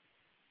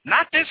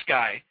 Not this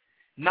guy.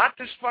 Not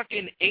this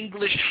fucking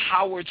English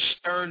Howard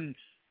Stern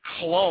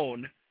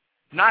clone.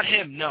 Not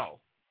him, no.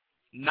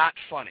 Not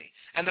funny.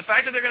 And the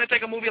fact that they're going to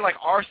take a movie like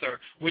Arthur,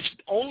 which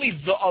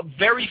only a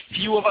very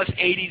few of us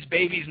 80s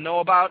babies know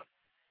about,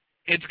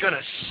 it's going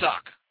to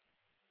suck.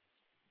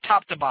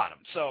 Top to bottom.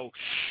 So,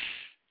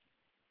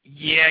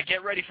 yeah,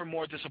 get ready for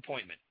more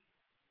disappointment.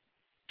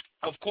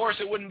 Of course,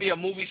 it wouldn't be a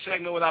movie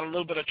segment without a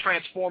little bit of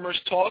Transformers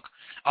talk.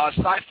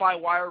 Sci-Fi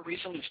Wire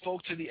recently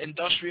spoke to the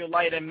Industrial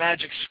Light and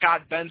Magic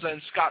Scott Benza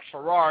and Scott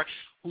Farrar,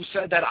 who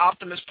said that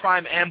Optimus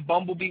Prime and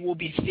Bumblebee will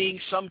be seeing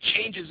some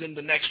changes in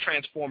the next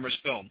Transformers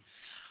film.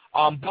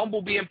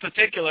 Bumblebee in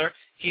particular,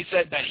 he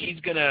said that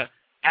he's going to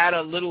add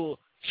a little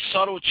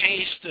subtle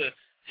change to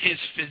his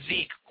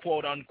physique,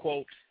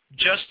 quote-unquote,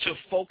 just to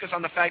focus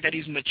on the fact that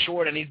he's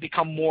matured and he's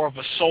become more of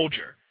a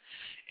soldier.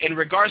 In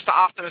regards to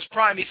Optimus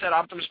Prime, he said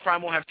Optimus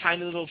Prime will have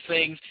tiny little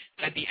things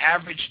that the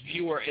average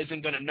viewer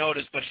isn't going to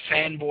notice, but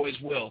fanboys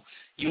will.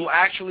 You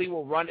actually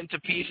will run into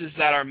pieces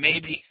that are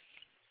maybe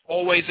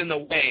always in the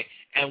way,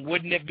 and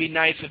wouldn't it be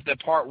nice if the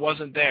part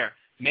wasn't there?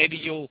 Maybe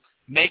you'll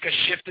make a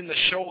shift in the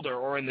shoulder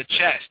or in the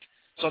chest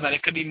so that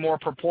it could be more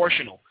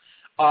proportional.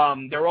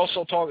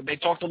 They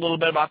talked a little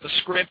bit about the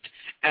script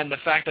and the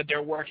fact that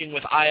they're working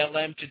with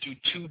ILM to do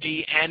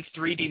 2D and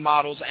 3D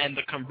models and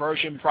the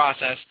conversion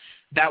process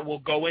that will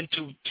go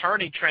into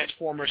turning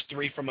Transformers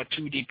 3 from a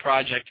 2D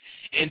project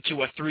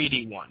into a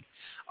 3D one.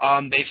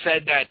 They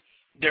said that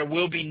there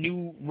will be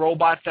new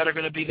robots that are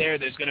going to be there.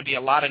 There's going to be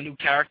a lot of new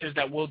characters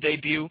that will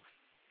debut.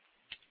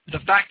 The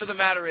fact of the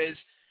matter is,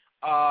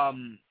 I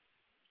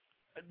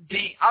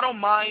don't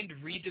mind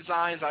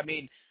redesigns. I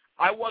mean,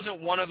 I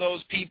wasn't one of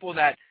those people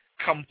that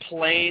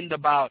complained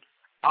about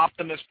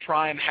Optimus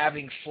Prime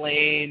having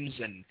flames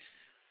and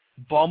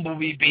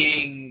Bumblebee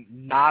being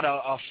not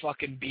a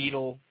fucking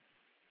beetle.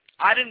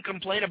 I didn't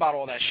complain about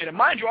all that shit. And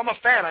mind you, I'm a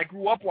fan. I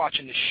grew up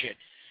watching this shit.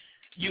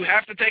 You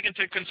have to take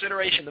into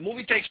consideration the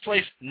movie takes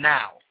place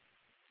now,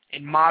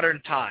 in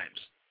modern times.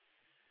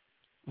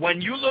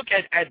 When you look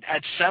at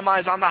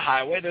semis on the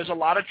highway, there's a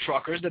lot of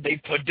truckers that they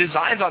put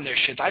designs on their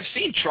shit. I've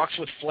seen trucks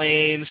with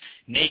flames,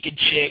 naked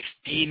chicks,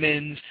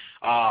 demons,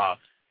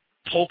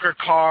 poker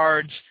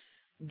cards,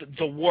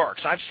 the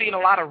works. I've seen a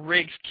lot of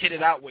rigs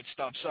kitted out with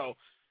stuff. So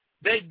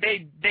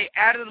they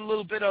added a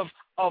little bit of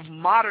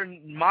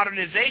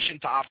modernization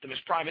to Optimus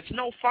Prime. It's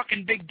no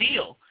fucking big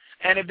deal.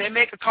 And if they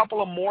make a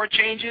couple of more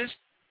changes,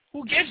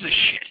 who gives a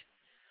shit?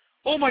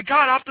 Oh my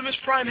God, Optimus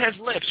Prime has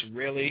lips.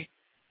 Really?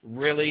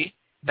 Really?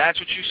 That's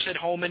what you sit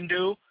home and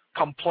do?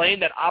 Complain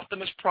that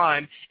Optimus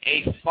Prime,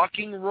 a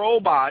fucking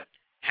robot,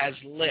 has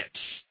lips.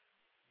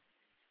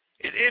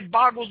 It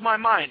boggles my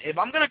mind. If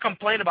I'm going to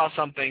complain about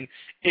something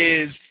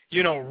is,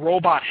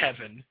 robot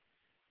heaven,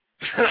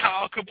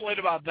 I'll complain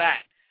about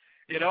that.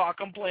 I'll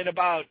complain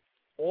about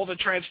all the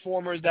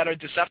Transformers that are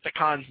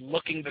Decepticons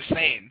looking the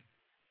same.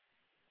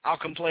 I'll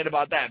complain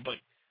about that. But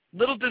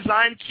little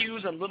design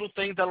cues and little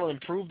things that will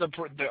improve the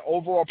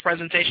overall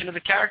presentation of the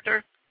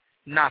character,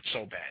 not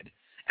so bad.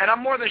 And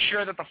I'm more than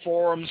sure that the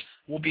forums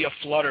will be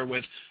aflutter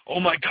with, oh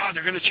my God,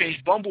 they're going to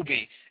change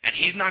Bumblebee, and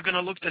he's not going to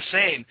look the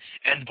same,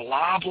 and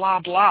blah, blah,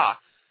 blah.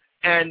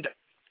 And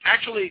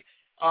actually,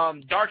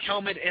 Dark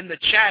Helmet in the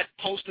chat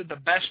posted the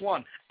best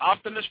one.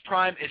 Optimus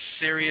Prime is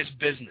serious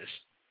business.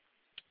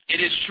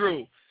 It is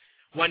true.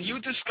 When you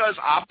discuss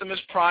Optimus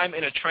Prime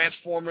in a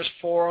Transformers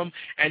forum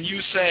and you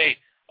say,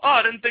 oh,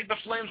 I didn't think the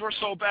flames were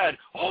so bad.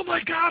 Oh,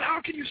 my God, how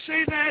can you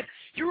say that?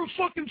 You're a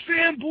fucking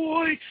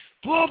fanboy.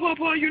 Blah, blah,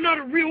 blah. You're not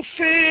a real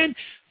fan.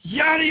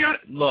 Yada, yada.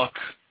 Look,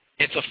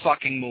 it's a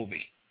fucking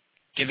movie.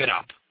 Give it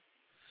up.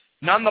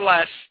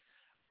 Nonetheless,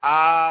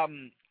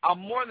 I'm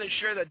more than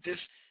sure that this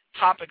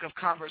topic of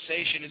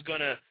conversation is going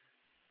to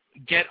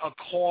get a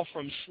call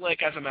from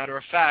Slick. As a matter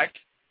of fact,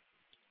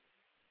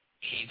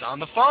 he's on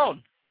the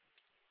phone.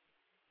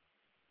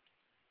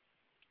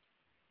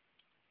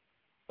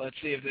 Let's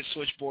see if this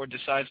switchboard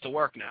decides to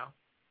work now.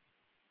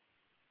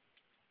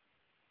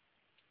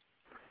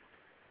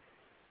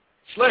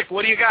 Slick,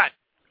 what do you got?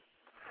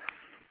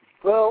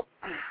 Well,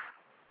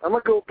 I'm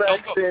gonna go back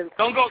then.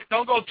 Don't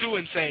go too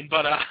insane,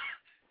 but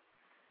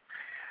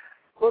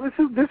Well, this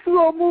is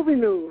all movie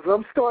news.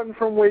 I'm starting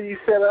from where you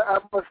said I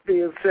must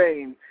be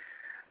insane.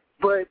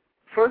 But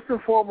first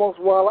and foremost,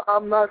 while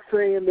I'm not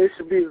saying there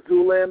should be a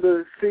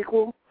Zoolander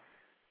sequel,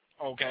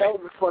 okay, that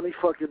was a funny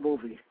fucking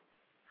movie.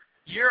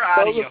 You're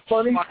out of your That was a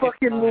funny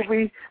fucking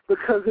movie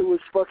because it was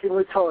fucking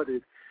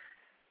retarded.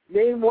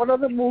 Name one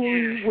other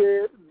movie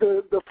where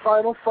the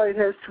final fight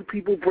has two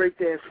people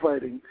breakdance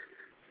fighting.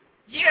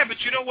 Yeah, but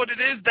you know what it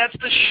is? That's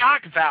the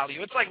shock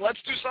value. It's like, let's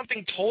do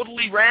something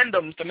totally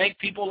random to make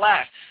people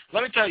laugh.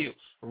 Let me tell you,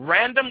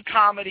 random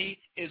comedy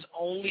is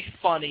only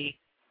funny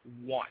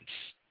once.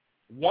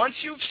 Once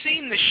you've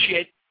seen the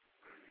shit,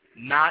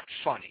 not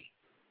funny.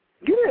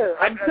 Yeah,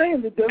 I'm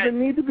saying there doesn't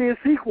need to be a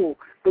sequel.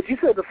 But you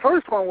said the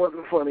first one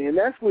wasn't funny, and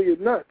that's where you're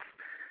nuts.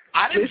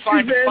 I didn't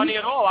find it funny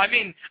at all. I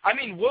mean,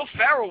 Will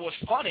Ferrell was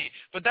funny,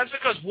 but that's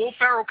because Will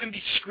Ferrell can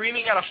be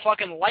screaming at a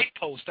fucking light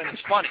post and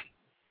it's funny.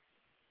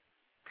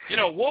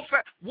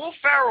 Will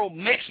Ferrell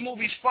makes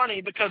movies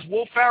funny because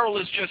Will Ferrell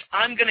is just,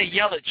 I'm going to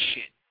yell at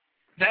shit.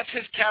 That's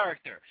his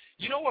character.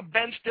 You know what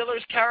Ben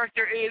Stiller's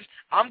character is?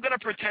 I'm going to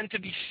pretend to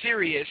be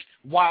serious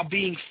while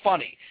being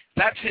funny.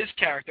 That's his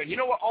character. You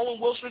know what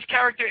Owen Wilson's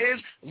character is?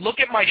 Look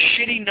at my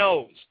shitty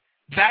nose.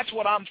 That's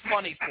what I'm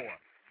funny for.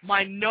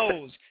 My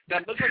nose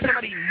that looks like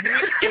somebody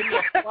gave me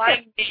a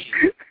flying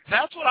knee.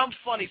 That's what I'm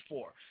funny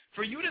for.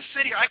 For you to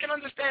sit here, I can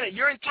understand it.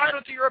 You're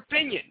entitled to your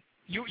opinion.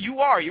 You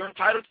are. You're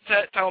entitled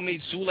to tell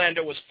me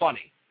Zoolander was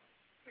funny.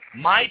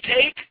 My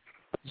take,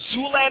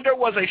 Zoolander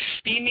was a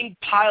steaming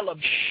pile of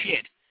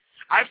shit.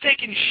 I've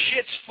taken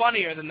shits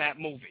funnier than that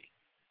movie.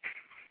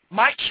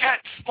 My cat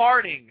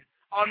farting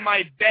on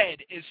my bed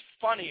is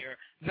funnier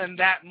than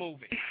that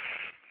movie.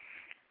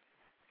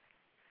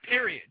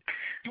 Period.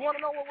 You want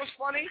to know what was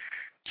funny?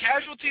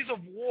 Casualties of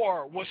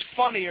War was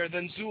funnier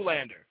than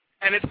Zoolander,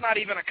 and it's not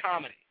even a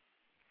comedy.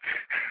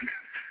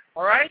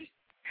 All right?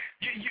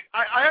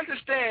 I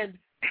understand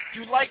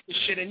you like the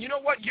shit, and you know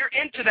what? You're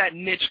into that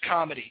niche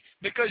comedy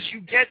because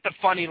you get the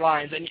funny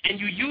lines, and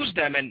you use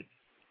them, and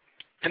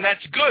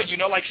that's good, you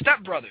know, like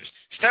Step Brothers.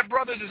 Step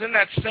Brothers is in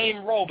that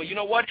same role, but you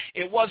know what?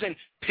 It wasn't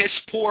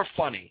piss-poor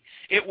funny.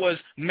 It was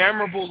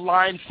memorable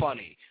line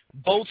funny.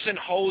 Boats and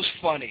Hoes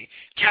funny.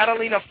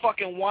 Catalina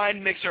fucking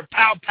wine mixer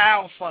pow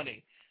pow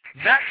funny.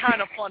 That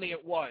kind of funny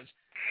it was.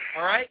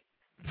 All right?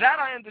 That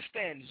I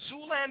understand.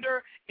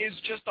 Zoolander is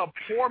just a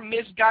poor,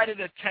 misguided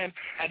attempt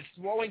at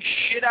throwing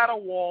shit at a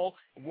wall,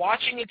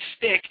 watching it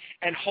stick,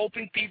 and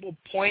hoping people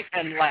point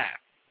and laugh.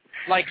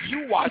 Like,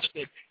 you watched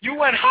it. You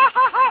went, ha,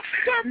 ha, ha,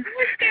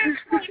 that's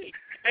funny.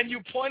 And you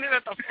pointed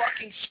at the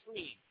fucking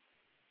screen.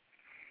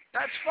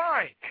 That's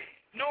fine.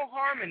 No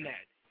harm in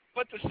that.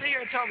 But to sit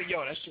here and tell me,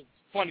 yo, that shit's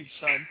funny,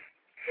 son.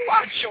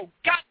 Watch your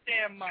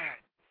goddamn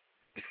mind.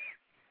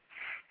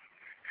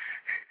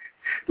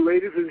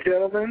 Ladies and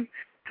gentlemen,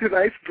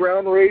 tonight's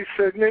Brown Rage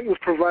segment was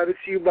provided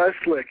to you by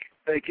Slick.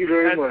 Thank you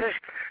very much.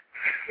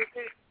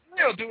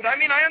 Real, dude. I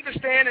mean, I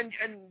understand, and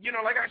you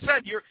know, like I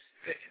said,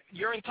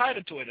 you're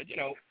entitled to it. You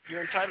know,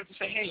 you're entitled to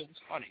say, hey, it was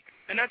funny.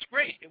 And that's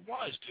great. It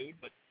was, dude.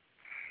 But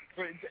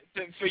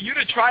for you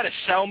to try to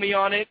sell me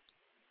on it,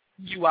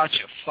 you out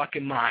your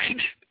fucking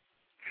mind.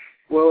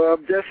 Well,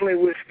 I'm definitely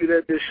with you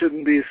that there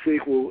shouldn't be a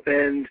sequel.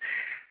 And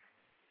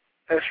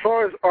as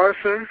far as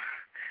Arthur,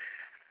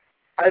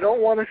 I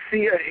don't want to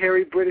see a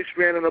hairy British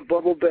man in a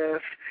bubble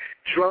bath,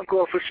 drunk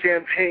off of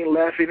champagne,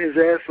 laughing his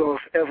ass off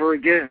ever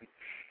again.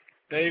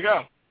 There you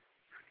go.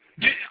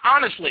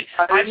 Honestly,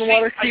 I didn't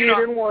want to see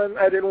it in one.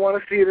 I didn't want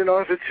to see it in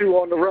Arthur 2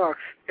 on the rocks.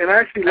 And I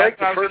actually liked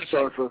the first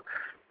Arthur.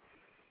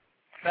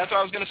 That's what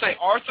I was going to say.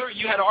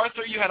 You had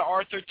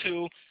Arthur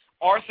 2.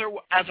 Arthur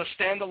as a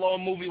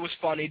standalone movie was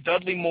funny.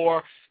 Dudley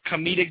Moore,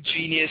 comedic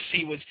genius.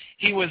 He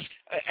was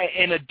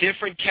in a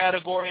different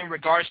category in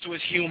regards to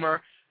his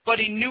humor, but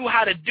he knew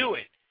how to do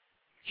it.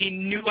 He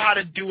knew how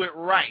to do it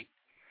right.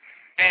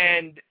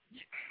 And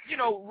you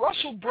know,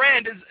 Russell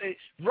Brand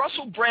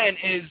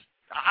is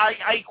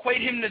I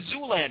equate him to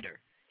Zoolander.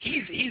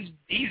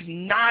 He's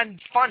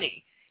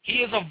non-funny. He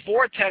is a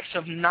vortex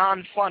of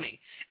non-funny.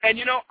 And,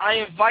 you know, I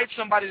invite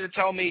somebody to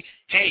tell me,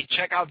 hey,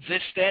 check out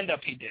this stand-up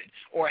he did.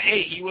 Or,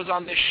 hey, he was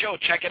on this show.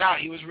 Check it out.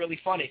 He was really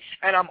funny.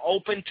 And I'm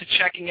open to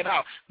checking it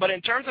out. But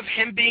in terms of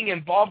him being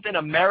involved in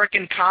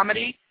American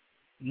comedy,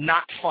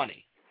 not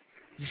funny.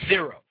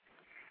 Zero.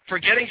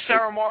 Forgetting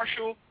Sarah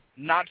Marshall,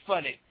 not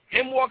funny.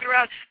 Him walking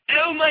around,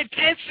 oh, my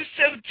pants are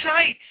so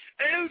tight.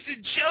 Oh, the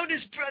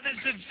Jonas Brothers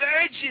are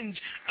virgins.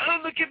 Oh,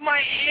 look at my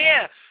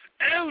hair.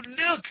 Oh,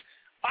 look,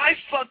 I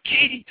fucked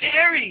Katy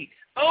Perry.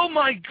 Oh,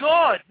 my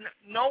God.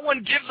 No one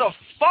gives a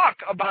fuck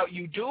about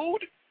you,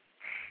 dude.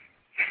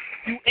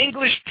 You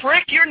English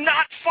prick, you're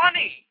not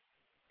funny.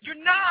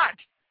 You're not.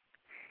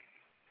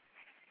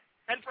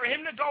 And for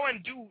him to go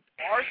and do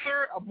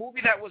Arthur, a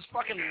movie that was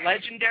fucking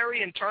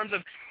legendary in terms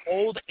of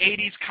old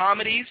 80s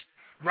comedies,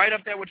 right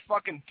up there with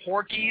fucking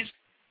Porky's.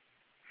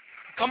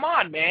 Come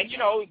on, man. You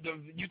know,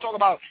 you talk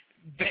about,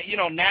 you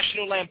know,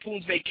 National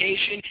Lampoon's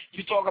Vacation.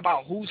 You talk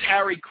about Who's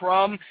Harry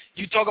Crumb.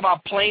 You talk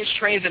about Planes,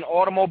 Trains, and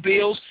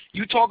Automobiles.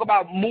 You talk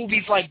about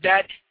movies like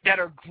that that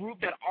are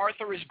grouped, that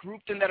Arthur is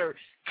grouped in, that are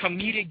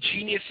comedic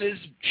geniuses,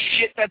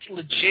 shit that's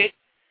legit.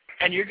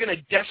 And you're going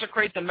to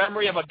desecrate the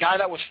memory of a guy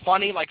that was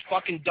funny like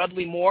fucking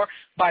Dudley Moore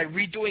by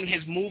redoing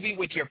his movie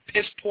with your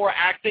piss-poor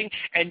acting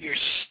and your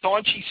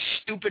staunchy,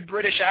 stupid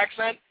British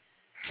accent?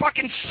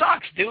 Fucking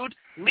sucks, dude.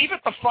 Leave it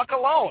the fuck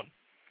alone.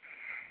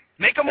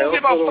 Make a movie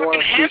about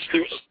fucking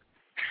hamsters.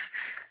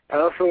 I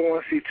also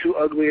want to see two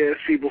ugly-ass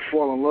people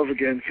fall in love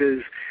again,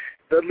 because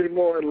Dudley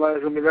Moore and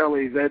Liza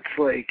Minnelli,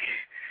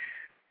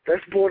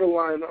 that's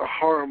borderline a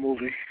horror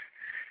movie.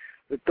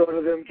 The thought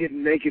of them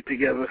getting naked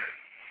together.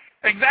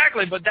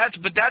 Exactly, but that's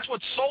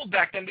what sold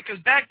back then, because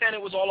back then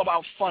it was all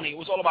about funny. It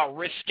was all about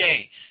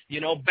risque. You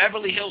know,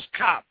 Beverly Hills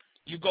Cop.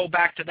 You go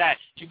back to that.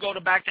 You go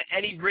back to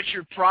any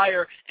Richard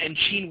Pryor and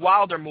Gene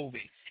Wilder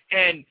movie.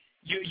 And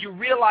you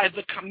realize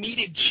the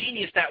comedic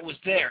genius that was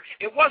there.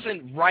 It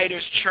wasn't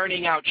writers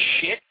churning out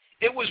shit.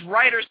 It was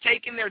writers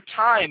taking their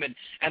time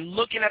and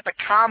looking at the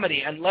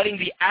comedy and letting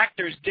the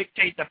actors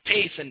dictate the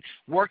pace and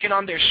working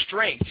on their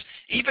strengths.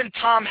 Even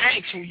Tom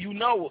Hanks, who you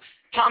know,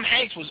 Tom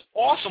Hanks was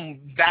awesome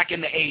back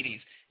in the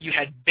 80s. You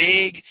had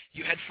Big,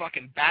 you had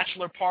fucking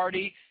Bachelor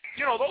Party.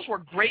 You know, those were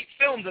great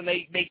films, and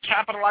they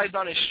capitalized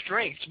on his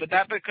strengths. But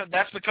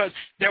that's because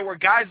there were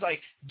guys like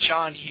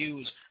John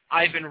Hughes,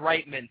 Ivan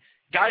Reitman,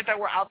 guys that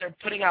were out there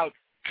putting out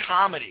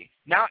comedy.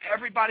 Now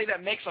everybody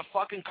that makes a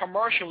fucking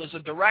commercial is a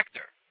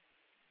director.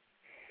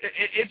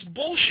 It's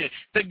bullshit.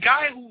 The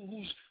guy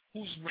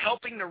who's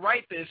helping to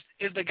write this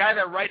is the guy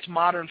that writes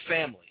Modern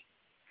Family.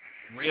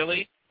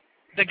 Really?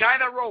 The guy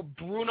that wrote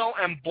Bruno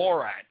and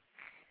Borat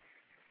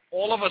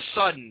all of a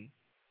sudden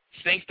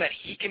thinks that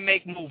he can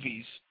make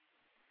movies,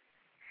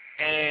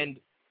 and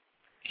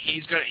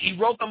he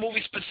wrote the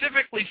movie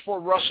specifically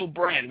for Russell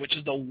Brand, which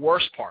is the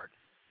worst part.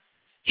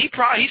 he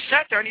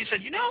sat there and he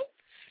said, you know,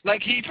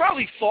 like he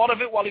probably thought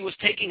of it while he was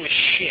taking a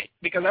shit,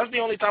 because that's the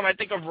only time I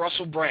think of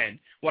Russell Brand,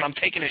 when I'm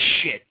taking a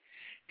shit.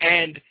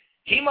 And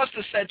he must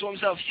have said to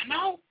himself, you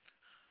know,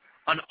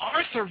 an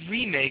Arthur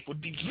remake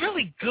would be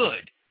really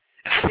good,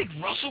 and I think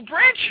Russell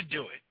Brand should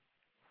do it.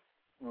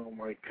 Oh,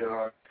 my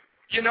God.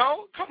 You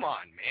know? Come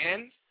on,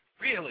 man.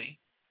 Really?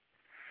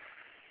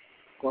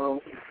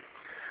 Well,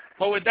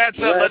 with that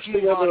said, let's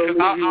move on,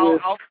 because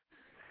I'll go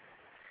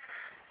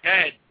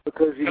ahead.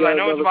 Because you got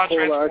another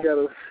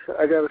caller,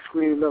 I gotta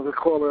screen another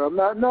caller. I'm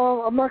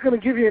not going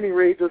to give you any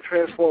rage of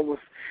Transformers.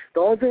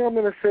 The only thing I'm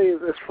going to say is,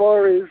 as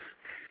far as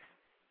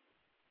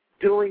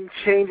doing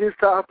changes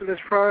to Optimus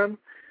Prime,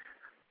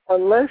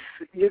 unless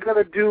you're going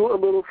to do a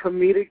little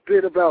comedic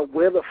bit about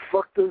where the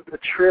fuck does the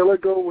trailer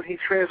go when he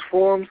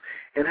transforms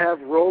and have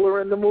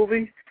Roller in the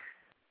movie,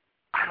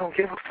 I don't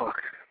give a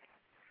fuck.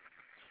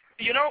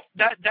 You know,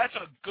 that's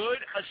a good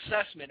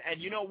assessment,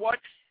 and you know what?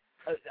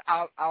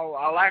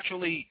 I'll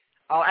actually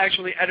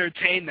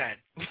entertain that.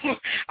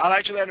 I'll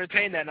actually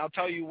entertain that, and I'll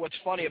tell you what's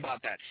funny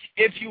about that.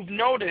 If you've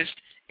noticed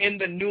in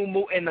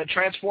the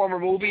Transformer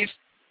movies,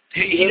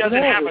 he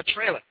doesn't have a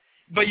trailer.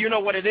 But you know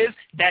what it is?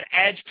 That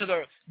adds to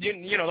the,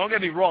 you know, don't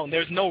get me wrong,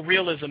 there's no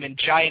realism in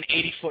giant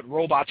 80-foot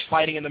robots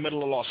fighting in the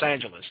middle of Los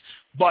Angeles.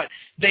 But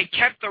they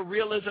kept the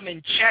realism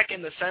in check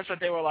in the sense that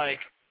they were like,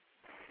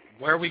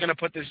 where are we going to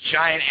put this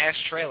giant-ass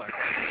trailer?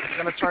 Is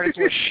it going to turn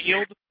into a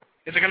shield?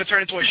 Is it going to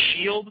turn into a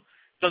shield?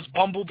 Does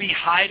Bumblebee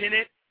hide in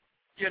it?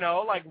 You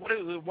know, like, what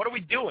are we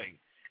doing?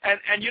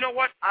 And you know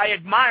what? I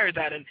admire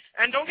that. And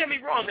don't get me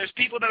wrong, there's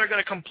people that are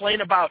going to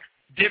complain about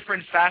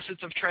different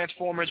facets of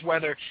Transformers,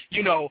 whether,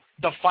 you know,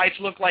 the fights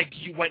look like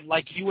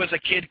you as a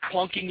kid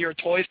clunking your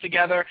toys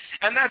together,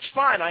 and that's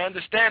fine. I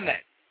understand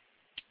that.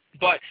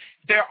 But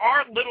there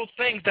are little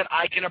things that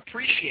I can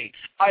appreciate.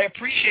 I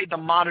appreciate the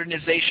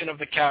modernization of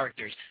the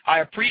characters. I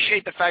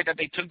appreciate the fact that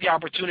they took the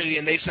opportunity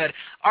and they said,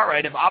 all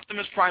right, if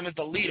Optimus Prime is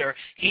the leader,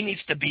 he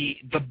needs to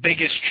be the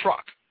biggest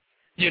truck.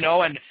 You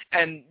know,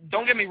 and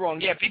don't get me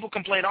wrong, yeah, people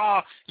complain,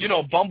 you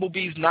know,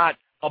 Bumblebee's not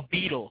a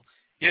Beetle,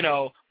 you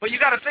know, but you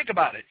got to think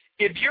about it.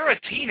 If you're a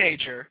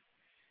teenager,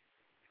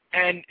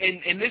 and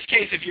in this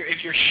case, if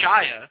you're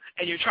Shia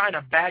and you're trying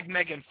to bag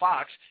Megan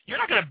Fox, you're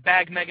not going to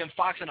bag Megan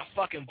Fox in a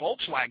fucking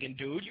Volkswagen,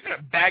 dude. You're going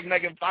to bag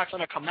Megan Fox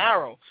in a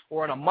Camaro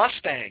or in a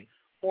Mustang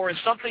or in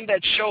something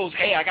that shows,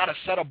 hey, I got a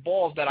set of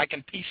balls that I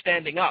can pee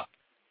standing up.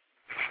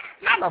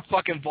 Not in a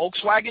fucking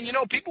Volkswagen. You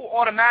know, people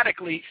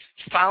automatically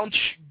found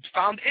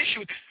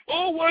issue.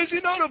 Oh, why is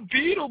he not a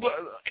Beetle?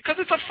 Because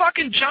it's a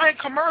fucking giant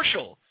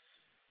commercial.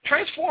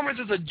 Transformers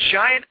is a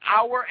giant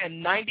hour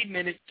and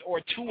 90-minute or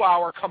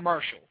 2-hour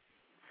commercial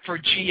for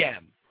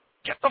GM.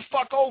 Get the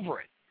fuck over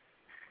it.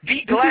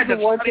 Be glad that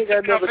one thing I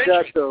never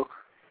got, though.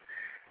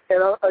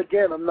 And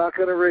again, I'm not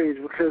going to rage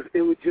because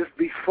it would just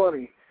be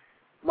funny.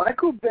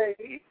 Michael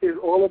Bay is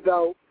all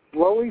about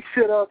blowing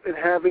shit up and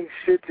having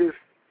shit just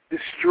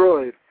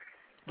destroyed.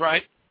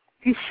 Right.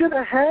 He should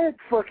have had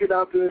fucking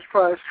Optimus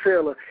Prime's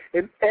trailer.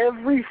 And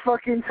every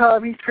fucking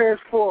time he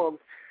transforms,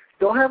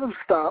 don't have him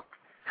stop.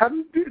 Have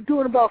him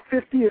doing about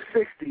 50 or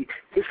 60.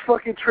 Just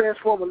fucking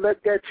transform and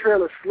let that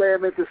trailer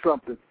slam into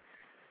something.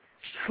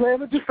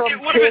 Slam into something,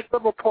 tear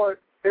them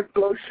apart, and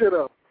blow shit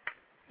up.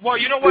 Well,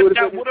 you know what?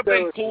 That would have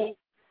been cool.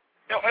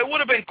 It would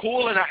have been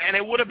cool, and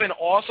it would have been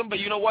awesome, but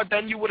you know what?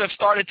 Then you would have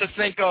started to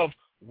think of,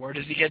 where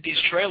does he get these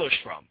trailers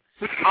from?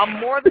 I'm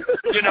more,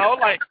 you know,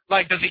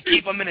 like does he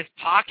keep them in his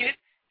pocket?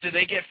 Do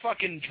they get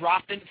fucking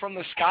dropped in from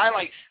the sky?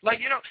 Like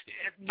you know,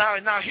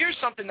 now here's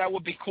something that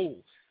would be cool.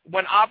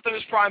 When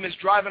Optimus Prime is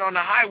driving on the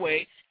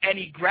highway and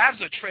he grabs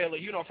a trailer,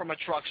 you know, from a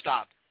truck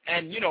stop,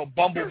 and, you know,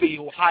 Bumblebee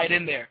will hide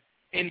in there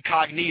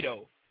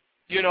incognito,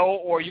 you know,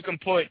 or you can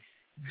put,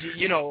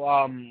 you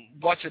know,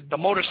 the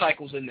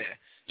motorcycles in there.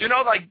 You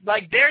know,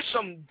 like there's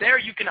there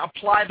you can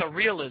apply the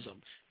realism.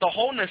 The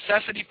whole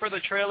necessity for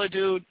the trailer,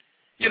 dude,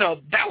 you know,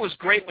 that was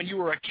great when you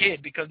were a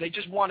kid because they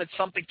just wanted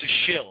something to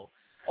shill.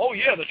 Oh,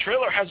 yeah, the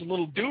trailer has a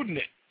little dude in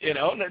it, you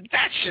know.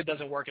 That shit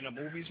doesn't work in the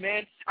movies,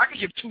 man. I could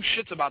give two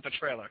shits about the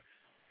trailer.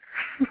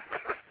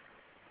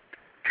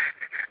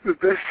 The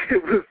best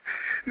shit was,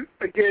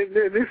 again,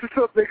 this is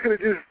something they could have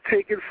just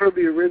taken from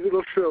the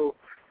original show.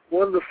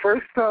 One of the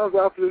first times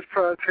Optimus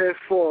Prime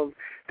transformed,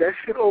 that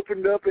shit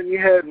opened up and you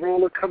had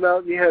Roller come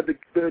out and you had the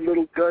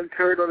little gun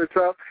turret on the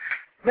top.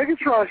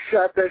 Megatron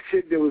shot that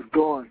shit and it was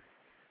gone.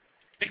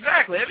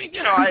 Exactly. I mean,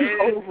 you know,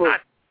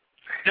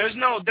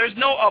 there's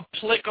no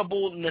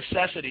applicable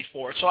necessity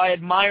for it. So I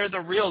admire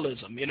the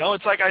realism. You know,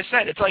 it's like I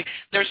said, it's like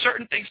there's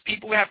certain things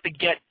people have to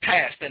get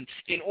past, and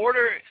in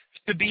order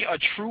to be a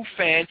true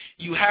fan,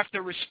 you have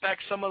to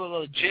respect some of the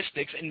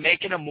logistics in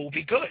making a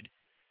movie good.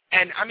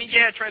 And I mean,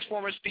 yeah,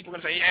 Transformers, people are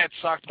gonna say, yeah, it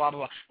sucked, blah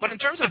blah blah. But in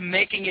terms of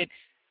making it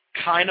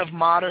kind of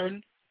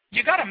modern,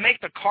 you got to make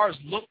the cars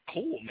look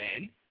cool,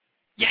 man.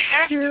 You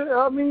have to. Yeah,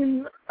 I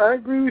mean, I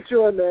agree with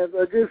you on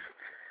that.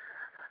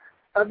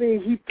 I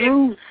mean, he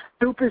threw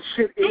stupid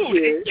shit in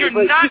here. You're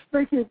like, not just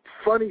making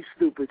funny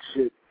stupid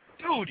shit.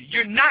 Dude,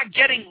 you're not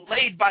getting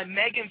laid by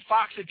Megan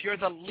Fox if you're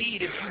the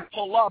lead if you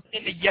pull up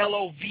in the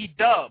yellow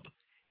V-dub.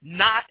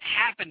 Not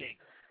happening.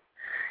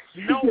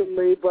 You get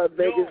laid by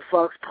Megan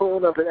Fox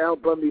pulling up in Al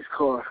Bundy's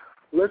car.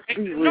 Let's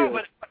be real.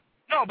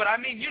 But I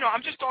mean,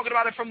 I'm just talking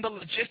about it from the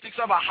logistics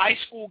of a high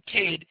school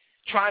kid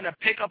trying to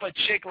pick up a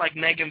chick like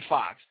Megan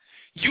Fox.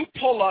 You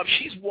pull up,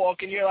 she's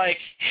walking, you're like,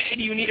 hey,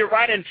 do you need a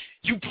ride? And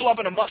you pull up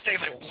in a Mustang,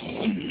 like,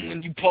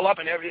 and you pull up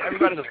and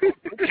everybody's like,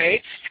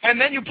 okay.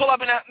 And then you pull up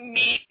and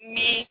me,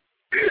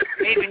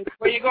 amazing.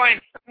 Where you going?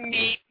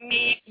 Me,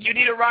 you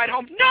need a ride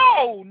home?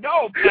 No,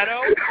 pedo.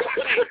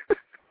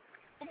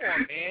 Come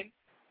on, man.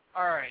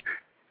 All right,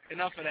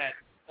 enough of that.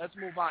 Let's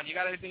move on. You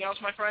got anything else,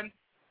 my friend?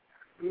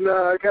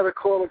 No, I got a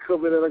caller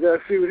coming in. I got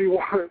to see what he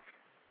wants.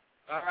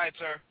 All right,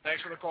 sir.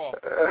 Thanks for the call.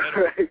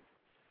 All right.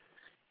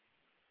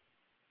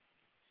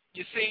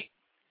 You see,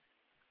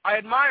 I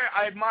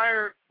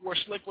admire where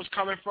Slick was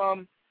coming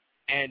from,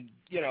 and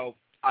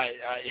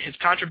his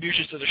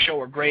contributions to the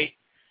show are great,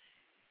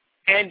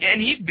 and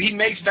he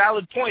makes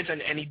valid points,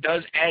 and he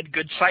does add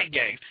good sight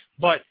gags.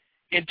 But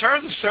in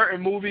terms of certain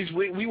movies,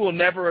 we will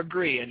never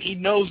agree, and he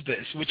knows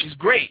this, which is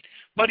great.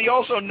 But he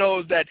also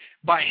knows that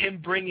by him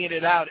bringing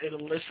it out, it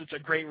elicits a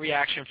great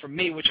reaction from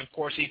me, which of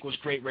course equals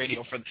great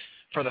radio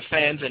for the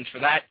fans, and for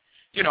that,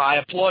 I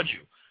applaud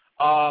you.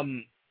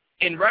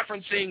 In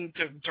referencing,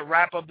 to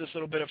wrap up this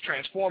little bit of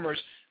Transformers,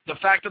 the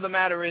fact of the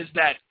matter is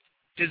that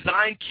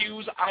design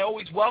cues, I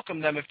always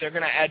welcome them if they're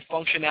going to add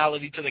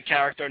functionality to the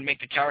character and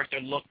make the character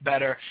look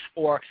better.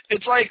 Or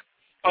it's like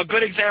a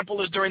good example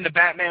is during the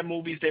Batman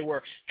movies, they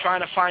were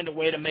trying to find a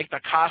way to make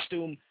the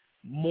costume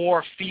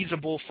more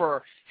feasible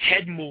for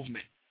head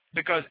movement.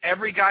 Because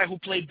every guy who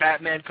played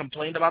Batman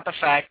complained about the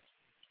fact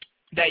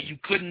that you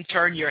couldn't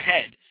turn your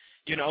head.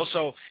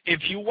 So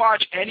if you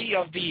watch any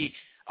of the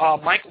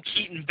Michael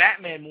Keaton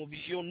Batman movies,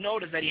 you'll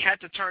notice that he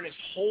had to turn his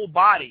whole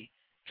body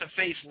to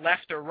face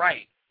left or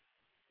right.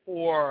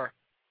 Or,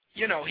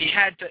 he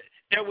had to,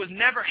 there was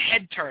never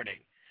head turning.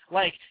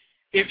 Like,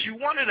 if you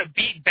wanted to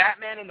beat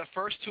Batman in the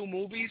first two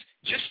movies,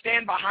 just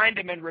stand behind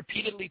him and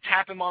repeatedly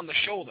tap him on the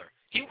shoulder.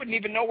 He wouldn't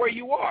even know where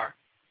you are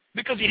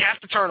because he'd have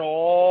to turn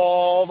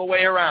all the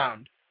way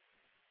around.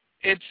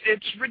 It's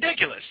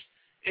ridiculous.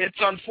 It's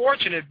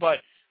unfortunate, but,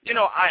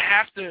 I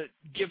have to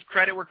give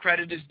credit where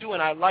credit is due,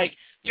 and I like,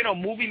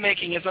 movie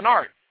making is an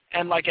art.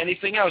 And like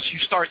anything else, you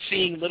start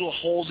seeing little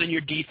holes in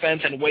your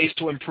defense and ways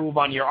to improve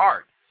on your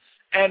art.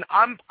 And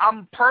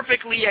I'm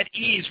perfectly at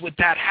ease with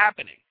that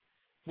happening,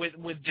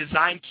 with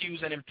design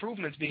cues and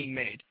improvements being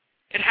made.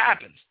 It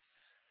happens.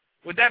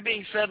 With that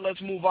being said,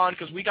 let's move on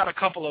because we got a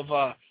couple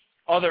of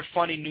other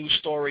funny news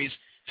stories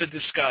to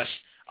discuss.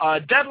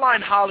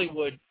 Deadline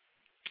Hollywood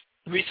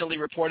recently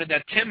reported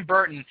that Tim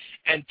Burton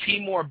and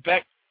Timur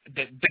Beck,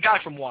 the guy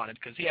from Wanted,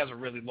 because he has a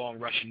really long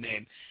Russian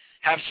name,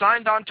 have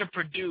signed on to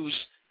produce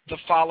the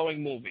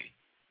following movie.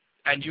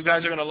 And you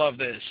guys are going to love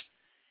this.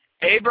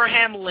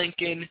 Abraham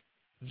Lincoln,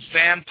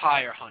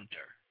 Vampire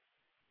Hunter.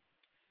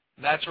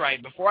 That's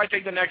right. Before I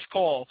take the next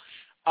call,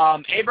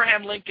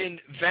 Abraham Lincoln,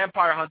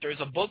 Vampire Hunter is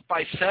a book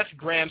by Seth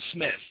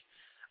Grahame-Smith.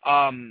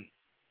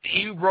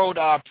 He wrote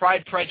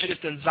Pride, Prejudice,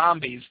 and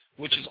Zombies,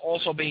 which is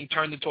also being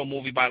turned into a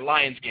movie by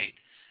Lionsgate.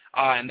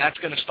 And that's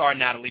going to star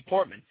Natalie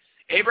Portman.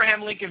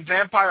 Abraham Lincoln,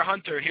 Vampire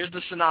Hunter, here's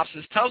the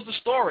synopsis, tells the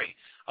story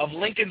of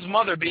Lincoln's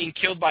mother being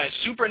killed by a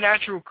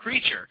supernatural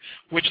creature,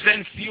 which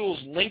then fuels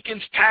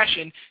Lincoln's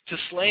passion to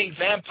slaying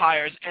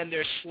vampires and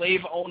their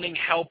slave-owning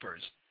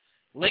helpers.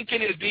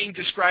 Lincoln is being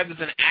described as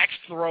an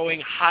axe-throwing,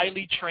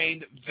 highly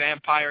trained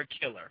vampire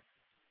killer.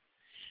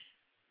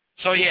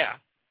 So yeah,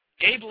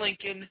 Abe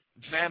Lincoln,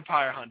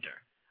 Vampire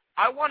Hunter.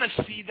 I want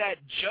to see that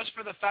just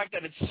for the fact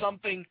that it's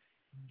something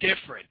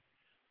different.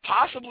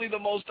 Possibly the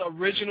most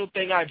original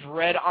thing I've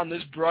read on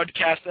this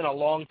broadcast in a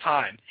long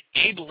time.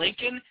 Abe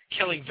Lincoln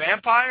killing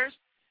vampires?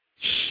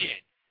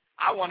 Shit.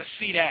 I want to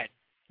see that.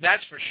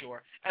 That's for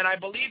sure. And I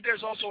believe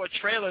there's also a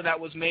trailer that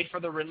was made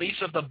for the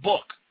release of the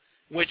book,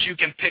 which you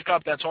can pick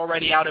up that's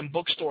already out in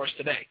bookstores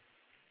today.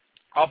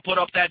 I'll put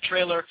up that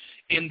trailer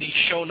in the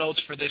show notes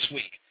for this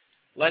week.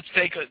 Let's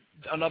take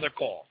another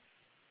call.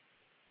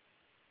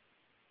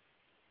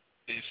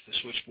 If the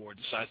switchboard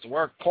decides to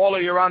work. Caller,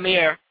 you're on the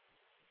air.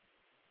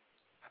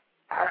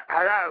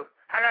 Hello,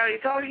 you're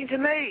talking to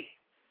me?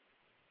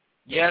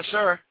 Yes,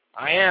 sir,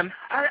 I am.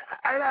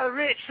 Hello,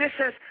 Rich, this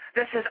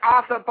is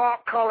Arthur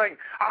Bart calling.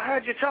 I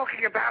heard you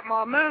talking about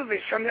my movies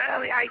from the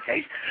early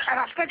 80s, and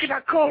I figured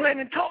I'd call in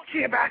and talk to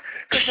you about it,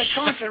 because they're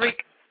trying to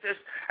recast this,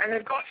 and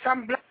they've got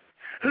some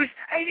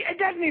it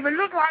doesn't even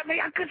look like me.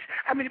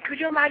 Could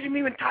you imagine me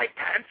in tight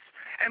pants,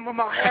 and with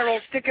my hair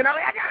all sticking out?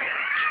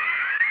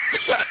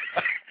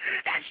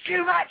 That's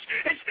too much.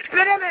 It's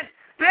Bitterman,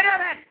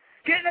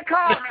 get in the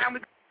car, man.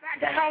 Back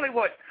to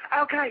Hollywood.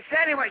 Okay, so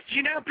anyways, do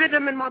you know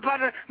Bitterman, my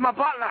butler?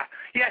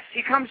 Yes,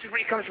 he comes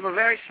from a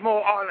very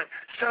small island.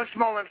 So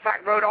small, in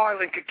fact, Rhode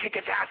Island could kick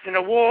its ass in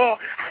a war.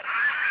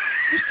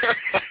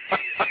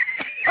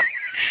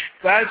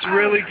 That's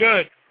really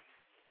good.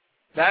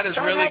 That is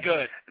really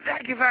good.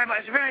 Thank you very much.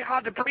 It's very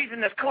hard to breathe in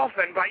this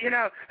coffin, but,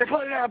 they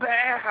put a little bit of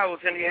air holes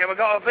in here. We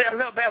got a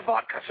little bit of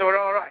vodka, so we're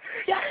all right.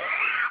 Yeah.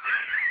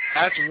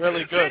 That's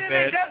really good,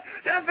 man.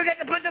 Don't forget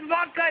to put the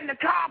vodka in the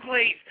car,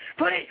 please.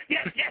 Put it,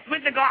 yes,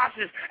 with the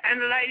glasses and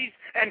the ladies.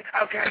 And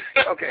okay.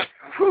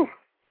 Whew.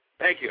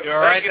 Thank you. You all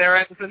right there,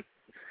 Anderson?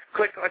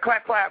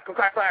 Clap, clap.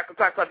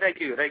 Thank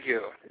you.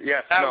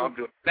 Yes.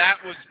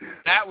 That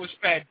was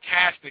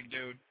fantastic,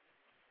 dude.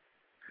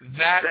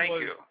 Thank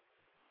you.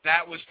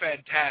 That was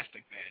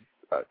fantastic,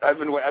 man.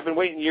 I've been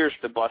waiting years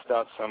to bust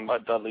out some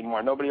Dudley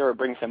Moore. Nobody ever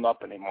brings him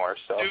up anymore.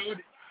 So.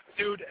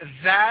 Dude,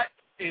 that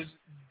is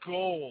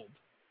gold.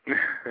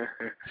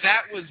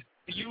 That was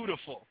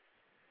beautiful.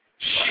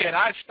 Shit,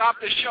 I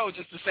stopped the show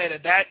just to say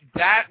that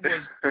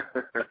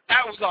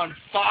was on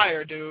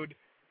fire, dude.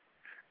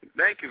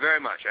 Thank you very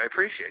much. I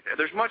appreciate that.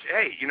 There's much.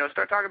 Hey,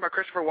 start talking about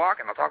Christopher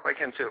Walken. I'll talk like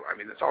him too. I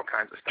mean, there's all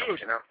kinds of stuff,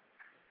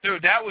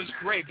 Dude, that was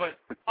great. But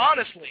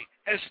honestly,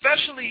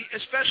 especially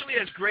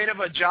as great of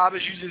a job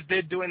as you just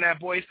did doing that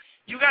voice,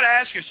 you got to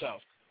ask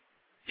yourself,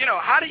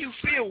 how do you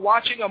feel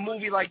watching a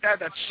movie like that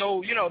that's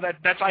so,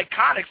 that's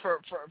iconic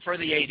for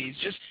the 80s,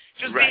 just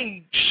right.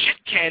 being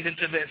shit-canned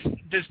into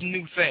this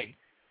new thing?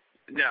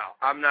 No,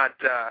 I'm not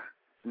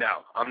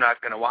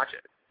going to watch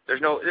it.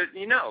 There's no,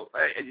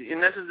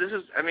 and this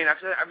is, I mean,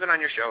 I've been on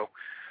your show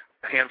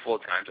a handful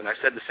of times, and I've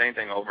said the same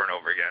thing over and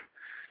over again.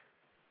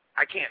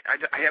 I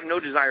have no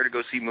desire to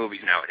go see movies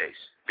nowadays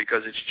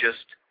because it's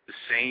just the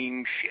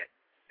same shit,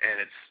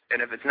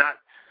 and if it's not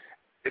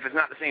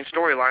the same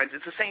storylines,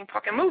 it's the same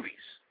fucking movies.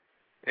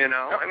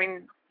 I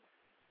mean,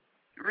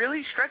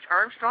 really, Stretch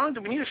Armstrong?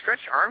 Do we need a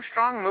Stretch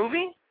Armstrong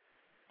movie?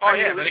 Oh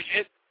yeah, but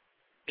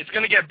it's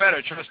gonna get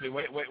better. Trust me.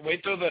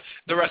 Wait till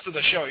the rest of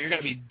the show. You're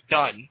gonna be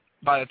done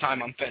by the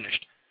time I'm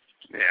finished.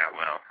 Yeah,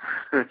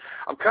 well,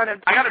 I'm kind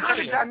of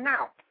done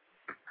now.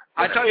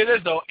 I tell you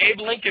this though,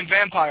 Abe Lincoln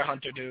Vampire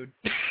Hunter, dude.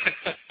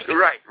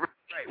 Right.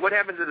 What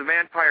happens if the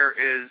vampire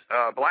is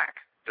black?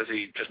 Does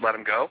he just let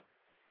him go?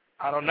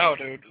 I don't know,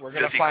 dude. We're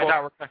gonna find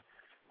out.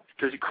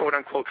 Does he quote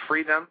unquote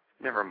free them?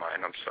 Never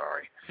mind. I'm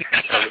sorry.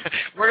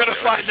 We're gonna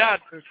find out,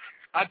 dude.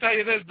 I tell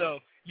you this though,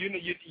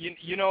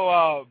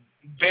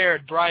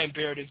 Brian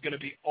Baird is gonna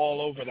be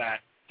all over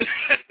that.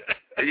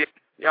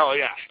 Oh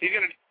yeah, he's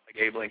gonna do like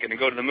Abe Lincoln and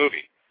go to the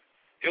movie.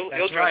 He'll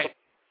dress up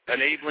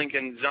an Abe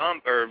Lincoln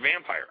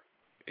vampire.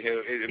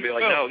 He'll be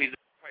like, no, he's a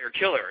vampire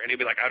killer, and he'll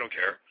be like, I don't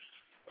care,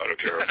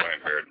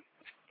 Brian Baird.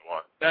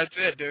 That's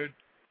it, dude.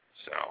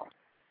 So,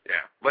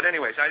 yeah. But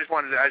anyways, I just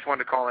wanted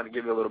to call in and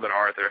give you a little bit of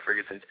Arthur. I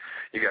figured since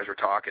you guys were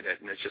talking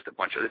it, and it's just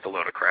it's a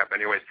load of crap.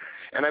 Anyways,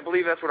 and I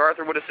believe that's what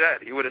Arthur would have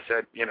said. He would have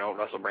said,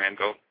 Russell Brand,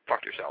 go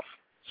fuck yourself.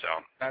 So.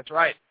 That's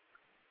right.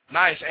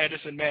 Nice,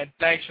 Anderson, man.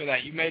 Thanks for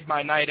that. You made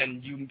my night,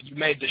 and you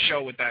made the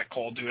show with that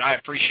call, dude. I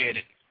appreciate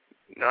it.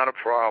 Not a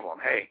problem.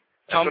 Hey.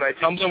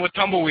 Tumbling with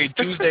Tumbleweed,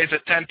 Tuesdays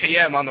at 10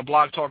 p.m. on the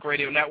Blog Talk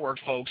Radio Network,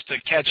 folks,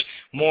 to catch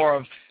more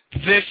of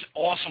this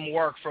awesome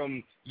work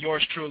from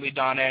yours truly,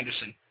 Don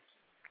Anderson.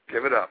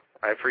 Give it up.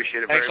 I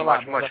appreciate it Thanks very a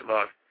lot, much. Much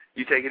love.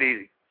 You take it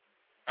easy.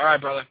 All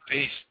right, brother.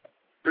 Peace.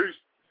 Peace.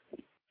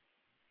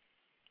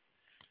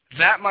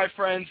 That, my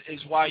friends, is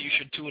why you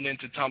should tune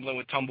into Tumbling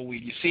with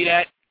Tumbleweed. You see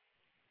that?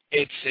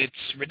 It's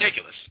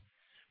ridiculous.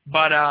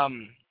 But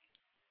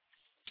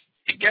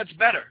it gets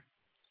better.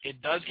 It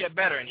does get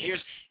better, and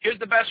here's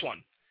the best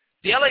one.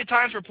 The LA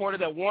Times reported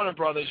that Warner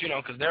Brothers,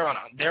 because they're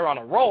on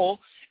a roll,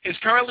 is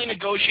currently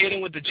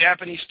negotiating with the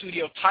Japanese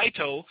studio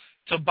Taito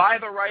to buy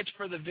the rights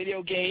for the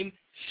video game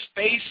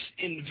Space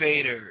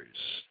Invaders.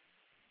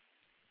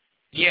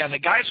 Yeah, the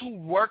guys who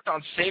worked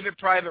on Save It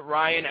Private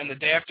Ryan and The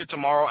Day After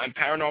Tomorrow and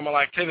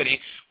Paranormal Activity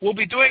will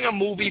be doing a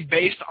movie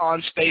based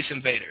on Space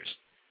Invaders.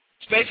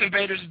 Space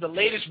Invaders is the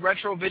latest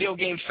retro video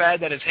game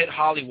fad that has hit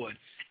Hollywood,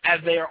 as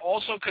they are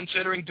also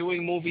considering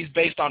doing movies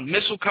based on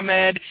Missile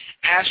Command,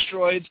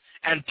 Asteroids,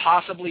 and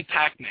possibly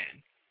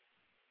Pac-Man.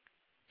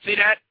 See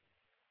that?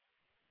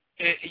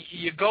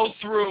 You go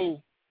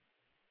through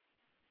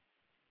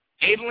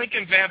Abe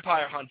Lincoln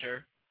Vampire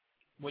Hunter,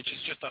 which is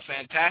just a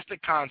fantastic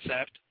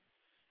concept,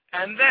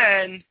 and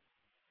then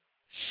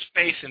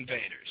Space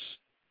Invaders.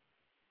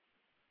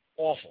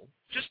 Awful.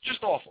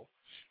 Just awful.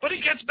 But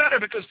it gets better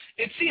because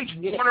it seems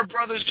Warner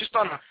Brothers just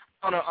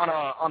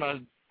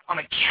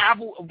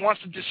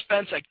wants to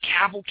dispense a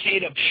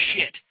cavalcade of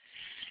shit.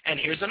 And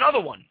here's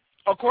another one.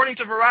 According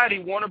to Variety,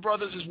 Warner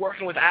Brothers is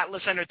working with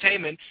Atlas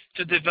Entertainment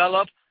to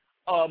develop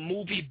a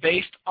movie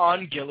based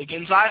on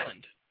Gilligan's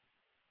Island.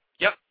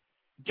 Yep,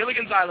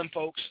 Gilligan's Island,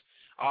 folks.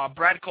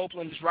 Brad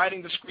Copeland is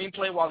writing the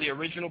screenplay while the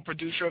original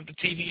producer of the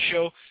TV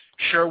show,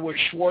 Sherwood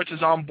Schwartz,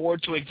 is on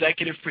board to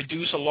executive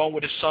produce along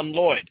with his son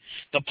Lloyd.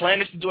 The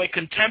plan is to do a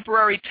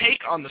contemporary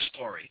take on the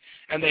story,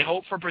 and they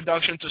hope for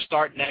production to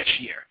start next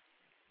year.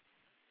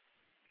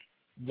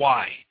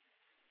 Why?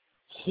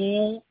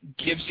 Who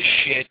gives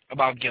a shit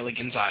about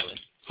Gilligan's Island?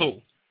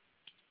 Who?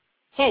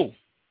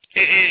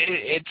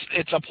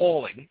 It's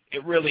appalling.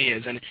 It really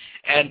is.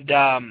 And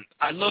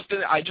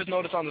I just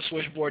noticed on the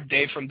switchboard,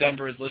 Dave from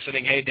Denver is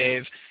listening. Hey,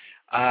 Dave.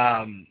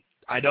 I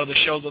know the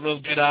show's a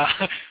little bit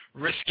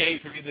risque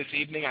for you this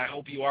evening. I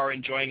hope you are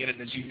enjoying it,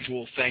 and as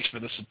usual, thanks for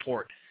the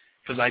support,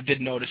 because I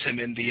did notice him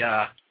in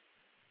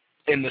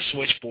the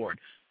switchboard.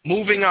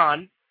 Moving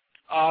on,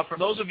 for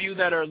those of you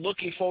that are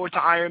looking forward to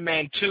Iron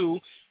Man 2,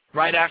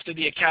 right after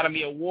the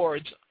Academy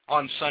Awards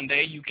on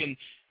Sunday, you can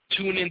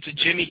tune into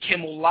Jimmy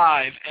Kimmel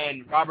Live,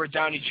 and Robert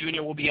Downey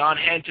Jr. will be on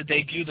hand to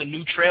debut the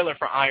new trailer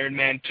for Iron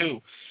Man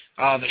 2.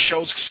 The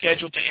show's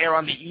scheduled to air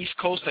on the East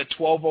Coast at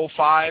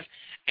 12:05,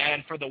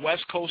 and for the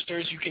West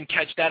Coasters, you can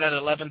catch that at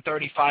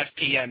 11:35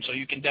 p.m., so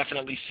you can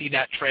definitely see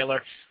that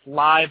trailer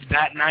live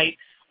that night,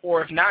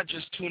 or if not,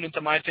 just tune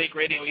into My Take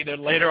Radio either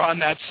later on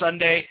that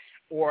Sunday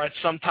or at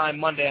some time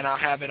Monday, and I'll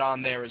have it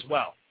on there as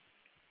well.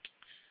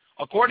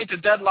 According to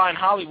Deadline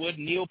Hollywood,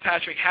 Neil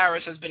Patrick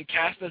Harris has been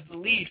cast as the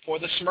lead for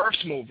the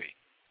Smurfs movie.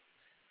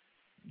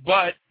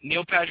 But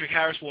Neil Patrick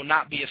Harris will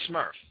not be a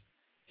Smurf.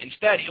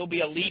 Instead, he'll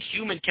be a lead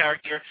human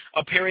character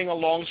appearing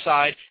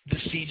alongside the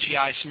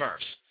CGI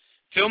Smurfs.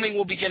 Filming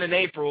will begin in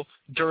April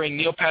during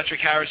Neil Patrick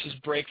Harris's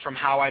break from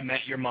How I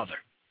Met Your Mother.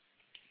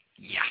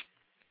 Yeah.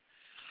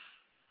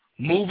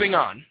 Moving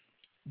on.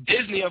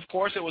 Disney, of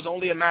course, it was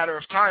only a matter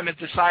of time, has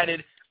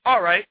decided,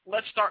 all right,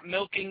 let's start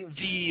milking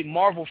the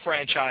Marvel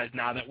franchise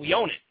now that we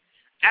own it.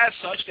 As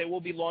such, they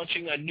will be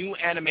launching a new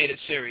animated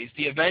series,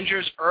 The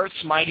Avengers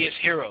Earth's Mightiest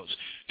Heroes,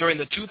 during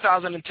the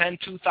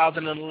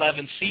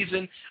 2010-2011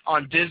 season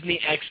on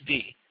Disney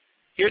XD.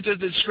 Here's a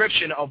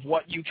description of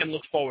what you can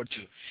look forward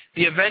to.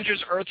 The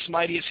Avengers Earth's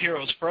Mightiest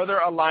Heroes, further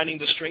aligning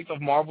the strength of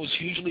Marvel's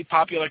hugely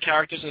popular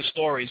characters and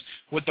stories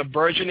with the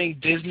burgeoning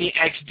Disney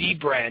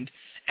XD brand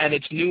and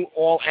its new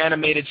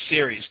all-animated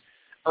series.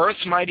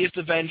 Earth's Mightiest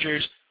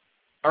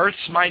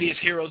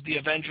Heroes, The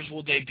Avengers,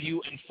 will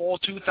debut in fall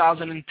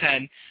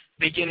 2010,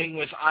 beginning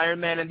with Iron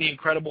Man and the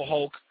Incredible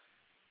Hulk,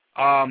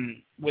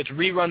 with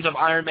reruns of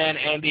Iron Man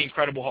and the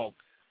Incredible Hulk.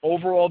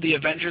 Overall, the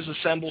Avengers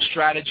Assemble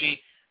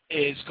strategy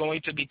is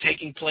going to be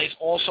taking place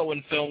also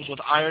in films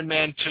with Iron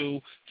Man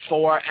 2,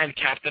 Thor, and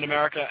Captain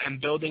America, and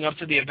building up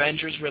to the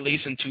Avengers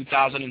release in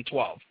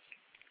 2012.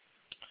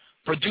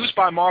 Produced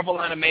by Marvel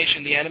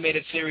Animation, the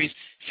animated series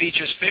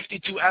features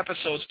 52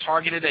 episodes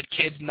targeted at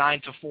kids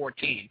 9 to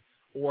 14,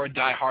 or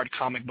die-hard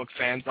comic book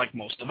fans like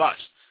most of us.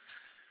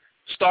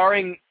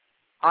 Starring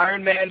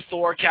Iron Man,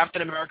 Thor,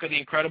 Captain America, the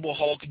Incredible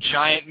Hulk,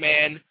 Giant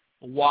Man,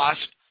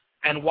 Wasp,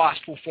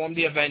 who form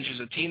the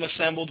Avengers, a team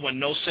assembled when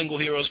no single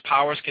hero's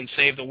powers can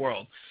save the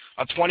world.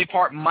 A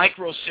 20-part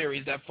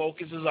micro-series that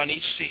focuses on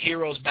each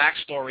hero's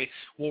backstory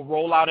will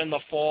roll out in the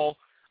fall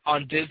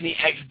on Disney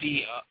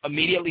XD,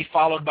 immediately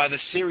followed by the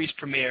series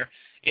premiere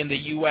in the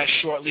U.S.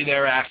 shortly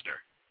thereafter.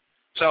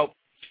 So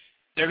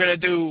they're going to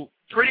do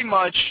pretty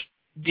much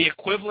the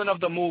equivalent of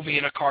the movie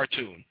in a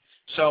cartoon.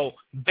 So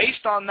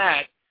based on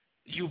that,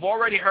 you've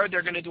already heard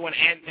they're going to do an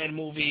Ant-Man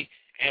movie,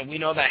 and we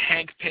know that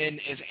Hank Pym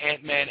is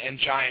Ant-Man and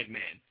Giant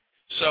Man.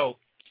 So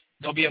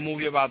there'll be a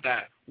movie about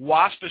that.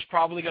 Wasp is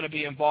probably going to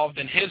be involved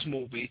in his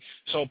movie,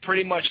 so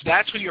pretty much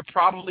that's who you're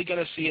probably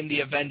going to see in the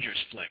Avengers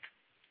flick.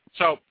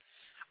 So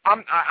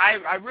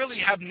I really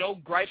have no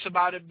gripes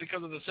about it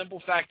because of the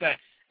simple fact that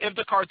if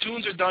the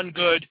cartoons are done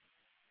good,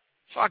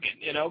 fuck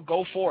it,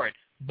 go for it.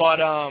 But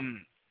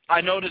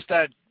I noticed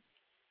that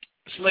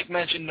Slick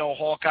mentioned no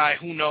Hawkeye.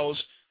 Who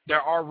knows?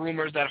 There are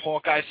rumors that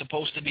Hawkeye is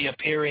supposed to be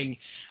appearing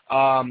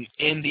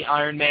in the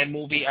Iron Man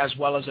movie as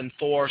well as in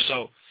Thor.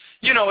 So,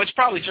 it's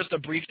probably just a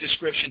brief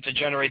description to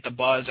generate the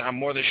buzz. And I'm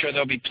more than sure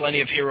there'll be plenty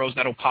of heroes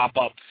that'll pop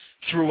up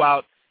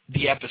throughout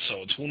the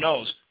episodes. Who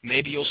knows?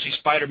 Maybe you'll see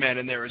Spider-Man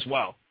in there as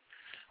well.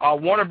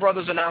 Warner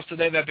Brothers announced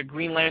today that the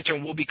Green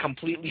Lantern will be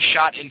completely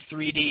shot in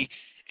 3D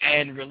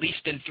and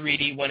released in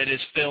 3D when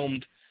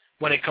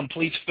it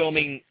completes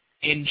filming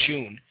in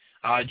June.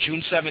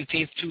 June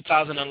 17th,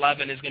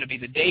 2011 is going to be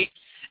the date,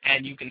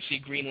 and you can see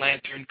Green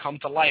Lantern come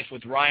to life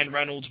with Ryan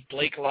Reynolds,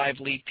 Blake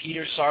Lively,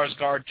 Peter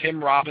Sarsgaard,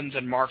 Tim Robbins,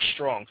 and Mark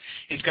Strong.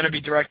 It's going to be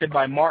directed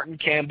by Martin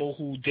Campbell,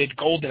 who did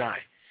GoldenEye.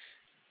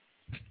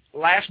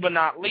 Last but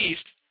not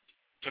least,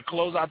 to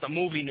close out the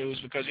movie news,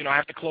 because, I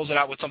have to close it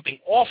out with something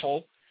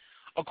awful,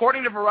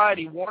 according to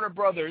Variety, Warner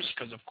Brothers,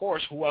 because of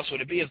course, who else would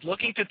it be, is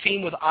looking to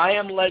team with I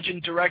Am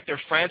Legend director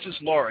Francis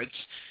Lawrence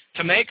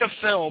to make a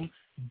film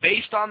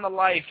based on the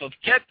life of,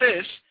 get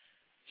this,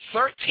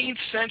 13th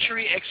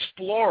century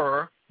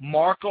explorer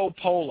Marco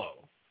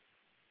Polo.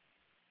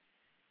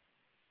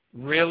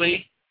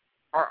 Really?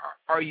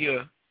 Are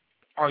you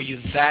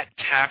that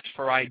tapped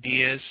for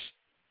ideas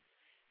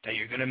that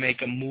you're going to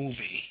make a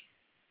movie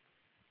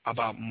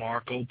about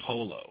Marco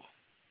Polo?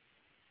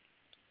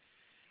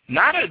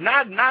 Not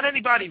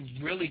anybody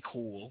really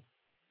cool.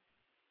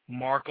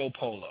 Marco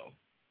Polo.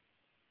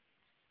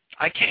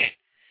 I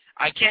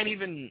can't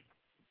even.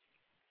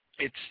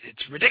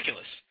 It's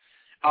ridiculous.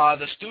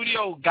 The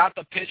studio got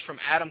the pitch from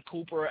Adam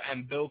Cooper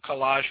and Bill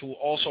Collage, who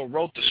also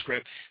wrote the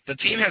script. The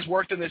team has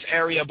worked in this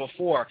area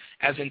before,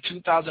 as in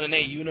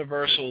 2008,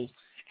 Universal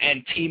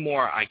and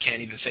Timur, I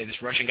can't even say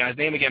this Russian guy's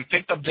name again,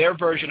 picked up their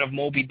version of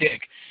Moby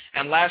Dick.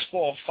 And last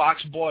fall,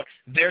 Fox bought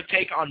their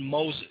take on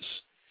Moses.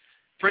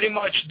 Pretty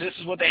much this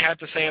is what they had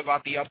to say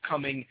about the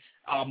upcoming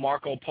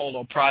Marco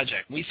Polo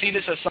project. We see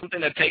this as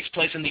something that takes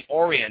place in the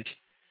Orient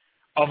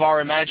of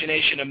our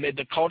imagination amid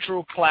the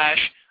cultural clash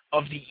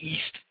of the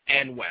East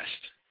and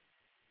West.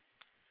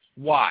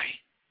 Why?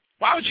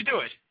 Why would you do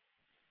it?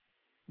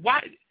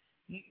 Why?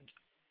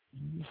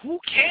 Who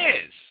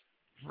cares?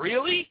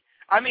 Really?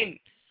 I mean,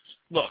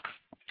 look,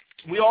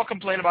 we all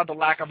complain about the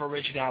lack of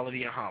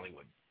originality in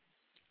Hollywood.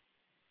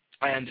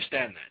 I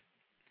understand that.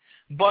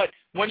 But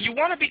when you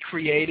want to be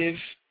creative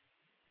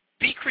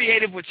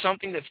with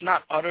something that's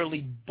not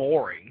utterly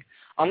boring.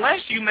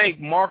 Unless you make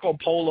Marco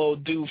Polo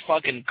do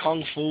fucking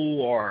kung fu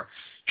or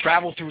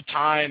travel through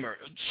time or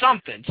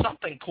something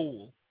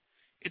cool.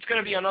 It's going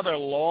to be another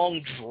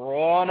long,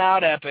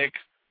 drawn-out epic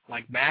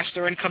like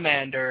Master and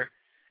Commander,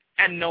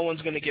 and no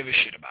one's going to give a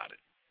shit about it.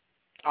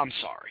 I'm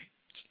sorry.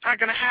 It's not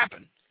going to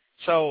happen.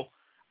 So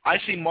I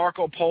see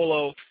Marco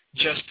Polo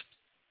just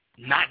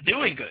not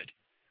doing good.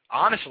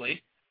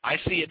 Honestly, I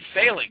see it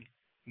failing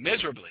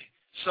miserably.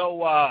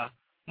 So,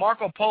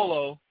 Marco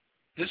Polo,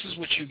 this is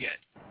what you get.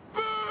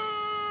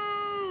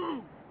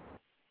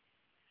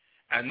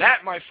 And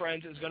that, my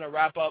friends, is going to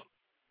wrap up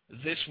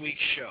this week's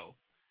show.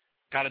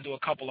 Got to do a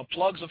couple of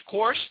plugs, of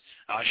course.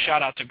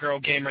 Shout out to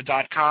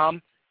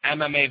GirlGamer.com,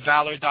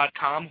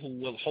 MMAValor.com, who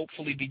will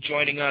hopefully be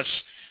joining us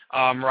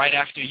right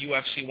after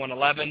UFC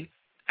 111,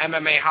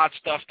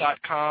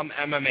 MMAHotStuff.com,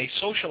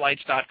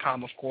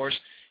 MMASocialites.com, of course,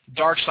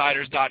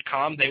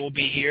 Darksiders.com. They will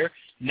be here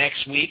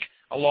next week,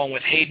 along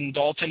with Hayden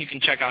Dalton. You can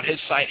check out his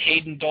site,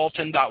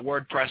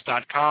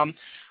 haydendalton.wordpress.com.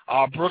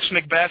 Brooks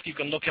Macbeth, you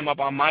can look him up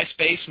on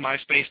MySpace,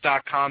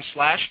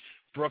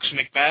 myspace.com/Brooks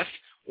Macbeth,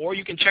 or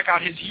you can check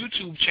out his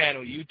YouTube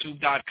channel,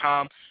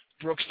 youtube.com,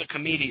 Brooks the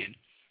Comedian.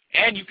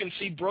 And you can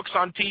see Brooks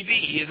on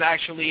TV. He is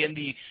actually in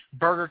the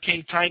Burger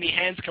King Tiny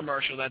Hands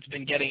commercial that's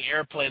been getting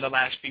airplay the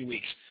last few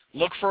weeks.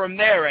 Look for him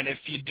there, and if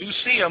you do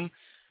see him,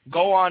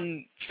 go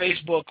on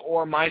Facebook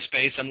or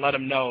MySpace and let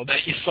him know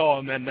that you saw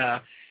him and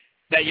that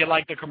you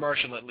liked the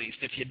commercial at least,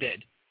 if you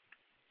did.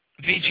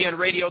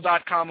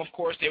 VGNradio.com, of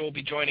course, they will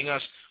be joining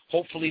us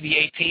hopefully the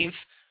 18th.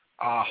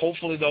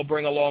 Hopefully they'll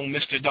bring along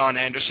Mr. Don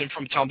Anderson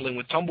from Tumbling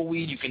with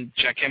Tumbleweed. You can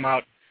check him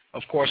out,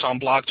 of course, on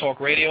Blog Talk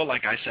Radio,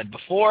 like I said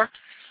before.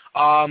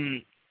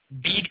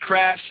 Bead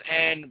crafts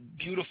and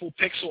beautiful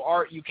pixel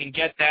art, you can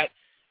get that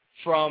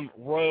from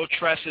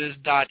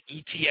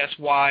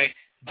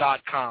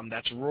royaltresses.etssy.com.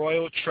 That's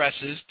Royal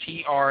Tresses,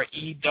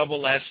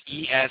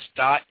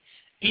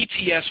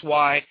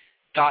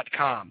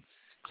 TRESSES.ETSY.com.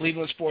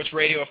 Cleveland Sports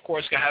Radio, of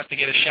course, has to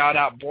get a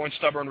shout-out. Born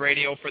Stubborn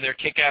Radio for their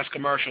kick-ass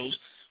commercials.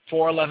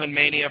 411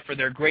 Mania for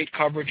their great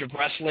coverage of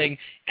wrestling,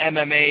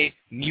 MMA,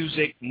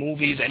 music,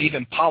 movies, and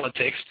even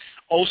politics.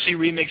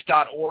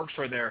 OCRemix.org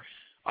for their,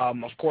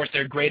 of course,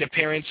 their great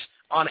appearance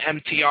on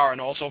MTR,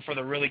 and also for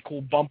the really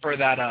cool bumper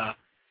that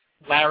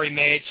Larry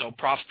made, so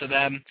props to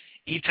them.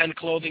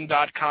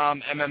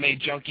 E10clothing.com,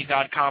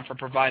 MMAjunkie.com for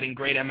providing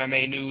great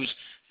MMA news.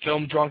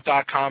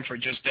 FilmDrunk.com for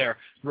just their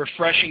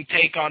refreshing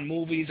take on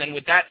movies. And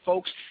with that,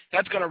 folks,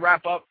 that's going to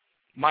wrap up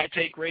My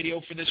Take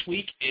Radio for this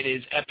week. It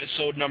is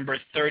episode number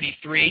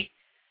 33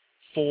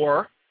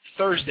 for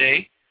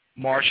Thursday,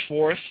 March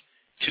 4th,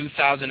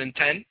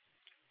 2010.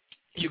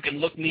 You can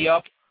look me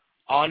up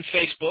on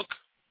Facebook,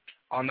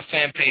 on the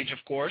fan page,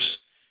 of course.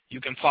 You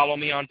can follow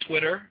me on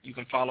Twitter. You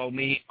can follow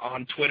me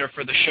on Twitter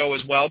for the show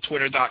as well,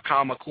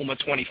 twitter.com,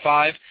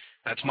 Akuma25.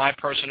 That's my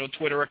personal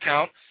Twitter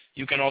account.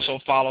 You can also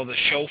follow the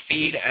show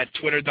feed at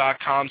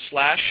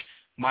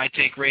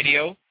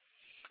twitter.com/MyTakeRadio.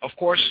 Of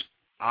course,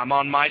 I'm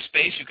on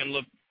MySpace. You can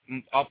look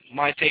up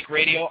My Take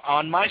Radio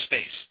on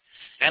MySpace.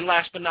 And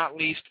last but not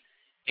least,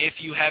 if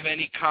you have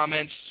any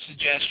comments,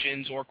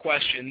 suggestions, or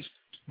questions,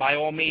 by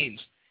all means,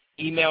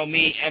 email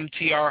me,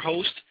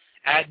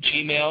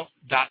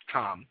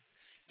 mtrhost@gmail.com.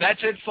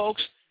 That's it,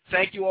 folks.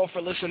 Thank you all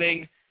for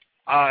listening.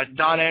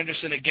 Don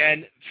Anderson,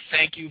 again,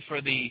 thank you for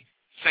the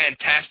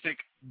fantastic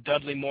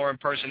Dudley Moore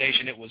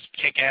impersonation. It was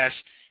kick-ass.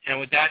 And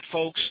with that,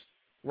 folks,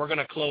 we're going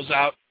to close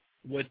out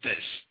with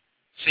this.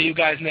 See you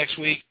guys next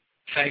week.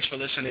 Thanks for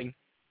listening.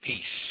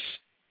 Peace.